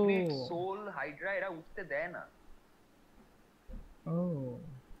 এই সোল হাইড্রা এরা উঠতে দেয় না।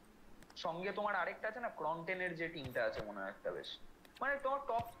 সঙ্গে তোমার আরেকটা আছে না, ক্রনটেনের যে টিমটা আছে মনে হয় একটা, বেশ মানে তোমার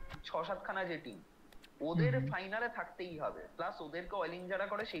টপ 6-7 খানা যে টিম, ওদের ফাইনালে থাকতেই হবে, প্লাস ওদেরকে অয়েলিং যারা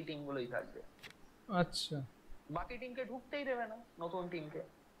করে সেই টিম গুলোই থাকবে। আচ্ছা, বাকি টিমকে ঢুকতেই দেবে না, নতুন টিমকে।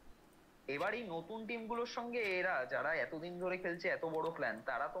 এবার এই নতুন টিমগুলোর সঙ্গে এরা যারা এতদিন ধরে খেলছে, এত বড় ক্ল্যান,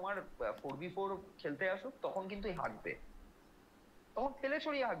 তারা তোমার 4v4 খেলতে আসুক, তখন কিন্তু হাঁকবে, তখন ফেলে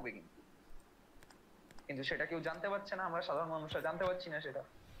ছড়িয়ে হাঁকবে, কিন্তু সেটা কেউ জানতে পারছে না, আমরা সাধারণ মানুষরা জানতে পারছি না সেটা।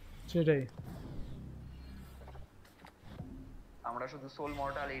 সেটাই, আমরা শুধু সোল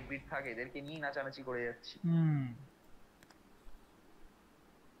মর্টাল 8 বিট থাকে এদেরকে নিয়ে নাচানাচি করে যাচ্ছি।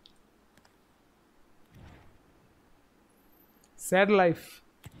 Sad life,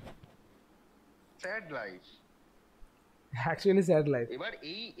 sad life, actually sad life. এবার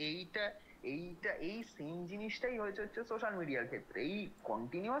এই সেম জিনিসটাই হচ্ছে সোশ্যাল মিডিয়ার ক্ষেত্রে। এই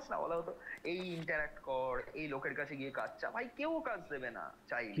কন্টিনিউয়াস না বলা হতো, এই ইন্টারঅ্যাক্ট কর, এই লোকের কাছে গিয়ে কাজ চা, ভাই কেউ কাজ দেবে না,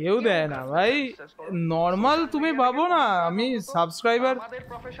 চাই কেউ দেয় না ভাই। নর্মাল তুমি ভাবো না, আমি সাবস্ক্রাইবার,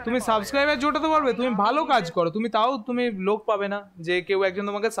 তুমি সাবস্ক্রাইবার জোটাতে পারবে, তুমি ভালো কাজ করো, তুমি তাও তুমি লোক পাবে না যে কেউ একজন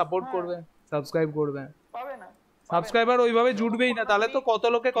তোমাকে সাপোর্ট করবে, সাবস্ক্রাইব করবে, পাবে না। সাবস্ক্রাইবার ওইভাবে জুটবেই না, তাহলে তো কত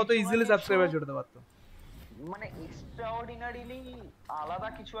লোকে কত কিছু না ইজিলি কিছু সাবস্ক্রাইবার জুটতে পারতো। মানে এক্সট্রাঅর্ডিনারিলি আলাদা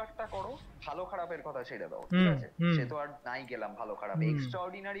কিছু একটা করো, ভালো খারাপের কথা ছেড়ে দাও, ঠিক হুম আছে, হুম সে তো আর নাই গেলাম ভালো খারাপ, হুম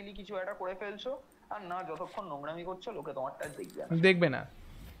এক্সট্রাঅর্ডিনারিলি কিছু একটা করে ফেলছো, আর না যতক্ষণ নোংরামি করছো লোকে তোমারটা দেখবে না। দেখবে না,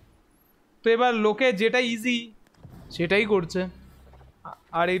 তো এবার লোকে যেটা ইজি সেটাই করছে,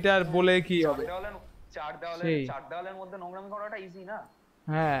 আর এটার বলে কি চার হবে? দেওয়ালের সেই চার দেওয়ালের মধ্যে নোংরামি করাটা ইজি না?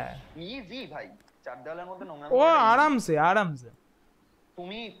 হ্যাঁ, ইজি ভাই, চার দেওয়ালের মধ্যে নোংরামি ও করাটা ইজি। আরামসে আরামসে।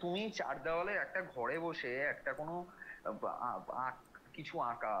 তুমি তুমি চার দেওয়ালের একটা ঘরে বসে একটা কোনো কিছু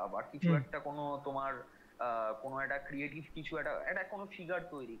আঁকা বা কিছু হুম একটা কোনো তোমার কোনো একটা ক্রিয়েটিভ কিছু একটা একটা কোনো ফিগার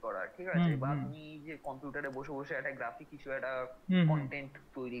তৈরি করা, ঠিক হুম আছে, বা হুম তুমি যে কম্পিউটারে বসে বসে একটা গ্রাফিক কিছু একটা হুম হুম কন্টেন্ট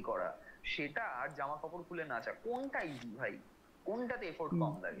তৈরি করা, সেটা আর জামা কাপড় খুলে নাচা কোনটা ইজি ভাই? কোনটাতে এফোর্ট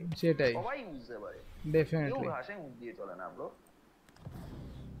কম লাগে? সেটাই, সবাই বুঝতে পারে, কেউ ডেফিনেটলি। ঘাসে মুখ দিয়ে চলে না ব্রো।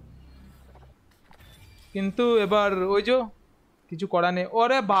 কিন্তু এবার ওই যে কিছু করা নেই।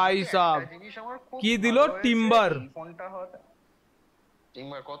 ওরে ভাই কিন্তু সাব, একটা জিনিস আমার খুব কি দিল ভালো হয়েছে টিম্বার। এই ফোনটা হওয়াটা।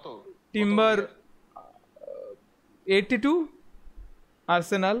 টিম্বার কত কত টিম্বার ইয়ার? 82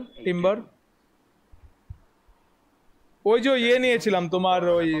 আর্সেনাল টিম্বার। 82? ওই যে ইয়ে একদমই নিয়েছিলাম খুব তোমার,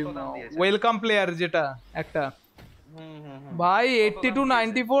 বড় না, ওই কত দাম দিয়েছে? ওয়েলকাম প্লেয়ার যেটা একটা, হুম হুম হুম। ভাই কত দাম 82 দিয়েছে?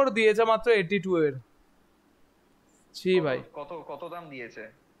 94 দিয়েছে মাত্র 82 এর। ছি কত ভাই, কত কত দাম দিয়েছে?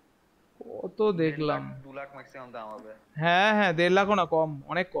 কত 1.5 দেখলাম। লাখ 2 লাখ ম্যাক্সিমাম দাম হবে। হ্যাঁ হ্যাঁ, 1.5 লাখও না, কম,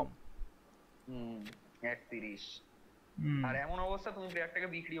 অনেক কম। হুম, 1.30। হুম, আর এমন অবস্থা তুমি প্লেয়ারটাকে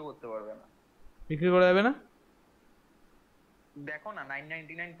বিক্রিও করতে পারবে না। বিক্রি করা যাবে না? দেখো না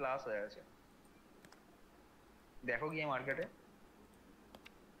 999 প্লাস হয়ে আছে, দেখো গিয়ে মার্কেটে,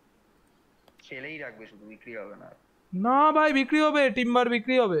 ছেলেই রাখবে শুধু, বিক্রি হবে না। না ভাই, বিক্রি হবে, টিম্বার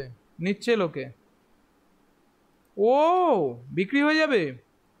বিক্রি হবে, নিচ্ছে লোকে। ও, বিক্রি হয়ে যাবে?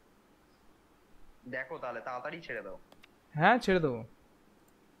 দেখো তাহলে তাড়াতাড়ি ছেড়ে দাও। হ্যাঁ ছেড়ে দেবো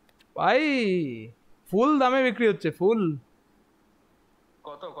ভাই, ফুল দামে বিক্রি হচ্ছে, ফুল।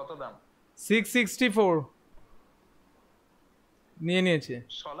 কত কত দাম? 664 নিয়ে নিয়েছে।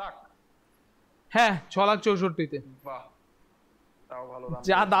 6 লাখ? হ্যাঁ, 6,64,000-তে। বাহ, তাও ভালো দাম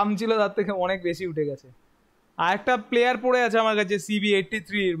যা পেয়েছে। দাম ছিল তার থেকে অনেক বেশি উঠে গেছে। আর একটা প্লেয়ার পড়ে আছে আমার কাছে,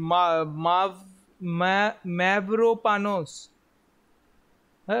 CB83 মাভ ম্যাভরোপানোস।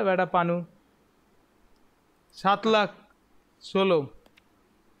 হ্যাঁ বেটা পানু, 7,16,000।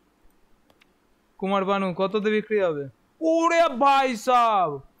 কুমার পানু কততে বিক্রি হবে? ওরে ভাই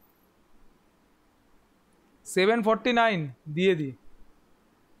সাব, 749 দিয়ে দি।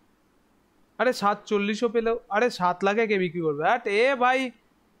 আরে 740ও পেলেও, আরে 7 লাখে কে বিক্রি করবে? হ্যাট এ ভাই,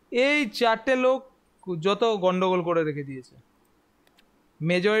 এই চারটে লোক যত গন্ডগোল করে রেখে দিয়েছে।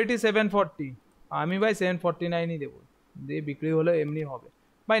 মেজরিটি 740, আমি ভাই 749ই দেবো, দিয়ে বিক্রি হলে এমনি হবে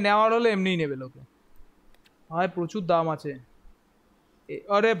ভাই, নেওয়ার হলে এমনিই নেবে লোকে ভাই, প্রচুর দাম আছে।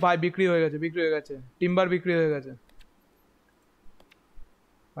 আরে ভাই বিক্রি হয়ে গেছে, বিক্রি হয়ে গেছে, টিম্বার বিক্রি হয়ে গেছে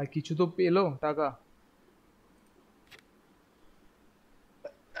ভাই, কিছু তো পেলো টাকা।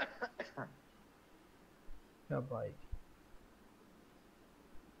 ভাই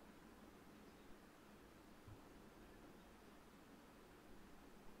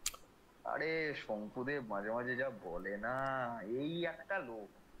আরে শঙ্কুদেব মাঝে মাঝে যা বলে না, এই একটা লোক,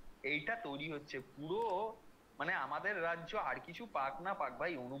 এইটা তৈরি হচ্ছে পুরো, মানে আমাদের রাজ্য আর কিছু পাক না পাক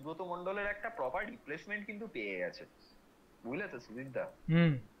ভাই, অনুব্রত মন্ডলের একটা প্রপার রিপ্লেসমেন্ট কিন্তু পেয়ে গেছে, বুঝলে তো সুদীপদা?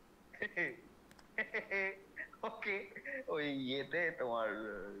 হুম ওকে, ওই ইয়েতে তোমার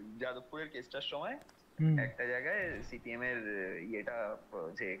যাদবপুরের কেসটার সময় হুম একটা জায়গায় সিপিএম এর ইয়েটা,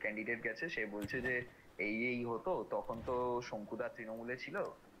 যে ক্যান্ডিডেট গেছে সে বলছে যে এই এই হতো, তখন তো শঙ্কুদা তৃণমূলে ছিল,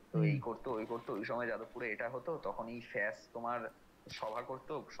 তো হুম এই করতো ওই করতো, ওই সময় যাদবপুরে এটা হতো, তখন এই ফ্যাস তোমার সভা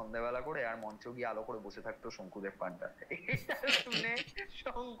করতো সন্ধ্যাবেলা করে, আর মঞ্চ গিয়ে আলো করে বসে থাকতো শঙ্কুদেব পান্ডা। এটা শুনে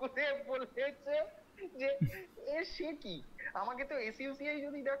শঙ্কুদেব বলেছে যে এ সে কি, আমাকে তো এসইউসিআই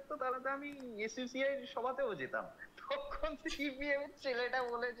যদি ডাকতো তাহলে তো আমি এসইউসিআই সভাতেও যেতাম। তখন সিপিএম এর ছেলেটা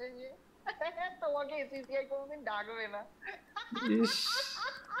বলেছে যে তোমাকে এসইসিআই কোনোদিন ডাকবে না। ইস,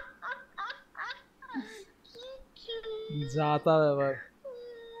 যা তা ব্যাপার,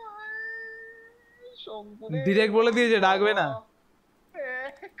 ডিরেক্ট বলে দিয়েছে ডাকবে না।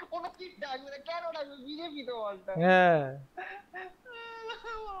 কোনোদিন ডাকবে না, কেন ডাকবে? বিজেপি তো বলটা। হ্যাঁ,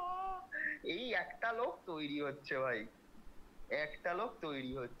 এই একটা লোক তৈরি হচ্ছে ভাই, একটা লোক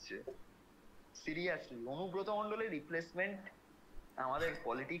তৈরি হচ্ছে, সিরিয়াসলি অনুব্রত মন্ডলের রিপ্লেসমেন্ট আমাদের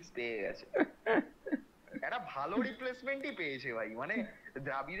পলিটিক্স পেয়ে গেছে, একটা ভালো রিপ্লেসমেন্টই পেয়েছে ভাই, মানে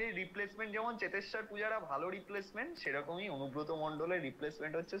দ্রাবিড়ের রিপ্লেসমেন্ট যেমন চেতেশ্বর পূজারা ভালো রিপ্লেসমেন্ট, সেরকমই অনুব্রত মন্ডলের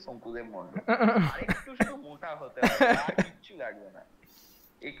রিপ্লেসমেন্ট হচ্ছে শঙ্কুদেব মন্ডল। আরেকটু শুধু মোটা হতে হবে, আর কিচ্ছু লাগবে না,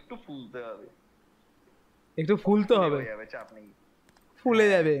 একটু ফুলতে হবে। একটু সব ফুলতে ফুলে হবে, হয়ে যাবে, চাপ নেই। ফুলে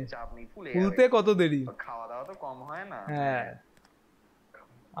হ্যাঁ, যাবে, চাপ নেই, ফুলে যাবে। ফুলতে কত দেরি। খাওয়া দাওয়া তো কম হয় না। হ্যাঁ, হ্যাঁ।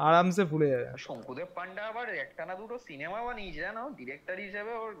 আরামসে ফুলে যাবে। শঙ্কুদেব পান্ডা আবার একটা না দুটো সিনেমা বানিয়েছে জানো, ডিরেক্টর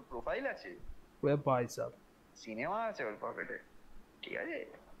হিসেবে ওর প্রোফাইল আছে, ওরে ভাই সাব, সিনেমা আছে ওর পকেটে। ঠিক আছে,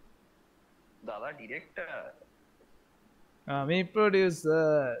 দাদা ডিরেক্টর। আমি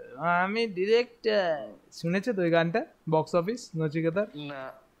প্রডিউসার, আমি ডিরেক্টর। শুনেছো তো ওই গানটা, বক্স অফিস নচিকেতার? না।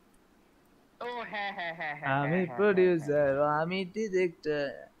 ও হ্যাঁ হ্যাঁ হ্যাঁ হ্যাঁ আমি হ্যাঁ হ্যাঁ হ্যাঁ হ্যাঁ। প্রডিউসার, আমি ডিরেক্টর,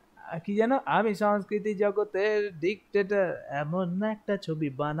 কি জানো, আমি সংস্কৃতি জগতের ডিক্টেটর, এমন একটা ছবি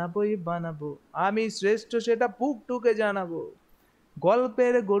বানাবোই বানাবো, আমি শ্রেষ্ঠ সেটা বুক টুকে জানাবো,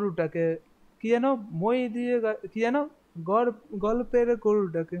 গল্পের গরুটাকে, কি যেন, মই দিয়ে কি যেন, গল্পের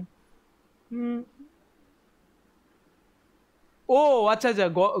গরুটাকে, হুম, ও আচ্ছা আচ্ছা,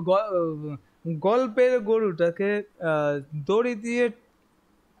 গল্পের গরুটাকে আহ, দড়ি দিয়ে,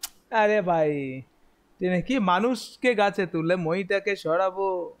 আরে ভাই, তিনি কি মানুষকে গাছে তুলে মইটাকে সরাবো,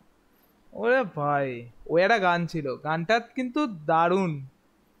 ওরে ভাই, ও একটা গান ছিল, গানটা কিন্তু দারুণ,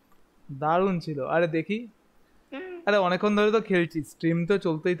 দারুণ ছিল। আরে দেখি, আরে অনেকক্ষণ ধরে তো খেলছি, স্ট্রিম তো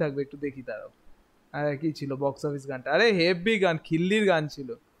চলতেই থাকবে, একটু দেখি দাঁড়াও। আরে কি ছিল বক্স অফিস গানটা, আরে হেভি গান, খিল্লির গান ছিল।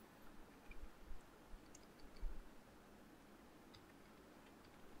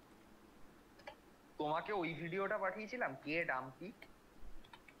 তোমাকে ওই ভিডিওটা পাঠিয়েছিলাম, কে ডাম্পি।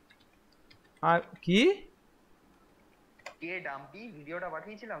 আর কি? কে ডাম্পি ভিডিওটা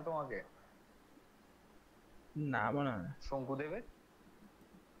পাঠিয়েছিলাম তোমাকে, না মনে হয় না। শঙ্কুদেবের।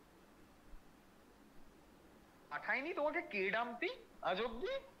 পাঠাইনি তোমাকে কে ডাম্পি আজ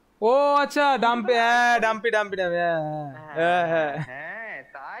অব্দি? ও আচ্ছা, তুমি তো ডাম্পি, তাহলে হ্যাঁ আইকনিক। ডাম্পি ডাম্পি ডাম্পি, হ্যাঁ হ্যাঁ হ্যাঁ হ্যাঁ হ্যাঁ। হ্যাঁ,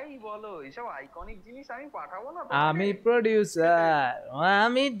 তাই বলো, এসব আইকনিক জিনিস আমি পাঠাবো না তোমাকে। আমি প্রডিউসার,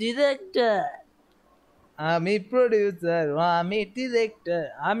 আমি ডিরেক্টর, আমি প্রডিউসার, আমি ডিরেক্টর,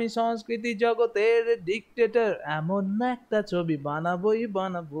 আমি সংস্কৃতি জগতের ডিক্টেটর, এমন একটা ছবি বানাবোই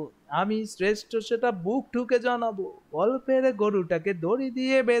বানাবো, আমি শ্রেষ্ঠ সেটা বুক ঠুকে জানাবো, গল্পের গরুটাকে দড়ি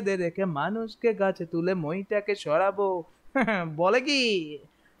দিয়ে বেঁধে রেখে মানুষকে গাছে তুলে মইটাকে সরাবো। বলে কি,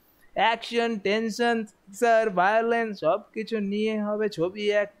 অ্যাকশন, টেনশন, স্যার, ভায়োলেন্স সবকিছু নিয়ে হবে ছবি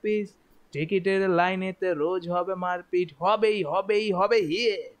এক পিস, টিকিটের লাইনেতে রোজ হবে মারপিট, হবেই হবেই হবে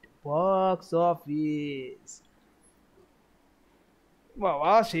হিট, বক্স অফিস।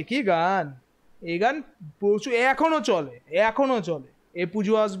 বাবা সে কি গান, এই গান প্রচুর এখনো চলে, এখনো চলে, এ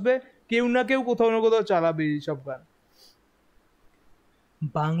পুজো আসবে, কেউ না কেউ কোথাও না কোথাও চালাবে এইসব গান।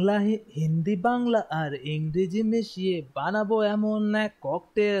 বাংলা, হিন্দি, বাংলা আর ইংরেজি মিশিয়ে বানাবো এমন এক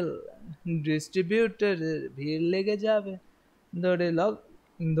ককটেল, ডিস্ট্রিবিউটরের ভিড় লেগে যাবে, ধরে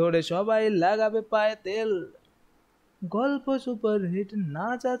ধরে সবাই লাগাবে পায়ে তেল, গল্প সুপার হিট,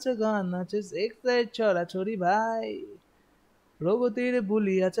 নাচ আছে, গান আছে, সেক্সের ছড়াছড়ি ভাই, প্রগতির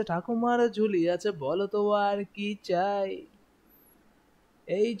বুলি আছে, ঠাকুমার ঝুলি আছে, বলো তো আর কি চাই,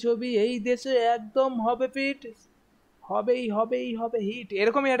 এই ছবি এই দেশে একদম হবে ফিট, হবেই হবেই হবে হিট,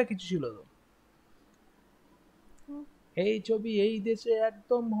 এরকমই একটা কিছু ছিল তো, এই ছবি এই দেশে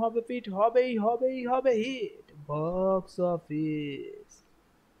একদম হবে ফিট, হবেই হবেই হবে hit, box office,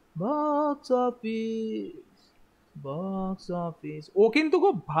 box office, box office. ও কিন্তু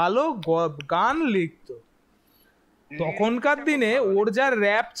খুব ভালো গান লিখতো তখনকার লিরিক্সটা খুব দিনে, ভালো ওর যা লিখতো।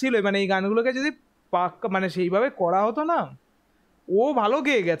 র্যাপ ছিল, মানে এই গানগুলোকে যদি পাক্কা মানে সেইভাবে করা হতো না, ও ভালো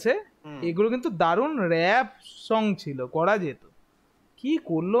গেয়ে গেছে, হুম। এগুলো কিন্তু দারুণ র্যাপ সং ছিল, করা যেত। কি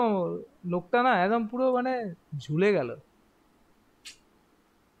করলো লোকটা, না একদম পুরো মানে ঝুলে গেল।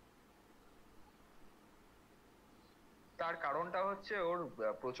 তার কারণটা হচ্ছে ওর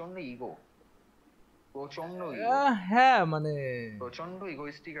প্রচন্ড ইগো, প্রচন্ড ইগো, হ্যাঁ মানে, প্রচন্ড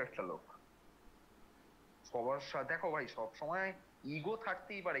ইগোইস্টিক একটা লোক। সবার সাথে দেখো ভাই, সব সময় ইগো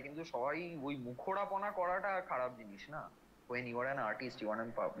থাকতেই পারে, কিন্তু সবাই ওই মুখোড়াপনা করাটা খারাপ জিনিস না। when you are an artist, you are a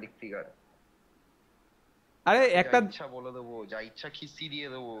public figure, আরে যাকে যা একটা, ইচ্ছা বলে দেবো, যা ইচ্ছা খিস্তি দিয়ে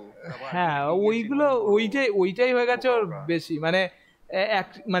দেবো, তারপর আজকে হ্যাঁ বেরিয়ে ওইগুলো, ফিল্ম করো, ওইটাই হয়ে গেছে বোকা ওর বোকা। বেশি, মানে এক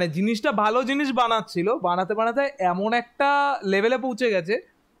মানে জিনিসটা ভালো জিনিস বানাচ্ছিল, বানাতে বানাতে এমন একটা লেভেলে পৌঁছে গেছে,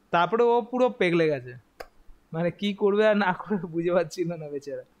 তারপরে ও পুরো পেগলে গেছে, মানে কি করবে আর না করবে বুঝে পাচ্ছিল না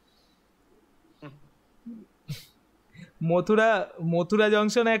বেচারা। মথুরা, মথুরা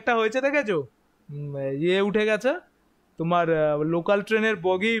জংশনে একটা হয়েছে দেখেছো, ইয়ে উঠে গেছে, তোমার লোকাল ট্রেনের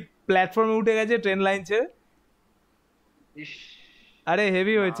বগি প্ল্যাটফর্মে উঠে গেছে, ট্রেন লাইন ছেড়ে। ইস, আরে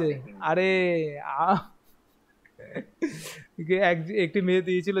হেভি না হয়েছে। দেখিনি। আরে একটি মেয়ে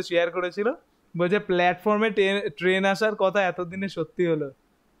দিয়েছিল, শেয়ার করেছিল, বলছে প্ল্যাটফর্মে ট্রেন আসার কথা এতদিনে সত্যি হলো।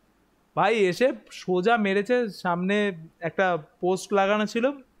 ভাই এসে সোজা মেরেছে, সামনে একটা পোস্ট লাগানো ছিল,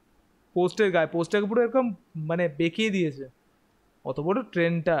 পোস্টের গায়ে, পোস্টটাকে পুরো এরকম মানে বেঁকিয়ে দিয়েছে, অত বড়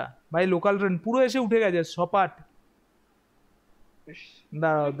ট্রেনটা ভাই, লোকাল ট্রেন পুরো এসে উঠে গেছে সপাট। ইস,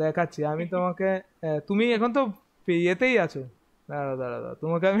 দাঁড়াও দেখাচ্ছি আমি তোমাকে। তুমি এখন তো ইয়েতেই আছো। দাঁড়াও দাঁড়াও দাঁড়াও,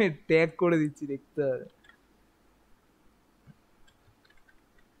 তোমাকে আমি ট্যাগ করে দিচ্ছি, দেখতে হবে।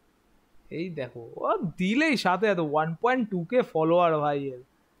 এই দেখো, ও দিলেই সাথে এত 1.2K ফলোয়ার ভাই এর।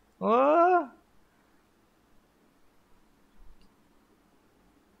 ও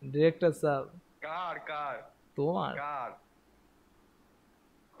ডিরেক্টর সাহেব। কার কার তোমার। কার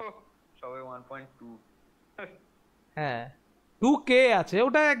ওহ, সবে 1.2। হ্যাঁ, 2K আছে,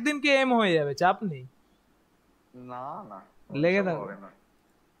 ওটা একদিন কি এম হয়ে যাবে, চাপ নেই। না না, লেগে ওসব থাকো। হবে না।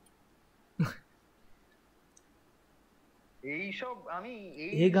 এইসব আমি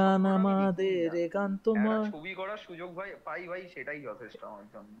এই এ গান স্বপ্নটা আমি দেখিনি আমাদের, না। এ গান একটা তোমার। ছবি করার সুযোগ ভাই পাই ভাই, সেটাই যথেষ্ট আমার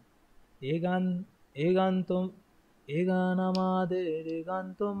জন্য। এ গান, এ গান তো, এ গান আমাদের, এ গান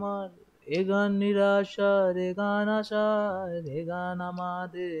তোমার। এ গান নিরাশার, এ গান আশার। এ গান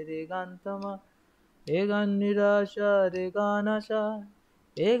আমাদের, এ গান তোমার। এ গান নিরাশার, এ গান আশার।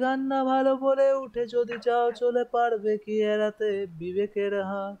 এ গান না ভালো বলে উঠে যদি চাও চলে, পারবে কি এড়াতে বিবেকের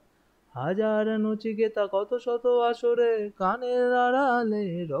হাত। হাজার নচিকেতা কত শত আসরে, কানের আড়ালে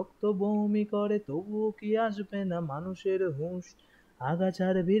রক্ত বমি করে, তবুও কি আসবে না মানুষের হুঁশ।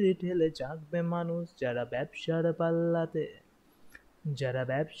 আগাছার ভিড় ঠেলে জাগবে মানুষ, যারা ব্যবসার পাল্লাতে, যারা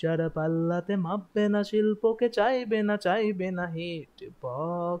ব্যবসার পাল্লাতে মাপবে না শিল্পকে, চাইবে না, চাইবে না হিট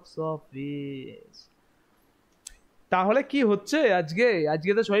বক্স অফিস। তাহলে কি হচ্ছে আজকে?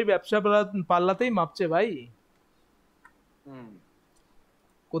 আজকে তো সবাই ব্যবসা পাল্লাতেই মাপছে ভাই। হুম।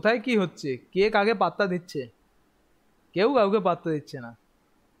 কোথায় কি হচ্ছে, কে কাকে পাত্তা দিচ্ছে? কেউ কাউকে পাত্তা দিচ্ছে না।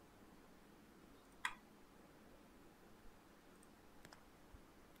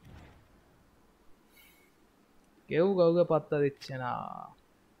 কেউ কাউকে পাত্তা দিচ্ছে না।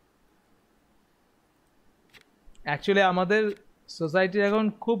 অ্যাকচুয়ালি আমাদের সোসাইটির এখন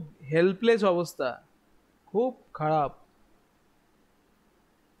খুব হেল্পলেস অবস্থা, খুব খারাপ।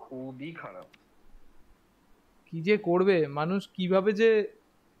 খুবই খারাপ। কি যে করবে মানুষ, কিভাবে যে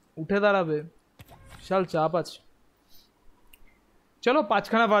উঠে দাঁড়াবে, বিশাল চাপ আছে। চলো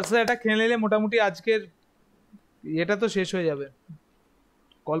পাঁচখানা ভার্সেস এটা খেলে নিলে মোটামুটি আজকের এটা তো শেষ হয়ে যাবে,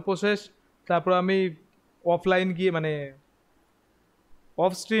 গল্প শেষ। তারপর আমি অফলাইন গিয়ে মানে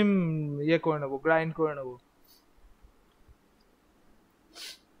অফ স্ট্রিম ইয়ে করে নেবো, গ্রাইন্ড করে নেবো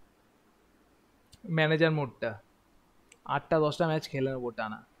ম্যানেজার মোডটা। 8টা 10টা ম্যাচ খেলে নেবো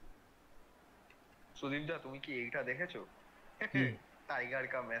টানা। সুদীপ দা, তুমি কি এইটা দেখেছো? কি? টাইগার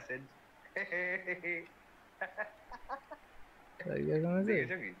কা মেসেজ। মেসেজ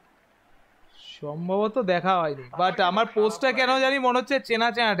দেখেছো কি? সম্ভবত দেখা হয়নি, বাট আমার কিন্তু আমার খারাপ পোস্টটা কেন লাগেনি। জানি মনে হচ্ছে চেনা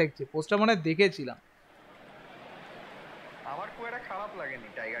চেনা ঠেকছে, পোস্টটা মনে হয় দেখেছিলাম। আমার খুব একটা খারাপ লাগেনি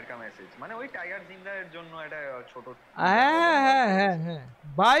টাইগার কা মেসেজ, মানে ওই টাইগার জিন্দা এর জন্য একটা ছোট গান হ্যাঁ মতন বার হ্যাঁ হ্যাঁ করেছে। হ্যাঁ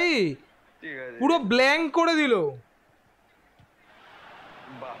ভাই, ঠিক আছে। পুরো ব্ল্যাঙ্ক করে দিল।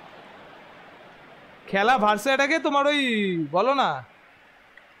 বাহ। খেলা দারুণ। ভার্সেটাকে তোমার ওই, বলো না,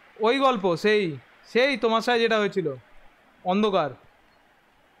 ওই গল্প, সেই সেই তোমার সাথে যেটা হয়েছিল, অন্ধকার।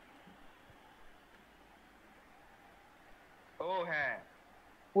 ও হ্যাঁ।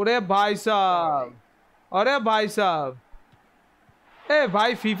 ওরে ভাই ওটা সাব, ভাই। আরে ভাই সাব, এ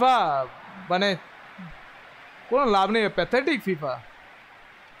ভাই ফিফা মানে কোনো লাভ নেই, প্যাথেটিক ফিফা।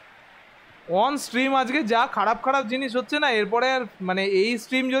 অন স্ট্রিম আজকে যা খারাপ খারাপ জিনিস হচ্ছে না, এরপরে আর মানে এই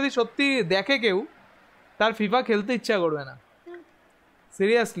স্ট্রিম যদি সত্যি দেখে কেউ, তার ফিফা খেলতে ইচ্ছা করবে না,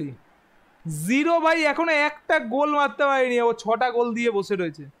 সিরিয়াসলি। জিরো ভাই, এখনো একটা গোল মারতে পারেনি, ও 6টা গোল দিয়ে বসে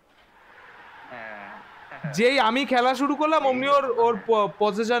রয়েছে। হ্যাঁ। যেই আমি খেলা শুরু করলাম এই অমনি ওর যতটা ওর হ্যাঁ।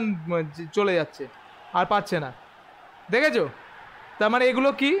 পজিশন চলে যাচ্ছে, আর পাচ্ছে না। দেখেছো? তার মানে এগুলো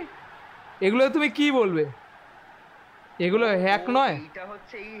কি, এগুলো তুমি কি বলবে? ও এগুলো ও হ্যাক নয়? এইটা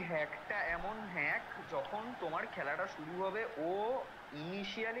হচ্ছে এই হ্যাকটা, এমন হ্যাক যখন তোমার খেলাটা শুরু হবে ও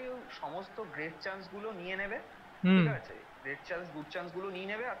ইনিশিয়ালি সমস্ত গ্রেট চান্স গুলো নিয়ে নেবে। হুম। ঠিক আছে, গ্রেট চান্স গুড চান্স গুলো নিয়ে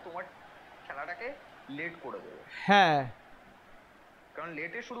নেবে আর তোমার খেলাটাকে লেট করে দেবে। হ্যাঁ কারণ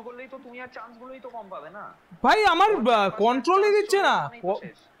লেটে শুরু করলেই তো তুমি আর চান্স গুলোই তো কম পাবে না। ভাই, আমার যখন 4-5 ম্যাচ কন্ট্রোলই চান্স দিচ্ছে চলে না। এলো মানেই তো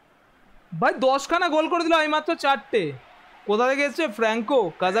শেষ। ভাই 10খানা গোল করে দিল, আমি মাত্র 4টে। কোথা থেকে এসছে? ফ্র্যাঙ্কো,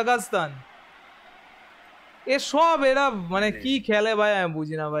 হ্যাঁ। কাজাকাস্তান। এসব এরা মানে বুঝলি। কি খেলে ভাই, আমি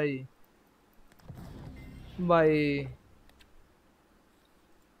বুঝি না ভাই। ভাই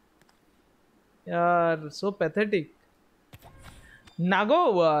আর সো প্যাথেটিক। না গো,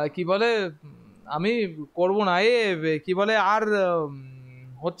 কি বলে, আমি করব না এ, কি বলে আর,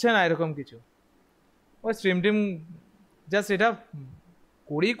 হচ্ছে না এরকম কিছু। ওই স্ট্রিম টিম জাস্ট এটা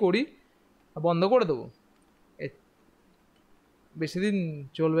করি করি, বন্ধ করে দেবো। এ- বেশি দিন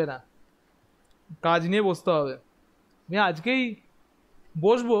চলবে না, কাজ নিয়ে বসতে হবে। আমি আজকেই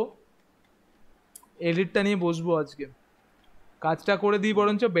বসবো, এডিটটা নিয়ে বসবো আজকে, কাজটা করে দিই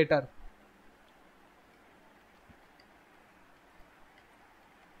বরঞ্চ বেটার।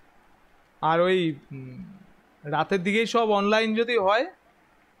 আর ওই রাতের দিকেই সব অনলাইন যদি হয়,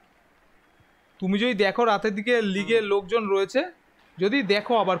 তুমি যদি দেখো রাতের দিকে লিগে লোকজন রয়েছে, যদি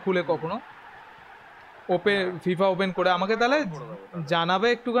দেখো আবার খুলে কখনো ওপেন ফিফা ওপেন করে আমাকে তাহলে জানাবে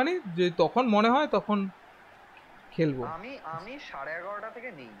একটুখানি, যে তখন মনে হয় তখন খেলবো। আমি আমি 11:30 থেকে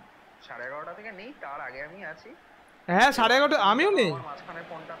নেই, 11:30 থেকে নেই, তার আগে আমি আছি। হ্যাঁ 11:30 আমিও নেই। আমার মাঝখানে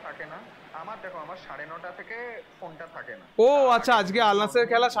ফোনটা থাকে না, আমার দেখো আমার 9:30 থেকে ফোনটা থাকে না। ও আচ্ছা, আজকে আল নাসের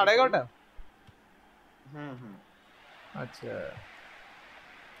খেলা 11:30। হুম হুম। আচ্ছা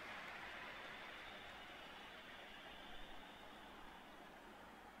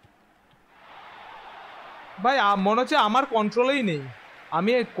ভাই, মনে হচ্ছে আমার কন্ট্রোলেই নেই,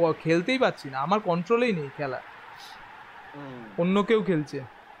 আমি খেলতেই পাচ্ছি না, আমার কন্ট্রোলেই নেই খেলা, অন্য কেউ খেলছে।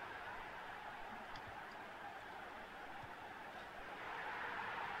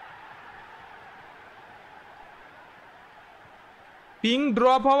 পিং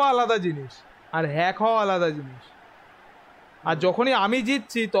ড্রপ হওয়া আলাদা জিনিস, আর হ্যাক হওয়া আলাদা জিনিস। আর যখনই আমি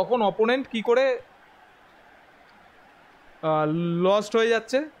জিতছি তখন অপোনেন্ট কি করে লস্ট হয়ে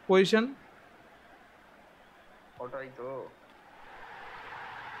যাচ্ছে পজিশন। ওটাই তো।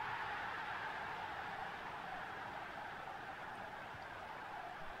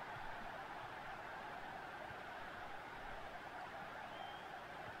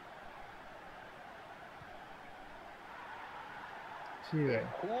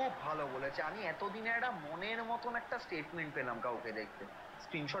 খুব ভালো বলেছে, আমি এতদিনে একটা মনের মতন একটা স্টেটমেন্ট পেলাম কাউকে দেখতে।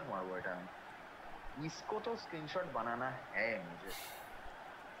 স্ক্রিনশট মারবো এটা আমি। इसको तो स्क्रीनशॉट बनाना है मुझे,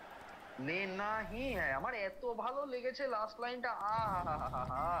 लेना ही है। আমার এত ভালো লেগেছে লাস্ট লাইনটা,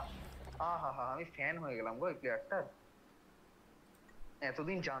 আহা আমি ফ্যান হয়ে গেলাম গো এই প্লেয়ারটার।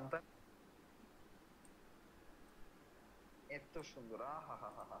 এতদিন জানতাম এত সুন্দর,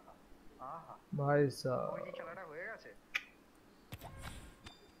 আহা ভাই সাহেব। কি খেলাটা হয়ে গেছে?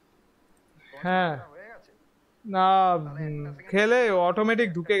 হ্যাঁ হয়ে গেছে না, খেলে অটোমেটিক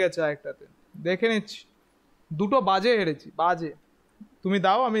ঢুকে গেছে একটাতে, দেখে নিচ্ছি। দুটো বাজে হেরেছি, বাজে। তুমি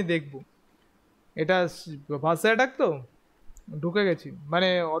দাও আমি দেখবো। এটা ভার্সা অ্যাটাক তো, ঢুকে গেছি মানে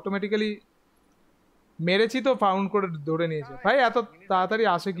অটোমেটিক্যালি মেরেছি তো, ফাউন্ড করে ধরে নিয়েছে। ভাই এত তাড়াতাড়ি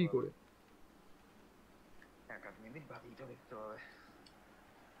আসে কি করে? এক মিনিট বাদেই তো দেখতে হবে।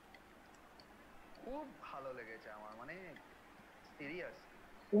 খুব ভালো লেগেছে আমার, মানে সিরিয়াস।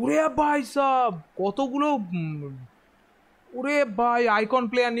 ওরে ভাই সাব, কতগুলো ওরে ভাই আইকন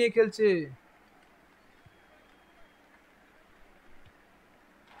প্লেয়ার নিয়ে খেলছে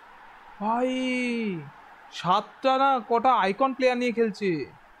ভাই, 7টা না কটা আইকন প্লেয়ার নিয়ে খেলছে।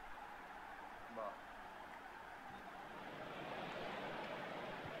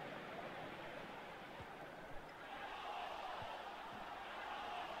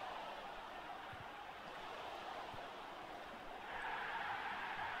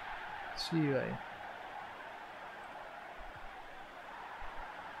 ছি ভাই,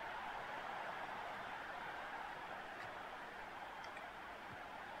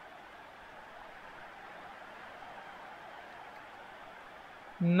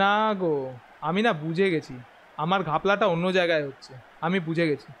 না গো, আমি না বুঝে গেছি, আমার ঘাপলাটা অন্য জায়গায় হচ্ছে, আমি বুঝে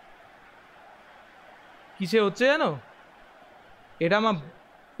গেছি কিসে হচ্ছে জানো। এটা আমার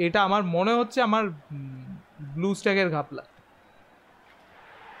এটা আমার মনে হচ্ছে আমার ব্লু স্ট্যাকের ঘাপলা।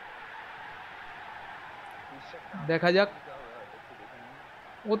 দেখা যাক,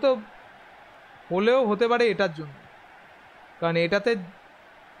 ও তো হলেও হতে পারে এটার জন্য, কারণ এটাতে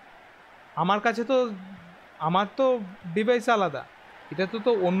আমার কাছে তো, আমার তো ডিভাইস আলাদা, এটা তো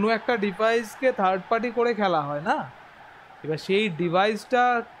তো অন্য একটা ডিভাইসকে থার্ড পার্টি করে খেলা হয় না। এবার সেই ডিভাইসটা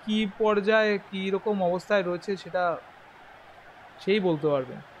কি পর্যায়ে কি রকম অবস্থায় রয়েছে সেটা সেই বলতে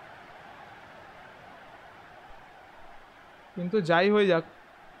পারবে। কিন্তু যাই হয়ে যাক,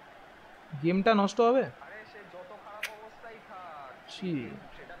 গেমটা নষ্ট হবে। আরে সে যত খারাপ অবস্থায় থাক,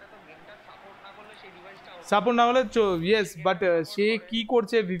 সেটাতে তো গেমটা সাপোর্ট না করলে সেই ডিভাইসটা সাপোর্ট না হলে ইয়েস, বাট সে কি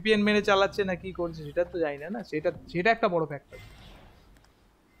করছে, ভিপিএন মেনে চালাচ্ছে না কি করছে সেটা তো জানি না, না সেটা সেটা একটা বড় ফ্যাক্টর।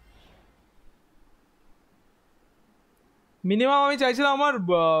 মিনিমাম আমি চাইছিলাম আমার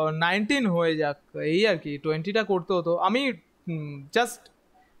 19 হয়ে যাক, এই আর কি 20টা করতে হতো। আমি জাস্ট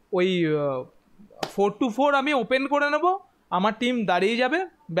ওই 4-4 আমি ওপেন করে নেব, আমার টিম দাঁড়িয়ে যাবে,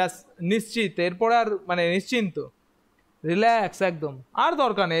 ব্যাস নিশ্চিত, এরপরে আর মানে নিশ্চিন্ত, রিল্যাক্স একদম, আর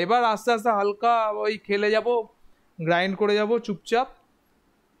দরকার নেই। এবার আস্তে আস্তে হালকা ওই খেলে যাব, গ্রাইন্ড করে যাব চুপচাপ,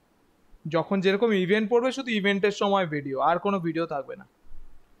 যখন যেরকম ইভেন্ট পড়বে শুধু ইভেন্টের সময় ভিডিও, আর কোনো ভিডিও থাকবে না।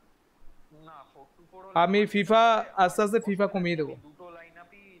 আমি ফিফা আস্তে আস্তে ফিফা কমিয়ে দেবো। দুটো লাইন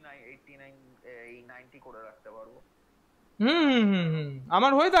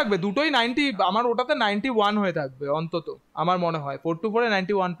আমার হয়ে থাকবে দুটোই 90, আমার ওটাতে 91 হয়ে থাকবে অন্তত, আমার মনে হয় 4-4 এ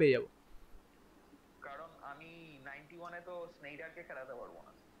 91 পেয়ে যাবো। কারণ আমি 91 এ তো স্নেইডারকে খেলাতে পারবো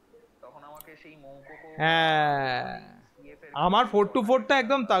না, তখন আমাকে সেই মৌকোকো হ্যাঁ, সিএফ এর আমার কাছে 4-4 টা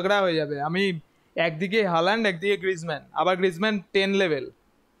একদম তাগড়া হয়ে যাবে। আমি একদিকে হাল্যান্ড, একদিকে গ্রিজম্যান, আবার গ্রিজম্যান 10 লেভেল,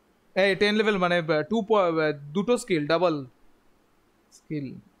 এই 10 লেভেল মানে দুটো skill, double skill,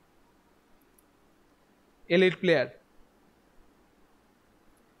 elite player.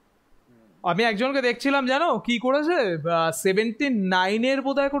 আমি একজনকে দেখছিলাম, জানো কি করেছে, 79 এর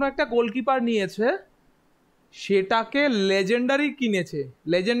বোধহয় কোনো একটা গোলকিপার নিয়েছে, সেটাকে লেজেন্ডারি কিনেছে,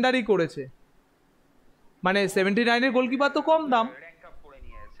 লেজেন্ডারি করেছে। মানে 79 এর গোলকিপার তো কম দাম, র‍্যাঙ্ক আপ করে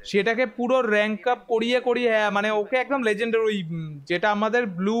নিয়েছে। সেটাকে পুরো র্যাঙ্ক আপ করিয়ে করিয়ে, হ্যাঁ মানে ওকে একদম লেজেন্ডারি, ওই যেটা আমাদের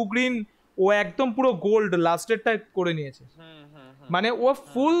ব্লু গ্রিন, ও একদম পুরো গোল্ড লাস্টেরটা করে নিয়েছে। মানে ও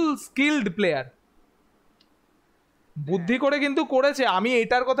ফুল স্কিলড প্লেয়ার, বুদ্ধি করে কিন্তু করেছে। আমি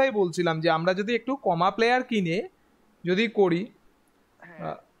এটার কথাই বলছিলাম যে আমরা যদি একটু কমা প্লেয়ার কিনে যদি করি,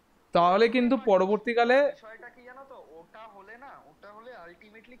 তাহলে কিন্তু পরবর্তীকালে বিষয়টা কি জানো তো, ওটা হলে না, ওটা হলে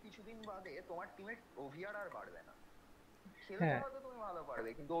আলটিমেটলি কিছুদিন বাদে তোমার টিমের ওভিআর আর বাড়বে না। খেলতে হ্যাঁ হয়তো তুমি ভালো পারবে,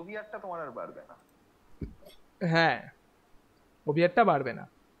 কিন্তু ওভিআরটা তোমার আর বাড়বে না। হ্যাঁ, ওবিআরটা বাড়বে না,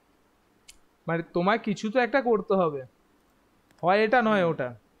 মানে তোমায় কিছু তো একটা করতে হবে, হয় এটা নয় ওটা,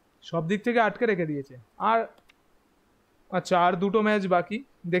 সব দিক থেকে আটকে রেখে দিয়েছে। আর আচ্ছা, আর দুটো ম্যাচ বাকি,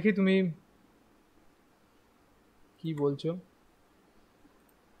 দেখি তুমি কি বলছো।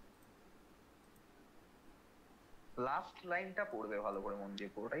 লাস্ট লাইনটা পড়বে ভালো করে, মন দিয়ে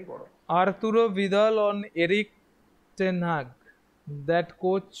পুরোটাই পড়ো। Arturo Vidal on Eric Ten Hag. That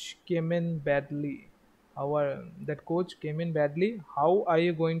coach came in badly. That coach came in badly. How are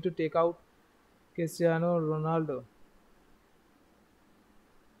you going to take out Cristiano Ronaldo?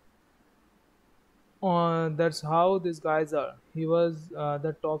 That's how these guys are. He was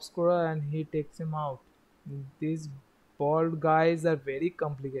the top scorer and he takes him out. These bald guys are very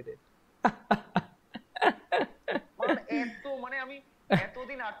complicated. এত মানে আমি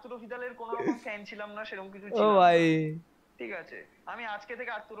এতদিন Arturo ভিদালের কোন রকম fan ছিলাম না, সেরকম কিছু ও ছিলাম ভাই, না। ঠিক আছে, আমি আজকে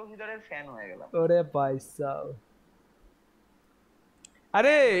থেকে আর্তুরো ভিদালের ফ্যান হয়ে গেলাম। ওরে ভাই সাব,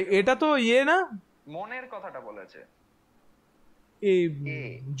 আরে এটা তো ইয়ে না, মনের কথাটা বলেছে। এই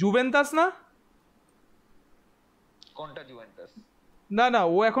জুভেন্টাস না? কোনটা জুভেন্টাস? না না,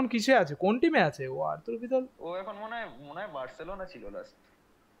 ও এখন কিসে আছে, কোন টিমে আছে ও? আর্তুরো ভিদাল ও এখন মনে হয় বার্সেলোনা ছিল লাস্ট।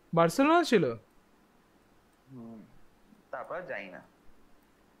 বার্সেলোনা ছিল, তারপর যাই না।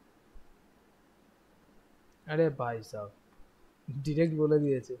 আরে ভাই সাব, ডিরেক্ট বলে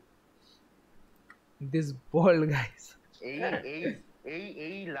দিয়েছে দিস বল্ড গাইস। এই এই এই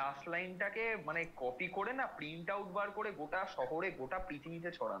এই লাস্ট লাইনটাকে মানে কপি করে না, প্রিন্ট আউট বার করে গোটা শহরে, গোটা পৃথিবীতে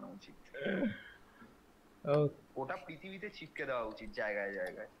ছড়ানো উচিত। গোটা পৃথিবীতে চিপকে দেওয়া উচিত জায়গায়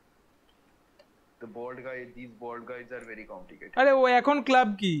জায়গায়। The bald guys, these bald guys are very complicated. আরে ও এখন ক্লাব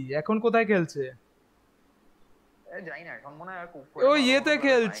কি, এখন কোথায় খেলছে? জানি না, এখন মনে হয় ও ইয়েতে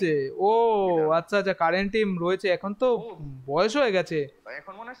খেলছে। ও আচ্ছা আচ্ছা, কারেন্ট টিম রয়েছে এখন, তো বয়স হয়ে গেছে।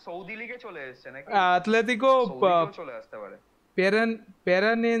 এখন মনে হয় সৌদি লিগে চলে এসেছে নাকি, অ্যাটলেটিকো চলে আসতে পারে।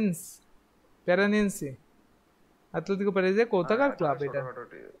 প্যারানেন্সি, অ্যাটলেটিকো প্যারিসে কোথাকার ক্লাব এটা?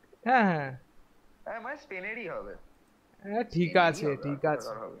 হ্যাঁ হ্যাঁ হ্যাঁ, মানে স্পেনেরই হবে। হ্যাঁ ঠিক আছে ঠিক আছে,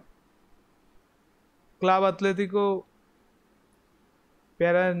 ক্লাব অ্যাটলেটিকো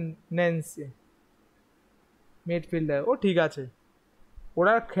প্যারানেন্সি, মিডফিল্ডার। ও ঠিক আছে,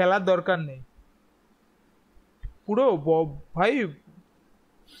 ওরা খেলার দরকার নেই পুরো, ভাই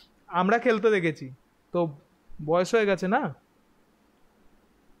আমরা খেলতে দেখেছি তো, বয়স হয়ে গেছে না।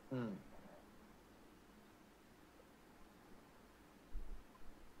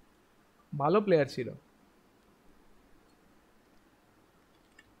 ভালো প্লেয়ার ছিল,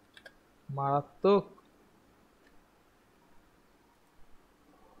 মারাত্মক।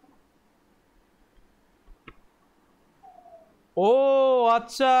 ও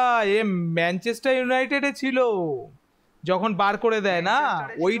আচ্ছা, এ ম্যানচেস্টার ইউনাইটেডে ছিল যখন বার করে দেয় না,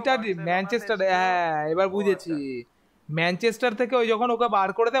 ওইটা ম্যানচেস্টার, হ্যাঁ এবার বুঝেছি, ম্যানচেস্টার থেকে ওই যখন ওকে বার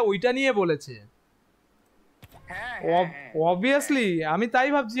করে দেয় ওইটা নিয়ে বলেছে। অবভিয়াসলি আমি তাই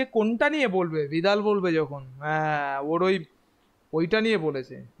ভাবছি যে কোনটা নিয়ে বলবে, ভিদাল বলবে যখন, হ্যাঁ ওর ওইটা নিয়ে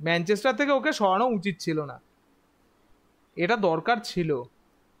বলেছে। ম্যানচেস্টার থেকে ওকে সরানো উচিত ছিল না, এটা দরকার ছিল,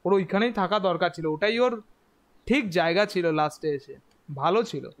 ওর ওইখানেই থাকা দরকার ছিল, ওটাই ওর ঠিক জায়গা ছিল, লাস্টে এসে ভালো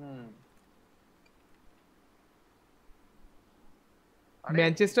ছিল।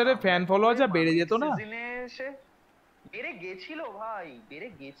 ম্যানচেস্টারের ফ্যান ফলোয়ার যা বেড়ে যেত না, বেড়ে গেছিল ভাই, বেড়ে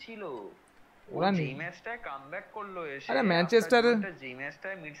গেছিল। ওরা যেই ম্যাচটায় কামব্যাক করলো এসে, আরে ম্যানচেস্টারের যেই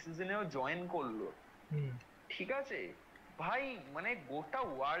ম্যাচটায় মিড সিজনেও জয়েন করলো, ঠিক আছে, ভাই মানে গোটা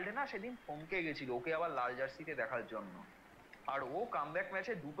ওয়ার্ল্ড না সেদিন থমকে গেছিল ওকে আবার লাল জার্সিতে দেখার জন্য। আর ও কামব্যাক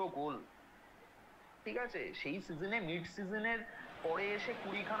ম্যাচে 2টো গোল, ঠিক আছে, সেই সিজনে মিড সিজনের পরে এসে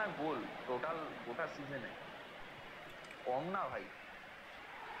 20খানা গোল টোটাল গোটা সিজনে, কম না ভাই।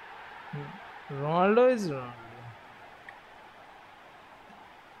 Ronaldo is Ronaldo.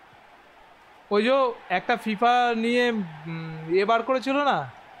 ওই যে একটা ফিফা নিয়ে বার করেছিল না,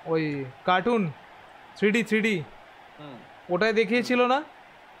 ওই কার্টুন, থ্রিডি থ্রিডি, হুম ওটাই হুম। দেখিয়েছিল না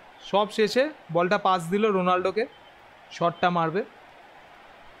সব শেষে বলটা পাস দিল রোনাল্ডোকে, শটটা মারবে,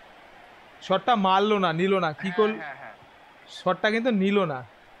 শটটা মারলো না, নিল না, কি হ্যাঁ করল, হ্যাঁ হ্যাঁ। শটটা কিন্তু নিল না,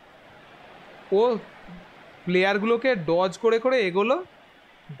 ও প্লেয়ারগুলোকে ডজ করে করে এগোলো,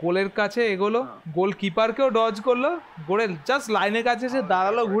 গোলের কাছে এগোলো, হ্যাঁ, গোলকিপারকেও ডজ করলো, গোলের জাস্ট লাইনের কাছে এসে হালকা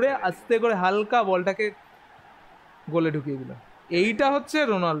দাঁড়ালো, করে ঘুরে ঠেলে দিল। আস্তে করে হালকা বলটাকে গোলে ঢুকিয়ে দিল। ঠেলে এইটা দিল। হচ্ছে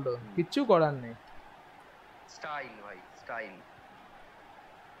রোনাল্ডো, কিচ্ছু করার নেই। স্টাইল ভাই, স্টাইল।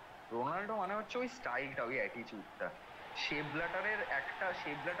 রোনাল্ডো মানে হচ্ছে ওই স্টাইলটা, ওই অ্যাটিটিউডটা। শেপ ব্ল্যাটারের একটা,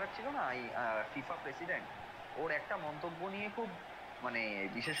 শেপ ব্ল্যাটার ছিল না এই ফিফা প্রেসিডেন্ট, ওর একটা মন্তব্য নিয়ে খুব মানে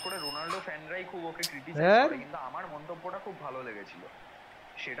বিশেষ করে রোনাল্ডো ফ্যানরাই খুব ওকে ক্রিটিসাইজ হ্যাঁ, করে, কিন্তু আমার মন্তব্যটা খুব ভালো লেগেছিল।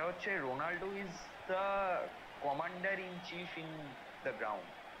 সেটা হচ্ছে Ronaldo is the commander in chief in the ground,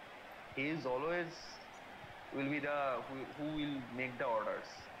 he is always will be the who will make the orders.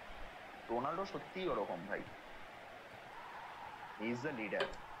 Ronaldo সত্যিই ওরকম ভাই, he is the leader.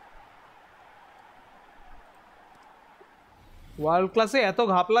 World ক্লাসে এত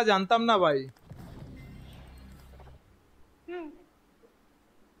ঘাপলা জানতাম না ভাই,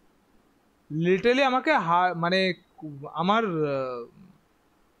 লিটারালি আমাকে মানে আমার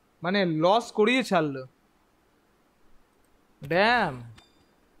মানে লস করিয়ে ছাড়লো, ড্যাম।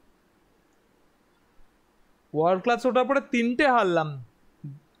 ওয়ার্ল্ড ক্লাস ওঠার পরে 3টে হারলাম,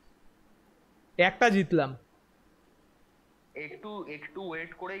 একটা জিতলাম। একটু একটু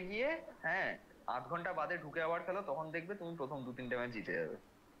ওয়েট করে গিয়ে, হ্যাঁ, আধ ঘন্টা বাদে ঢুকে আবার খেলো, তখন দেখবে তুমি প্রথম 2-3টে ম্যাচ জিতে যাবে।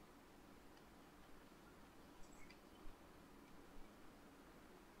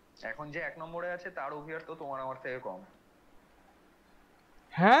 এখন যে 1 নম্বরে আছে তার ওভিআর তো তোমার আমার থেকে কম।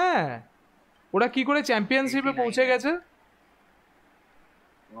 হ্যাঁ, ওরা কি করে চ্যাম্পিয়নশিপে পৌঁছে 89-এ। গেছে?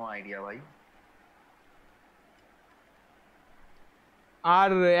 নো আইডিয়া ভাই।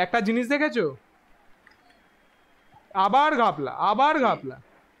 আর একটা জিনিস দেখেছো, আবার ঘাপলা, আবার কি? ঘাপলা,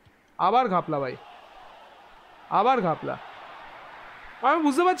 আবার ঘাপলা ভাই, আবার ঘাপলা। আমি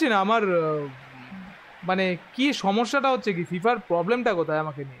বুঝতে পারছি না আমার মানে কি সমস্যাটা হচ্ছে, কি ফিফার প্রবলেমটা কোথায়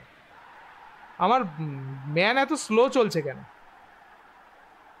আমাকে নিয়ে, আমার ম্যান এত স্লো চলছে কেন,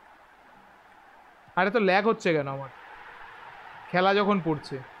 আর এত ল্যাগ হচ্ছে কেন আমার খেলা যখন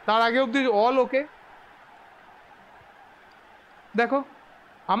পড়ছে, তার আগে অবধি অল ওকে। দেখো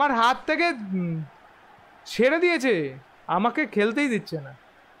আমার হাত থেকে ছেড়ে দিয়েছে, আমাকে খেলতেই দিচ্ছে না,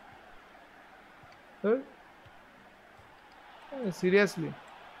 সিরিয়াসলি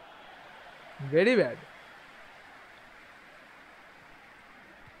ভেরি ব্যাড।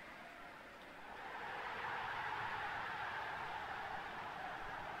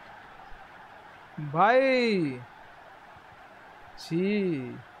 ভাই ছি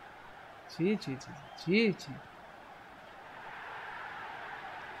ছি ছি ছি ছি ছি,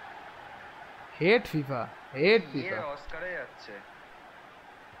 হেট ফিফা, হেট ইয়ে ফিফা। অস্কারে যাচ্ছে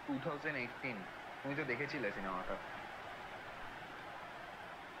 2018, তুমি তো দেখেছিলে সিনেমাটা,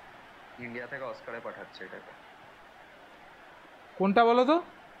 ইন্ডিয়া থেকে অস্কারে পাঠাচ্ছে এটাকে। কোনটা বলো তো?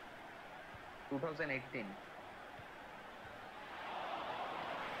 2018।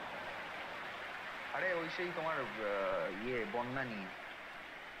 আরে ওই সেই তোমার ইয়ে বন্যা নিয়ে।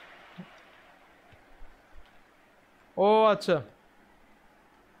 ও আচ্ছা,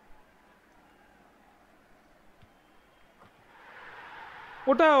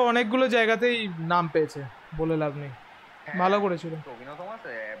 ওটা অনেকগুলো জায়গাতেই নাম পেয়েছে, বলে লাভ নেই, ভালো হ্যাঁ, করেছিল। Tovino Thomas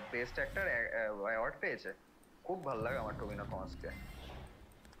best actor award পেয়েছে। খুব ভালো লাগে আমার টবিনো থমাসকে।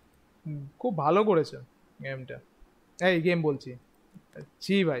 খুব ভালো করেছে গেমটা, এই গেম বলছি,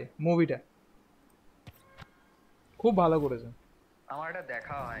 ছি ভাই মুভিটা খুব ভালো করেছে। আমার এটা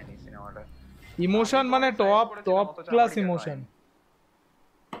দেখা হয়নি সিনেমাটা। আমি ইমোশন মানে তোমাকে সাজেস্ট টপ করেছিলাম টপ অথচ ক্লাস আমারই দেখা ইমোশন, হয়নি।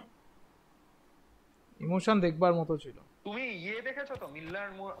 ইমোশন দেখবার মতো ছিল। তুমি ইয়ে দেখেছো তো,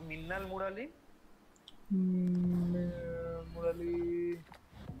 মিন্নাল মুরালি? মুরালি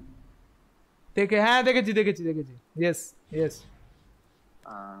দেখে, হ্যাঁ দেখেছি দেখেছি দেখেছি, ইয়েস ইয়েস।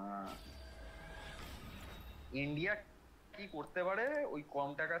 ইন্ডিয়া কি করতে পারে ওই কম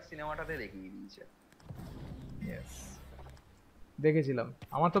টাকার সিনেমাটাতে দেখিয়ে দিয়েছে। ইয়েস দেখেছিলাম,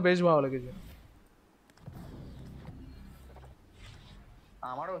 আমার তো বেশ ভালো লেগেছে।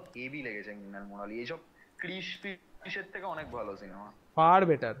 আমারও হেভি লেগেছে মিন্নাল মুরালি। এইসব ক্রিস পুলিশের থেকে অনেক ভালো cinema. Far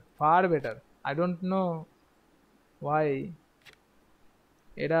better, far better. I don't know Y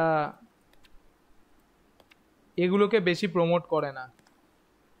এরা এগুলোকে বেশি প্রমোট করে না।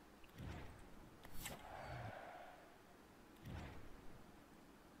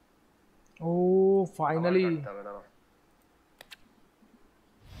 ও আবার ফাইনালি। কাটতে হবে দাঁড়াও।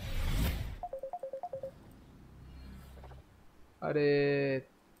 আরে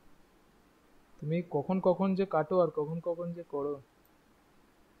তুমি কখন কখন যে কাটো আর কখন কখন যে করো।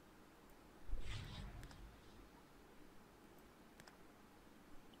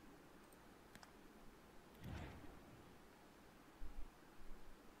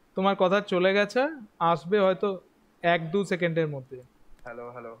 তোমার কথা চলে গেছে, আসবে হয়তো 1-2 সেকেন্ডের মধ্যে। হ্যালো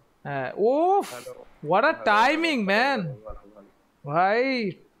হ্যালো হ্যাঁ ওফ, hello what a hello hello timing ভালো ম্যান। ভালো ভালো ভালো। ভাই,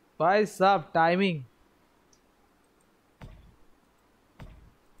 ভাই সাব টাইমিং।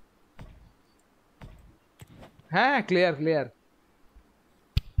 হ্যাঁ ক্লিয়ার ক্লিয়ার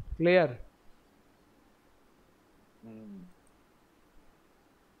ক্লিয়ার। হুম।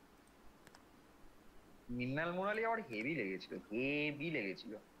 মৃণাল মুরালি আমার হেভি লেগেছিল, হেভি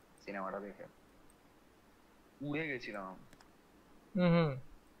লেগেছিল সিনেমাটা দেখে, উড়ে গেছিলাম। হুম হুম।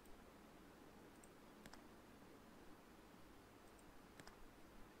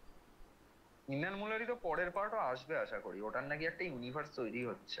 মৃণাল মুরারি তো পরের পার্টও আসবে আশা করি, ওটার নাকি একটা ইউনিভার্স তৈরি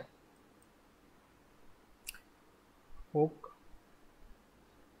হচ্ছে। হোক।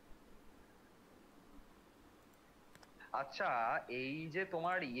 আচ্ছা, এই যে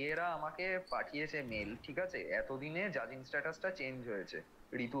তোমার ইয়েরা আমাকে পাঠিয়েছে মেল, ঠিক আছে, এতদিনে জাজিং স্ট্যাটাসটা চেঞ্জ হয়েছে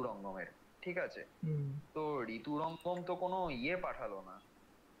ঋতু রঙ্গমের, ঠিক আছে। হুম তো ঋতু রঙ্গম তো কোনো ইয়ে পাঠালো না,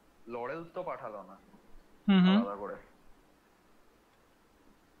 লরেল তো পাঠালো না হুম হুম। আলাদা করে,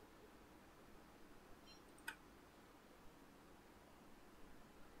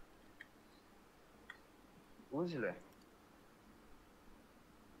 বুঝলে?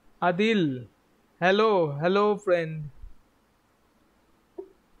 Adil, hello hello friend.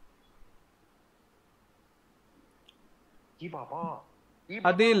 কি বাবা, ই বাবা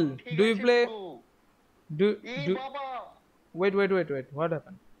আদিল, উঠে ডু ইউ গেছে প্লে, পুরো, ডু এই ডু বাবা। wait, what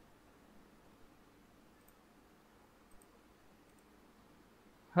happened?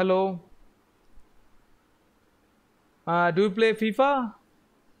 Hello, do you play FIFA?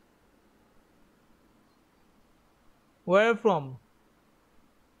 Where from?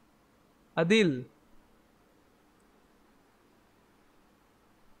 Adil,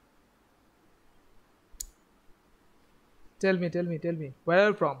 tell me, where are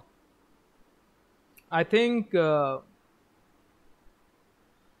you from? I think uh,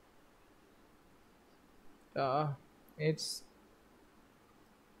 it's,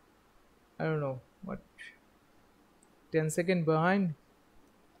 I don't know what, 10 second behind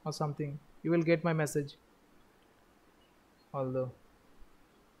or something. You will get my message. Although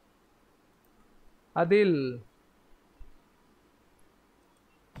Adil,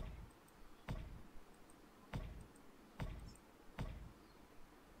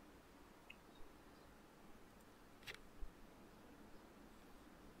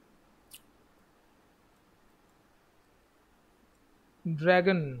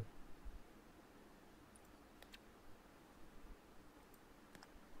 Dragon,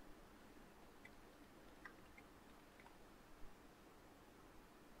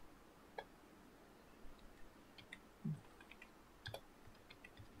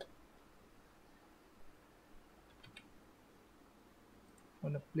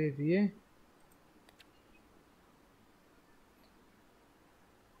 wanna play VA?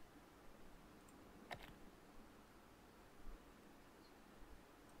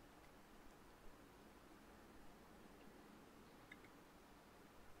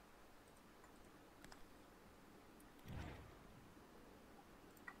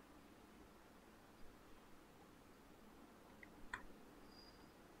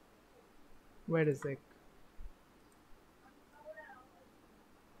 Wait a sec.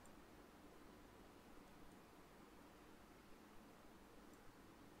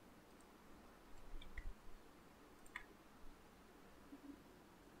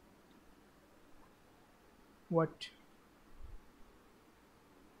 What?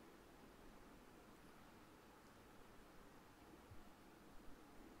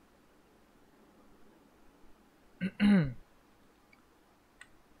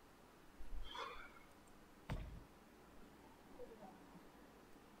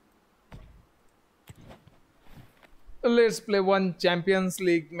 Let's play one Champions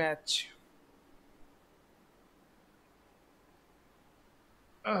League match.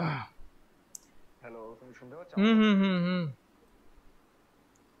 Hello, তুমি শুনতে পাচ্ছ হুম আমার কথা? হুম হুম হুম।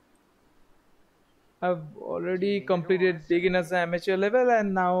 I've কি already লিগে কেউ completed honours channel beginners কি? and amateur level and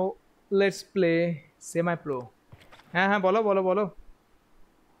now let's play semi pro. হ্যাঁ হ্যাঁ বলো বলো বলো।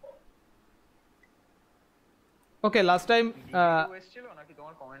 ওকে লাস্ট টাইম লিগে কেউ এসেছিল নাকি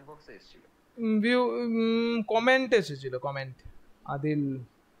তোমার কমেন্ট বক্সে এসেছিল? ভিউ কমেন্ট এসেছিল কমেন্ট আদিল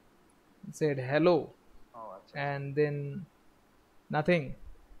said hello ও আচ্ছা আচ্ছা। and then nothing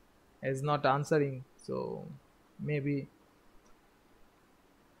is not answering, so maybe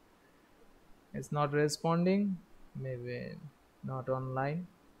it's not responding, maybe not online,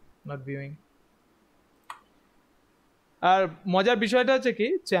 not viewing. আর মজার বিষয়টা হচ্ছে কি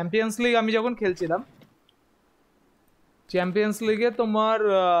চ্যাম্পিয়ন্স লিগ আমি যখন খেলছিলাম চ্যাম্পিয়ন্স লিগে তোমার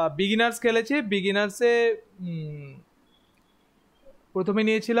বিগিনার্স খেলেছি বিগিনার্সে প্রথমে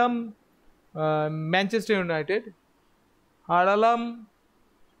নিয়েছিলাম ম্যানচেস্টার ইউনাইটেড, হারালাম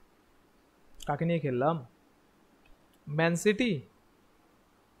কাকে নিয়ে খেললাম ম্যান সিটি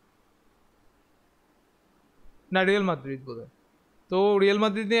না রিয়েল মাদ্রিদ বোধহয়, তো রিয়েল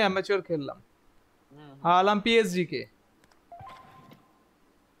মাদ্রিদ নিয়ে অ্যামেচার খেললাম, হারালাম পিএসজি কে।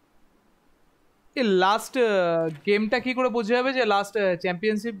 এই লাস্ট গেমটা কি করে বোঝা যাবে যে লাস্ট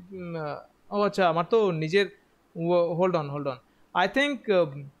চ্যাম্পিয়নশিপ? ও আচ্ছা আমার তো নিজের hold on hold on, I think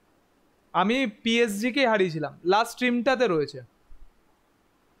আমি পিএসজি কে হারিয়েছিলাম লাস্ট স্ট্রিমটাতে রয়েছে,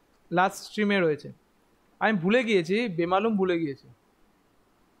 লাস্ট স্ট্রিমে রয়েছে, আমি ভুলে গিয়েছি বেমালুম ভুলে গিয়েছি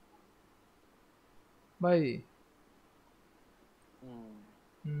ভাই।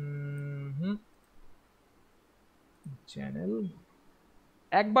 হুম চ্যানেল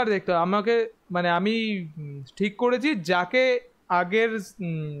একবার দেখতে হবে আমাকে, মানে আমি ঠিক করেছি যাকে আগের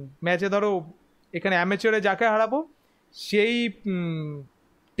ম্যাচে ধরো এখানে অ্যামেচারে যাকে হারাবো সেই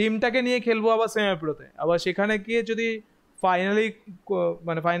টিমটাকে নিয়ে খেলবো আবার সেমিপ্রোতে, আবার সেখানে গিয়ে যদি ফাইনালি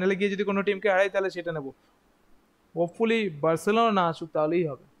মানে ফাইনালে গিয়ে যদি কোনো টিমকে হারাই তাহলে সেটা নেবো, হোপফুলি বার্সেলোনা না আসুক তাহলেই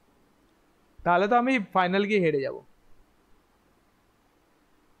হবে, তাহলে তো আমি ফাইনাল গিয়ে হেরে যাব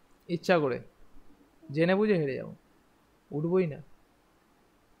ইচ্ছা করে, জেনে বুঝে হেরে যাব, উঠবই না।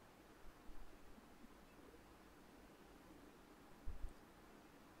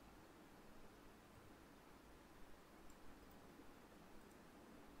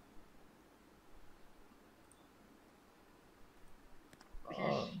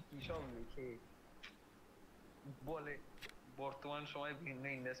 কি সব লিখে বলে বর্তমান সময়ে বিভিন্ন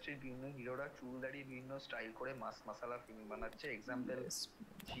ইন্ডাস্ট্রির বিভিন্ন হিরোরা চুল দাড়ি বিভিন্ন স্টাইল করে মাস মাসালা ফিল্ম বানাচ্ছে। এক্সাম্পল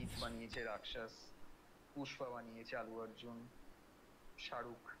জিৎ বানিয়েছে রাক্ষস, পুষ্পা বানিয়েছে আলু অর্জুন,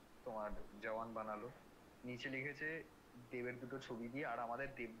 শাহরুখ তোমার জওয়ান বানালো। নিচে লিখেছে দেবের দুটো ছবি দিয়ে, আর আমাদের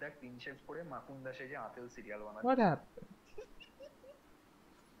দেবদা ক্লিন শেভ করে মাকুন দাসে যে আতেল সিরিয়াল What বানাচ্ছে। happened?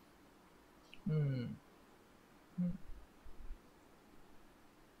 Hmm.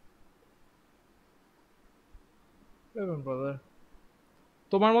 দেখুন ব্রাদার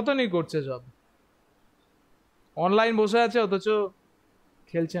তোমার মতনই করছে সব, অনলাইন বসে আছে অথচ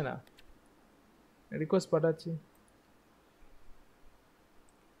খেলছে না, রিকোয়েস্ট পাঠাচ্ছি।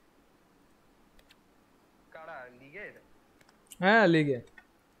 কারা লিগের? হ্যাঁ লিগে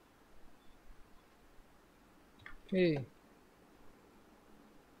এই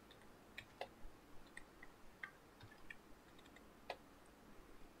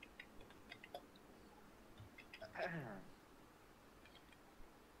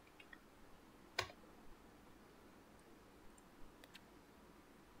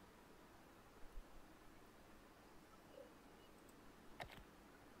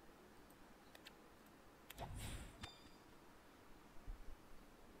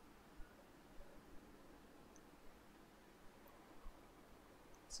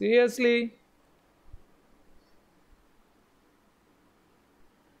সিরিয়াসলি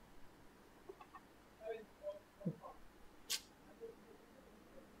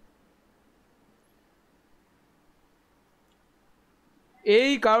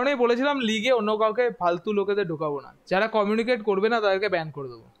এই কারণেই বলেছিলাম লিগে অন্য কাউকে ফালতু লোকেদের ঢোকাবো না, যারা কমিউনিকেট করবে না তাদেরকে ব্যান করে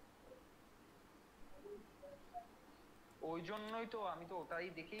দেবো। ওই জন্যই তো আমি তো ওটাই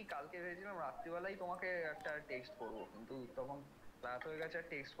দেখেই কালকে ভেবেছিলাম রাত্রিবেলাই তোমাকে একটা টেক্সট করবো, কিন্তু তখন রাত হয়ে গেছে আর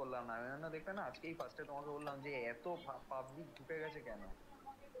টেক্সট করলাম না। আমি দেখবে না আজকেই ফার্স্টে তোমাকে বললাম যে এত পাবলিক ঢুকে গেছে কেন।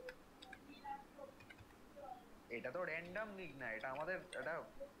 এটা তো র্যান্ডম লিগ না, এটা আমাদের এটা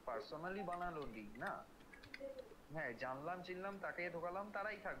পার্সোনালি বানালো লিগ না। হ্যাঁ জানলাম চিনলাম তাকে ঢোকালাম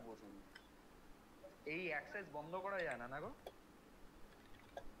তারাই থাকবো শুধু, এই অ্যাক্সেস বন্ধ করা যায় না না গো,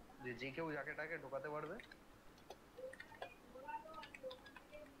 যে যে কেউ যাকে তাকে ঢোকাতে পারবে।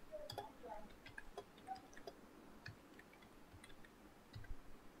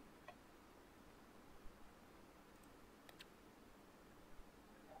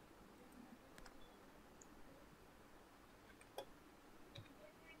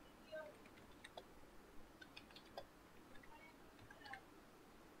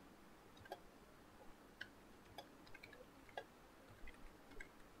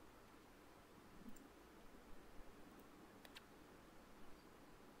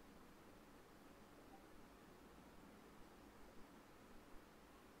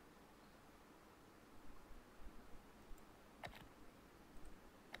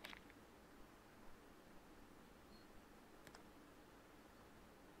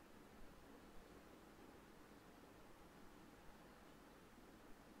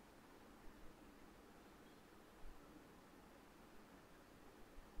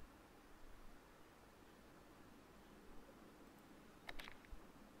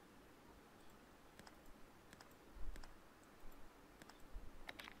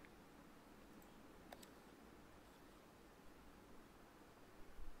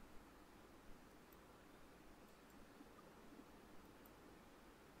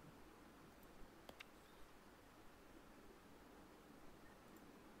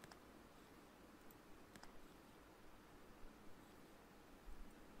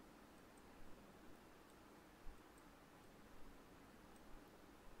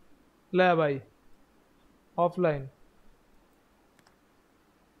 ले भाई ऑफलाइन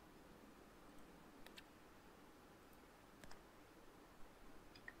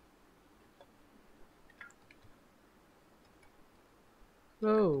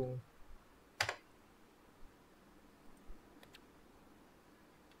ओ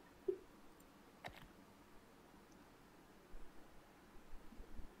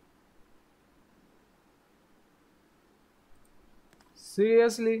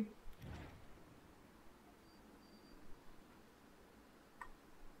सीरियसली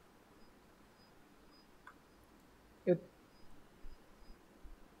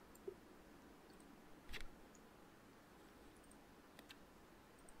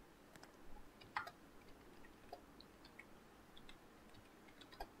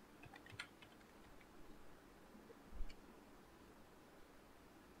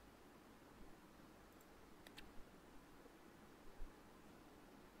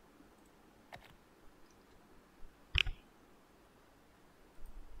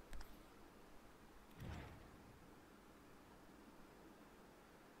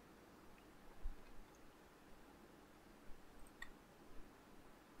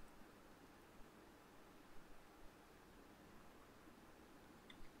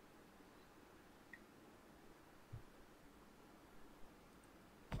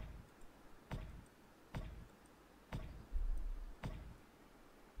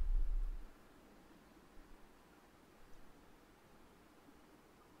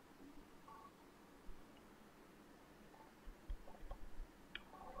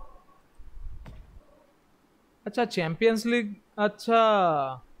अच्छा চ্যাম্পিয়ন্স লিগ আচ্ছা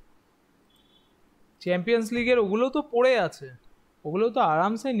চ্যাম্পিয়ন্স লিগের ওগুলো তো পড়ে আছে ওগুলো তো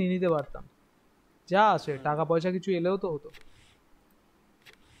আরামসে নিয়ে নিতে পারতাম যা আছে হুম। টাকা পয়সা কিছু এলেও তো হতো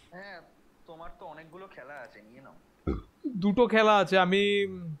হ্যাঁ, তোমার তো অনেকগুলো খেলা আছে, নিয়ে নাও। দুটো খেলা আছে আমি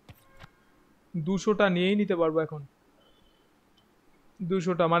 200টা নিয়েই নিতে পারবো এখন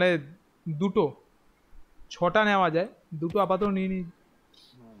 200টা মানে দুটো 6টা নেওয়া যায় দুটো আপাতত নিয়ে নি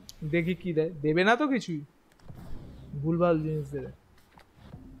হুম। দেখি কি দেয় দেবে না তো কিছুই ভুলভাল জিনিস দেবে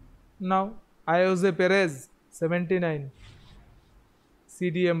নাও আয়োজে পেরেজ 79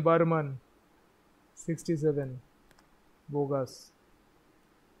 সিডিএম বার্মান 67 বোগাস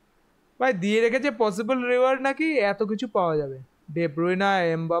ভাই দিয়ে রেখেছে পসিবল রিওয়ার্ড নাকি এত কিছু পাওয়া যাবে ডে ব্রুইনা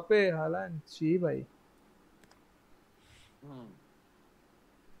এমবাপে হালান্ড ছি ভাই হুম।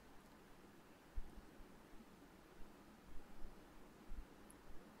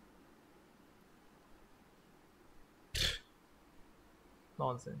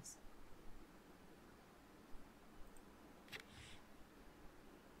 ননসেন্স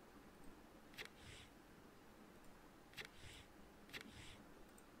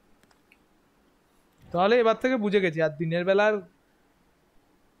তাহলে এবার থেকে বুঝে গেছি আর দিনের বেলার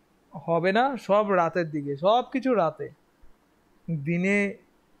হবে না সব রাতের দিকে সব কিছু রাতে দিনে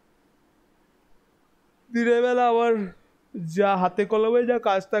দিনের বেলা আবার যা হাতে কলমে যা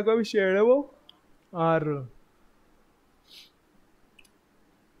কাজ থাকবে আমি সেরে নেবো আর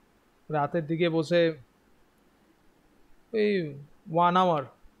রাতের দিকে বসে ওই 1 আওয়ার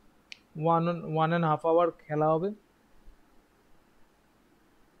 1.5 আওয়ার খেলা হবে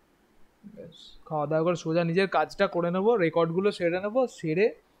ব্যাস, খাওয়া দাওয়া করে সোজা নিজের কাজটা করে নেবো রেকর্ডগুলো সেরে নেবো সেরে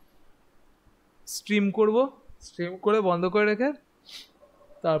স্ট্রিম করব স্ট্রিম করে বন্ধ করে রেখে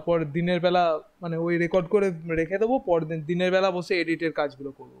তারপর দিনের বেলা মানে ওই রেকর্ড করে রেখে দেবো পরদিন দিনের বেলা বসে এডিটের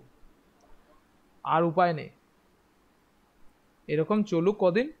কাজগুলো করব আর উপায় নেই এরকম চলুক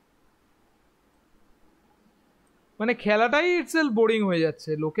কদিন মানে খেলাটাই ইটসেলফ বোরিং হয়ে যাচ্ছে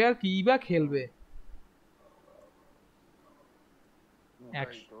লোকে আর কি বা খেলবে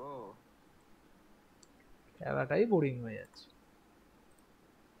ওটাই তো। খেলাটাই বোরিং হয়ে যাচ্ছে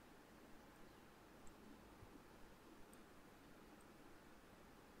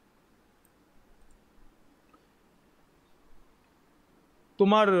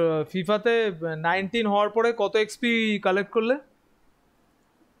তোমার ফিফাতে 19 হওয়ার পরে কত এক্সপি কালেক্ট করলে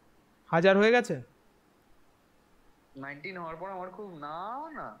 1000 হয়ে গেছে 19 হওয়ার পর আমার খুব না,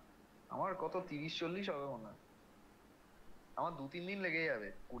 না আমার কত 30-40 হবে মনে হয়। আমার 2-3 দিন লেগে যাবে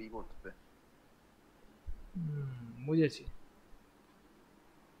 20 করতে। বুঝেছি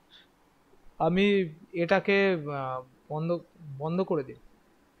আমি এটাকে বন্ধ বন্ধ করে দিই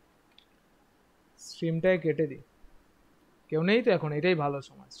স্ট্রিমটাই কেটে দিই কেউ নেই তো এখন এটাই ভালো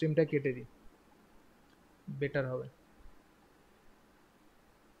সময় স্ট্রিমটা কেটে দিই বেটার হবে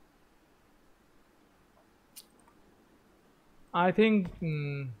আই থিঙ্ক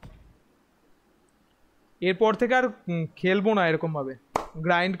এরপর থেকে আর খেলবো না এরকম ভাবে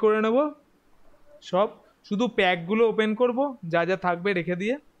গ্রাইন্ড করে নেব সব শুধু প্যাকগুলো ওপেন করব যা যা থাকবে রেখে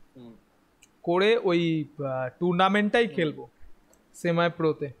দিয়ে হুম করে ওই টুর্নামেন্টটাই হুম খেলবো, সেমাই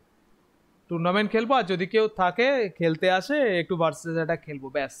প্রোতে টুর্নামেন্ট খেলবো, আর যদি কেউ থাকে খেলতে আসে একটু ভার্সেস এটা খেলবো,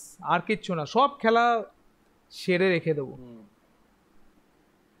 ব্যাস। আর কিচ্ছু না, সব খেলা সেরে রেখে দেবো হুম।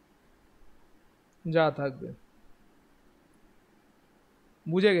 যা থাকবে।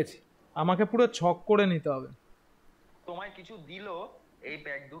 বুঝে গেছি, আমাকে পুরো ছক করে নিতে হবে। তোমায় কিছু দিলো? এই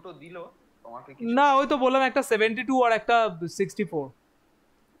প্যাক দুটো দিলো তোমাকে কিছু? না, ওই তো বললাম, একটা 72 আর একটা 64।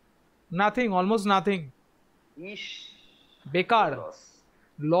 Nothing, almost nothing. ইস, পুরো বেকার। লস,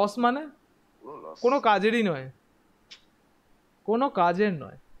 লস মানে পুরো লস। কোনো কাজেরই নয়, কোনো কাজের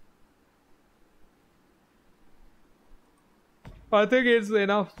নয়। I think it's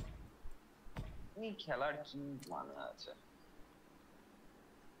enough. এই খেলার কি মানে আছে?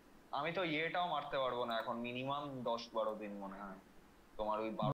 আমি তো ইয়েটাও মারতে পারবো না এখন, মিনিমাম 10-12 দিন মনে হয়। তোমার ওই